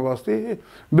ਨੂੰ ਬਚਾਉਣ ਵਾਸਤੇ ਇਹ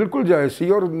ਬਿਲਕੁਲ ਜਾਇਜ਼ ਸੀ।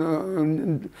 ਔਰ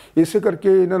ਇਸੇ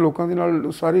ਕਰਕੇ ਇਹਨਾਂ ਲੋਕਾਂ ਦੇ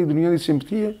ਨਾਲ ਸਾਰੀ ਦੁਨੀਆ ਦੀ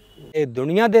ਸਿੰਪਥੀ ਹੈ। ਇਹ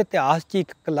ਦੁਨੀਆ ਦੇ ਇਤਿਹਾਸ 'ਚ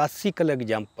ਇੱਕ ਕਲਾਸੀਕਲ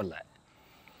ਐਗਜ਼ਾਮਪਲ ਹੈ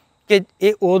ਕਿ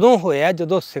ਇਹ ਉਦੋਂ ਹੋਇਆ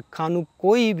ਜਦੋਂ ਸਿੱਖਾਂ ਨੂੰ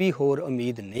ਕੋਈ ਵੀ ਹੋਰ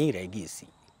ਉਮੀਦ ਨਹੀਂ ਰਹਿ ਗਈ ਸੀ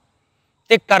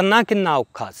ਤੇ ਕਰਨਾ ਕਿੰਨਾ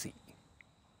ਔਖਾ ਸੀ।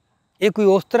 ਇਹ ਕੋਈ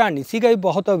ਉਸ ਤਰ੍ਹਾਂ ਨਹੀਂ ਸੀਗਾ, ਇਹ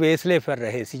ਬਹੁਤ ਅਵੇਸਲੇ ਫਿਰ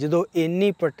ਰਹੇ ਸੀ। ਜਦੋਂ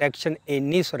ਇੰਨੀ ਪ੍ਰੋਟੈਕਸ਼ਨ,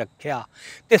 ਇੰਨੀ ਸੁਰੱਖਿਆ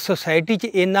ਤੇ ਸੁਸਾਇਟੀ 'ਚ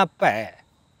ਇੰਨਾ ਭੈ,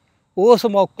 ਉਸ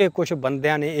ਮੌਕੇ ਕੁਝ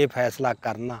ਬੰਦਿਆਂ ਨੇ ਇਹ ਫੈਸਲਾ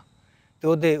ਕਰਨਾ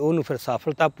ਤੇ ਉਹਨੂੰ ਫਿਰ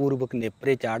ਸਫਲਤਾਪੂਰਵਕ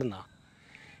ਨੇਪਰੇ ਚਾੜ੍ਹਨਾ,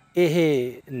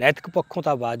 ਇਹ ਨੈਤਿਕ ਪੱਖੋਂ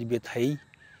ਤਾਂ ਵਾਜਬੀਅਤ ਹੈ ਹੀ।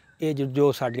 ਇਹ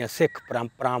ਜੋ ਸਾਡੀਆਂ ਸਿੱਖ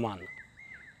ਪਰੰਪਰਾਵਾਂ ਨੇ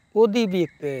ਉਹਦੀ ਵੀ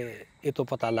ਇੱਕ ਇਹ ਤੋਂ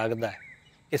ਪਤਾ ਲੱਗਦਾ ਹੈ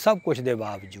ਕਿ ਸਭ ਕੁਝ ਦੇ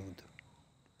ਬਾਵਜੂਦ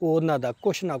ਉਹਨਾਂ ਦਾ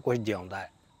ਕੁਛ ਨਾ ਕੁਛ ਜਿਉਂਦਾ ਹੈ,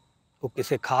 ਉਹ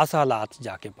ਕਿਸੇ ਖਾਸ ਹਾਲਾਤ 'ਚ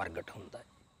ਜਾ ਕੇ ਪ੍ਰਗਟ ਹੁੰਦਾ ਹੈ।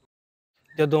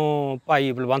 ਜਦੋਂ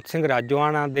ਭਾਈ ਬਲਵੰਤ ਸਿੰਘ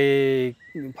ਰਾਜੋਆਣਾ ਦੇ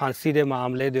ਫਾਂਸੀ ਦੇ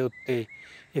ਮਾਮਲੇ ਦੇ ਉੱਤੇ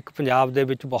ਇੱਕ ਪੰਜਾਬ ਦੇ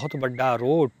ਵਿੱਚ ਬਹੁਤ ਵੱਡਾ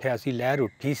ਰੋਹ ਉੱਠਿਆ ਸੀ, ਲਹਿਰ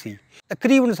ਉੱਠੀ ਸੀ,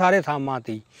 ਤਕਰੀਬਨ ਸਾਰੇ ਥਾਵਾਂ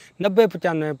 'ਤੇ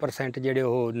 90-95% ਜਿਹੜੇ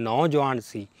ਉਹ ਨੌਜਵਾਨ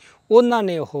ਸੀ ਉਹਨਾਂ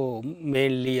ਨੇ ਉਹ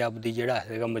ਮੇਨਲੀ ਆਪਦੀ ਜਿਹੜਾ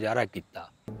ਹੈਗਾ ਮੁਜ਼ਾਹਰਾ ਕੀਤਾ।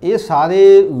 ਇਹ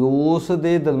ਸਾਰੇ ਰੋਸ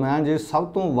ਦੇ ਦਰਮਿਆਨ ਜੇ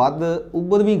ਸਭ ਤੋਂ ਵੱਧ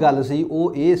ਉੱਭਰਵੀਂ ਗੱਲ ਸੀ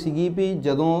ਉਹ ਇਹ ਸੀਗੀ ਵੀ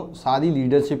ਜਦੋਂ ਸਾਰੀ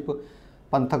ਲੀਡਰਸ਼ਿਪ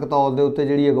ਪੰਥਕ ਤੌਰ ਦੇ ਉੱਤੇ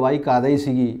ਜਿਹੜੀ ਅਗਵਾਈ ਕਰ ਰਹੀ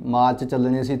ਸੀਗੀ, ਮਾਰਚ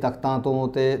ਚੱਲਣੇ ਸੀ ਤਖਤਾਂ ਤੋਂ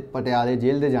ਤੇ ਪਟਿਆਲੇ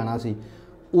ਜੇਲ੍ਹ ਦੇ ਜਾਣਾ ਸੀ,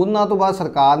 ਉਹਨਾਂ ਤੋਂ ਬਾਅਦ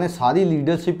ਸਰਕਾਰ ਨੇ ਸਾਰੀ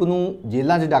ਲੀਡਰਸ਼ਿਪ ਨੂੰ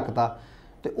ਜੇਲ੍ਹਾਂ 'ਚ ਡੱਕਤਾ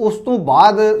ਤੇ ਉਸ ਤੋਂ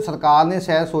ਬਾਅਦ ਸਰਕਾਰ ਨੇ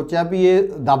ਸ਼ਾਇਦ ਸੋਚਿਆ ਵੀ ਇਹ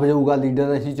ਦਬ ਜਾਊਗਾ,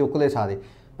 ਲੀਡਰ ਅਸੀਂ ਚੁੱਕ ਲਏ ਸਾਰੇ,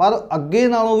 ਪਰ ਅੱਗੇ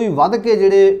ਨਾਲੋਂ ਵੀ ਵੱਧ ਕੇ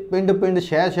ਜਿਹੜੇ ਪਿੰਡ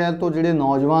ਸ਼ਹਿਰ ਤੋਂ ਜਿਹੜੇ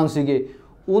ਨੌਜਵਾਨ ਸੀਗੇ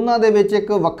ਉਹਨਾਂ ਦੇ ਵਿੱਚ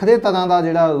ਇੱਕ ਵੱਖਰੇ ਤਰ੍ਹਾਂ ਦਾ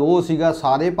ਜਿਹੜਾ ਰੋਹ ਸੀਗਾ।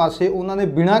 ਸਾਰੇ ਪਾਸੇ ਉਹਨਾਂ ਨੇ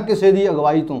ਬਿਨਾਂ ਕਿਸੇ ਦੀ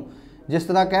ਅਗਵਾਈ ਤੋਂ, ਜਿਸ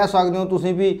ਤਰ੍ਹਾਂ ਕਹਿ ਸਕਦੇ ਹੋ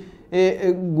ਤੁਸੀਂ ਵੀ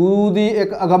ਇਹ ਗੁਰੂ ਦੀ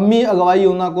ਇੱਕ ਅਗੰਮੀ ਅਗਵਾਈ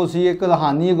ਉਹਨਾਂ ਕੋਲ ਸੀ, ਇੱਕ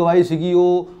ਰੂਹਾਨੀ ਅਗਵਾਈ ਸੀਗੀ,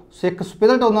 ਉਹ ਸਿੱਖ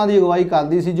ਸਪਿਰਿਟ ਉਹਨਾਂ ਦੀ ਅਗਵਾਈ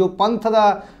ਕਰਦੀ ਸੀ, ਜੋ ਪੰਥ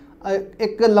ਦਾ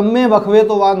ਇੱਕ ਲੰਮੇ ਵਕਫੇ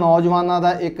ਤੋਂ ਬਾਅਦ ਨੌਜਵਾਨਾਂ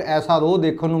ਦਾ ਇੱਕ ਐਸਾ ਰੋਹ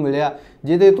ਦੇਖਣ ਨੂੰ ਮਿਲਿਆ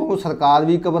ਜਿਹਦੇ ਤੋਂ ਸਰਕਾਰ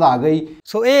ਵੀ ਘਬਰਾ ਗਈ।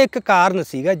 ਸੋ ਇਹ ਇੱਕ ਕਾਰਨ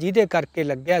ਸੀਗਾ ਜਿਹਦੇ ਕਰਕੇ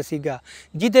ਲੱਗਿਆ ਸੀਗਾ,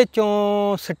 ਜਿਹਦੇ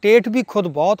 'ਚੋਂ ਸਟੇਟ ਵੀ ਖੁਦ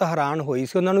ਬਹੁਤ ਹੈਰਾਨ ਹੋਈ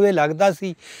ਸੀ। ਉਹਨਾਂ ਨੂੰ ਇਹ ਲੱਗਦਾ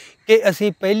ਸੀ ਕਿ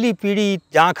ਅਸੀਂ ਪਹਿਲੀ ਪੀੜ੍ਹੀ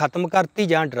ਜਾਂ ਖਤਮ ਕਰਤੀ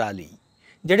ਜਾਂ ਡਰਾ ਲਈ।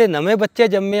 ਜਿਹੜੇ ਨਵੇਂ ਬੱਚੇ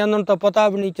ਜੰਮੇ ਉਹਨਾਂ ਨੂੰ ਤਾਂ ਪਤਾ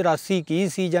ਵੀ ਨਹੀਂ 84 ਕੀ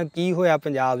ਸੀ ਜਾਂ ਕੀ ਹੋਇਆ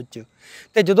ਪੰਜਾਬ 'ਚ।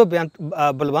 ਤੇ ਜਦੋਂ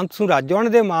ਬਲਵੰਤ ਸਿੰਘ ਰਾਜੋਆਣਾ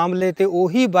ਦੇ ਮਾਮਲੇ ਤੇ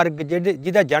ਉਹੀ ਵਰਗ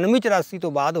ਜਿਹਦਾ ਜਨਮ ਹੀ 84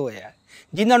 ਤੋਂ ਬਾਅਦ ਹੋਇਆ,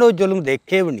 ਜਿਨ੍ਹਾਂ ਨੂੰ ਜ਼ੁਲਮ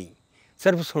ਦੇਖੇ ਵੀ ਨਹੀਂ,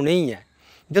 ਸਿਰਫ ਸੁਣੇ ਹੀ ਹੈ,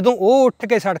 ਜਦੋਂ ਉਹ ਉੱਠ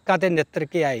ਕੇ ਸੜਕਾਂ 'ਤੇ ਨਿੱਤਰ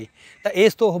ਕੇ ਆਏ ਤਾਂ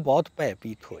ਇਸ ਤੋਂ ਉਹ ਬਹੁਤ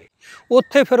ਭੈਭੀਤ ਹੋਏ।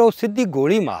 ਉੱਥੇ ਫਿਰ ਉਹ ਸਿੱਧੀ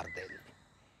ਗੋਲੀ ਮਾਰਦੇ ਨੇ,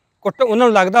 ਕੁੱਟ, ਉਹਨਾਂ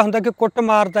ਨੂੰ ਲੱਗਦਾ ਹੁੰਦਾ ਕਿ ਕੁੱਟ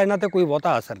ਮਾਰਦਾ ਇਹਨਾਂ 'ਤੇ ਕੋਈ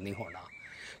ਬਹੁਤਾ ਅਸਰ ਨਹੀਂ ਹੋਣਾ।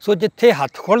 ਸੋ ਜਿੱਥੇ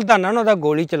ਹੱਥ ਖੁੱਲ੍ਹਦਾ ਨਾ ਉਹਨਾਂ ਦਾ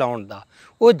ਗੋਲੀ ਚਲਾਉਣ ਦਾ,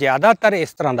 ਉਹ ਜ਼ਿਆਦਾਤਰ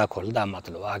ਇਸ ਤਰ੍ਹਾਂ ਦਾ ਖੁੱਲ੍ਹਦਾ,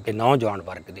 ਮਤਲਬ ਆ ਕਿ ਨੌਜਵਾਨ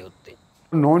ਵਰਗ ਦੇ ਉੱਤੇ।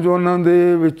 ਨੌਜਵਾਨਾਂ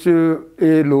ਦੇ ਵਿੱਚ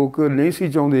ਇਹ ਲੋਕ ਨਹੀਂ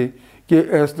ਸੀ ਚਾਹੁੰਦੇ ਕਿ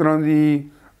ਇਸ ਤਰ੍ਹਾਂ ਦੀ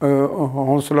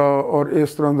ਹੌਸਲਾ ਔਰ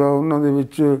ਇਸ ਤਰ੍ਹਾਂ ਦਾ ਉਹਨਾਂ ਦੇ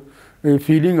ਵਿੱਚ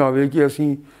ਫੀਲਿੰਗ ਆਵੇ ਕਿ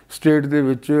ਅਸੀਂ ਸਟੇਟ ਦੇ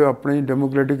ਵਿੱਚ ਆਪਣੇ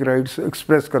ਡੈਮੋਕ੍ਰੈਟਿਕ ਰਾਈਟਸ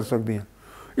ਐਕਸਪ੍ਰੈਸ ਕਰ ਸਕਦੇ ਹਾਂ।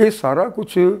 ਇਹ ਸਾਰਾ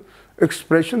ਕੁਝ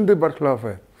ਐਕਸਪ੍ਰੈਸ਼ਨ ਦੇ ਬਰਖਲਾਫ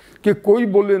ਹੈ ਕਿ ਕੋਈ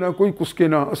ਬੋਲੇ ਨਾ, ਕੋਈ ਕੁਸਕੇ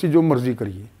ਨਾ, ਅਸੀਂ ਜੋ ਮਰਜ਼ੀ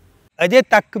ਕਰੀਏ। ਅਜੇ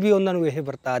ਤੱਕ ਵੀ ਉਹਨਾਂ ਨੂੰ ਇਹ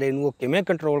ਵਰਤਾਰੇ ਨੂੰ ਉਹ ਕਿਵੇਂ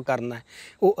ਕੰਟਰੋਲ ਕਰਨਾ ਹੈ,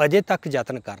 ਉਹ ਅਜੇ ਤੱਕ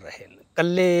ਯਤਨ ਕਰ ਰਹੇ ਨੇ।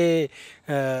 ਇਕੱਲੇ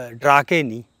ਡਰਾ ਕੇ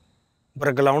ਨਹੀਂ,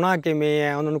 ਬਰਗਲਾਉਣਾ ਕਿਵੇਂ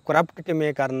ਹੈ, ਉਹਨਾਂ ਨੂੰ ਕਰਪਟ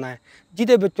ਕਿਵੇਂ ਕਰਨਾ ਹੈ,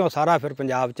 ਜਿਹਦੇ ਵਿੱਚੋਂ ਸਾਰਾ ਫਿਰ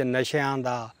ਪੰਜਾਬ 'ਚ ਨਸ਼ਿਆਂ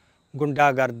ਦਾ,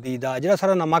 ਗੁੰਡਾਗਰਦੀ ਦਾ ਜਿਹੜਾ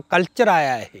ਸਾਰਾ ਨਵਾਂ ਕਲਚਰ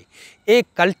ਆਇਆ, ਇਹ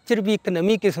ਕਲਚਰ ਵੀ ਇੱਕ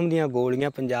ਨਵੀਂ ਕਿਸਮ ਦੀਆਂ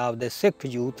ਗੋਲੀਆਂ ਪੰਜਾਬ ਦੇ ਸਿੱਖ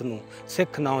ਯੂਥ ਨੂੰ,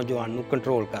 ਸਿੱਖ ਨੌਜਵਾਨ ਨੂੰ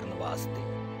ਕੰਟਰੋਲ ਕਰਨ ਵਾਸਤੇ।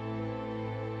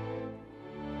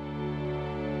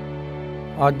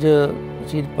 ਅੱਜ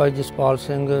ਸ਼ਹੀਦ ਭਾਈ ਜਸਪਾਲ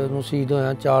ਸਿੰਘ ਨੂੰ ਸ਼ਹੀਦ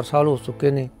ਹੋਇਆ 4 ਸਾਲ ਹੋ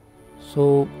ਚੁੱਕੇ ਨੇ।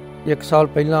 ਸੋ 1 ਸਾਲ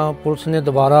ਪਹਿਲਾਂ ਪੁਲਿਸ ਨੇ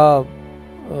ਦੁਬਾਰਾ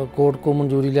ਕੋਰਟ ਕੋ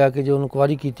ਮਨਜ਼ੂਰੀ ਲੈ ਕੇ ਜੋ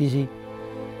ਇਨਕੁਆਇਰੀ ਕੀਤੀ ਸੀ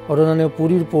ਔਰ ਉਹਨਾਂ ਨੇ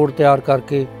ਪੂਰੀ ਰਿਪੋਰਟ ਤਿਆਰ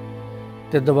ਕਰਕੇ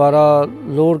ਤੇ ਦੁਬਾਰਾ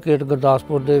ਲੋਅਰ ਕੋਰਟ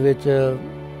ਗੁਰਦਾਸਪੁਰ ਦੇ ਵਿੱਚ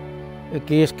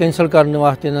ਕੇਸ ਕੈਂਸਲ ਕਰਨ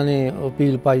ਵਾਸਤੇ ਇਹਨਾਂ ਨੇ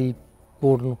ਅਪੀਲ ਪਾਈ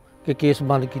ਕੋਰਟ ਨੂੰ ਕਿ ਕੇਸ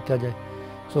ਬੰਦ ਕੀਤਾ ਜਾਏ।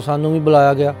 ਸੋ ਸਾਨੂੰ ਵੀ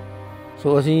ਬੁਲਾਇਆ ਗਿਆ।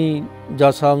 ਸੋ ਅਸੀਂ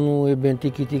ਜੱਜ ਸਾਹਿਬ ਨੂੰ ਇਹ ਬੇਨਤੀ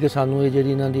ਕੀਤੀ ਕਿ ਸਾਨੂੰ ਇਹ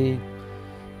ਜਿਹੜੀ ਇਹਨਾਂ ਦੀ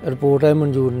ਰਿਪੋਰਟ ਹੈ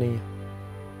ਮਨਜ਼ੂਰ ਨਹੀਂ ਹੈ।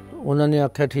 ਉਹਨਾਂ ਨੇ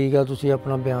ਆਖਿਆ ਠੀਕ ਆ, ਤੁਸੀਂ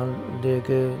ਆਪਣਾ ਬਿਆਨ ਦੇ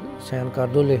ਕੇ ਸਾਈਨ ਕਰ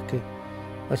ਦਿਓ ਲਿਖ ਕੇ।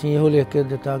 ਅਸੀਂ ਇਹੋ ਲਿਖ ਕੇ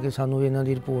ਦਿੱਤਾ ਕਿ ਸਾਨੂੰ ਇਹਨਾਂ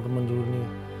ਦੀ ਰਿਪੋਰਟ ਮਨਜ਼ੂਰ ਨਹੀਂ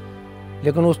ਹੈ।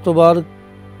 ਲੇਕਿਨ ਉਸ ਤੋਂ ਬਾਅਦ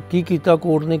ਕੀ ਕੀਤਾ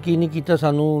ਕੋਰਟ ਨੇ, ਕੀ ਨਹੀਂ ਕੀਤਾ,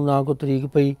 ਸਾਨੂੰ ਨਾ ਕੋਈ ਤਰੀਕ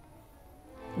ਪਈ,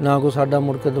 ਨਾ ਕੋਈ ਸਾਡਾ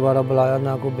ਮੁੜ ਕੇ ਦੁਬਾਰਾ ਬੁਲਾਇਆ,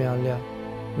 ਨਾ ਕੋਈ ਬਿਆਨ ਲਿਆ,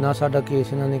 ਨਾ ਸਾਡਾ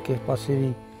ਕੇਸ ਇਹਨਾਂ ਨੇ ਕਿਸ ਪਾਸੇ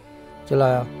ਵੀ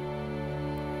ਚਲਾਇਆ।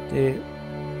 ਤੇ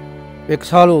 1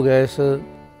 ਸਾਲ ਹੋ ਗਿਆ ਇਸ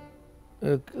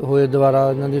ਹੋਏ ਦੁਬਾਰਾ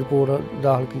ਇਹਨਾਂ ਦੀ ਰਿਪੋਰਟ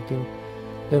ਦਾਖਲ ਕੀਤੀ ਨੂੰ,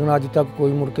 ਲੇਕਿਨ ਅੱਜ ਤੱਕ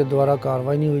ਕੋਈ ਮੁੜ ਕੇ ਦੁਬਾਰਾ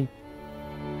ਕਾਰਵਾਈ ਨਹੀਂ ਹੋਈ।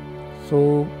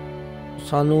 ਸੋ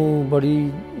ਸਾਨੂੰ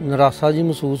ਬੜੀ ਨਿਰਾਸ਼ਾ ਜੀ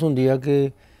ਮਹਿਸੂਸ ਹੁੰਦੀ ਆ ਕਿ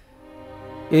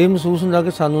ਇਹ ਮਹਿਸੂਸ ਹੁੰਦਾ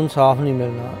ਕਿ ਸਾਨੂੰ ਇਨਸਾਫ ਨਹੀਂ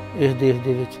ਮਿਲਣਾ ਇਸ ਦੇਸ਼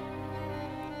ਦੇ ਵਿੱਚ।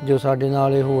 ਜੋ ਸਾਡੇ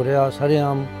ਨਾਲ ਇਹ ਹੋ ਰਿਹਾ,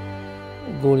 ਸਰੇਆਮ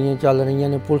ਗੋਲੀਆਂ ਚੱਲ ਰਹੀਆਂ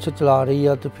ਨੇ, ਪੁਲਿਸ ਚਲਾ ਰਹੀ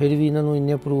ਆ, ਤੇ ਫਿਰ ਵੀ ਇਹਨਾਂ ਨੂੰ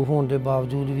ਇੰਨੇ ਪ੍ਰੂਫ ਹੋਣ ਦੇ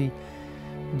ਬਾਵਜੂਦ ਵੀ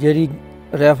ਜਿਹੜੀ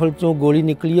ਰਾਈਫਲ 'ਚੋਂ ਗੋਲੀ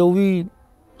ਨਿਕਲੀ ਆ ਉਹ ਵੀ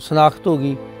ਸ਼ਨਾਖਤ ਹੋ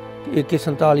ਗਈ ਕਿ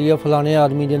AK-47 ਆ, ਫਲਾਣੇ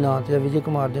ਆਦਮੀ ਦੇ ਨਾਂ 'ਤੇ ਆ, ਵਿਜੇ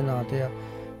ਕੁਮਾਰ ਦੇ ਨਾਂ 'ਤੇ ਆ,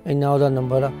 ਇੰਨਾ ਉਹਦਾ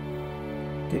ਨੰਬਰ ਆ।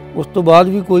 ਅਤੇ ਉਸ ਤੋਂ ਬਾਅਦ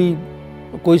ਵੀ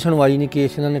ਕੋਈ ਸੁਣਵਾਈ ਨਹੀਂ,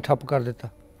 ਕੇਸ ਇਹਨਾਂ ਨੇ ਠੱਪ ਕਰ ਦਿੱਤਾ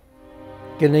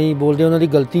ਕਿ ਨਹੀਂ, ਬੋਲਦੇ ਉਹਨਾਂ ਦੀ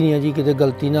ਗਲਤੀ ਨਹੀਂ ਹੈ ਜੀ, ਕਿਤੇ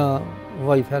ਗਲਤੀ ਨਾ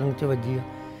ਹਵਾਈ ਫਾਇਰਿੰਗ 'ਚ ਵੱਜੀ ਆ।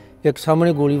 ਇੱਕ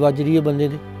ਸਾਹਮਣੇ ਗੋਲੀ ਵੱਜ ਰਹੀ ਹੈ ਬੰਦੇ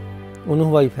ਦੇ, ਉਹਨੂੰ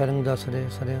ਹਵਾਈ ਫਾਇਰਿੰਗ ਦੱਸ ਰਹੇ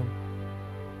ਸਰੇਆਮ।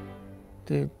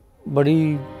 ਅਤੇ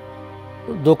ਬੜੀ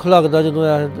ਦੁੱਖ ਲੱਗਦਾ ਜਦੋਂ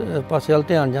ਇਸ ਪਾਸੇ ਵੱਲ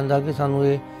ਧਿਆਨ ਜਾਂਦਾ ਕਿ ਸਾਨੂੰ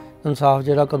ਇਹ ਇਨਸਾਫ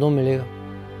ਜਿਹੜਾ ਕਦੋਂ ਮਿਲੇਗਾ।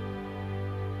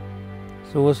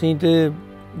 ਸੋ ਅਸੀਂ ਤਾਂ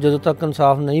ਜਦੋਂ ਤੱਕ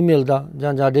ਇਨਸਾਫ ਨਹੀਂ ਮਿਲਦਾ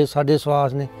ਜਾਂ ਸਾਡੇ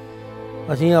ਸਵਾਸ ਨੇ,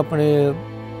 ਅਸੀਂ ਆਪਣੇ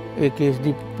ਇਹ ਕੇਸ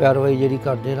ਦੀ ਪੈਰਵਾਈ ਜਿਹੜੀ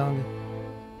ਕਰਦੇ ਰਹਾਂਗੇ।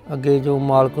 ਅੱਗੇ ਜੋ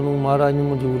ਮਾਲਕ ਨੂੰ, ਮਹਾਰਾਜ ਨੂੰ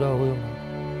ਮਨਜ਼ੂਰ ਆ ਉਹ ਹੋਣਾ।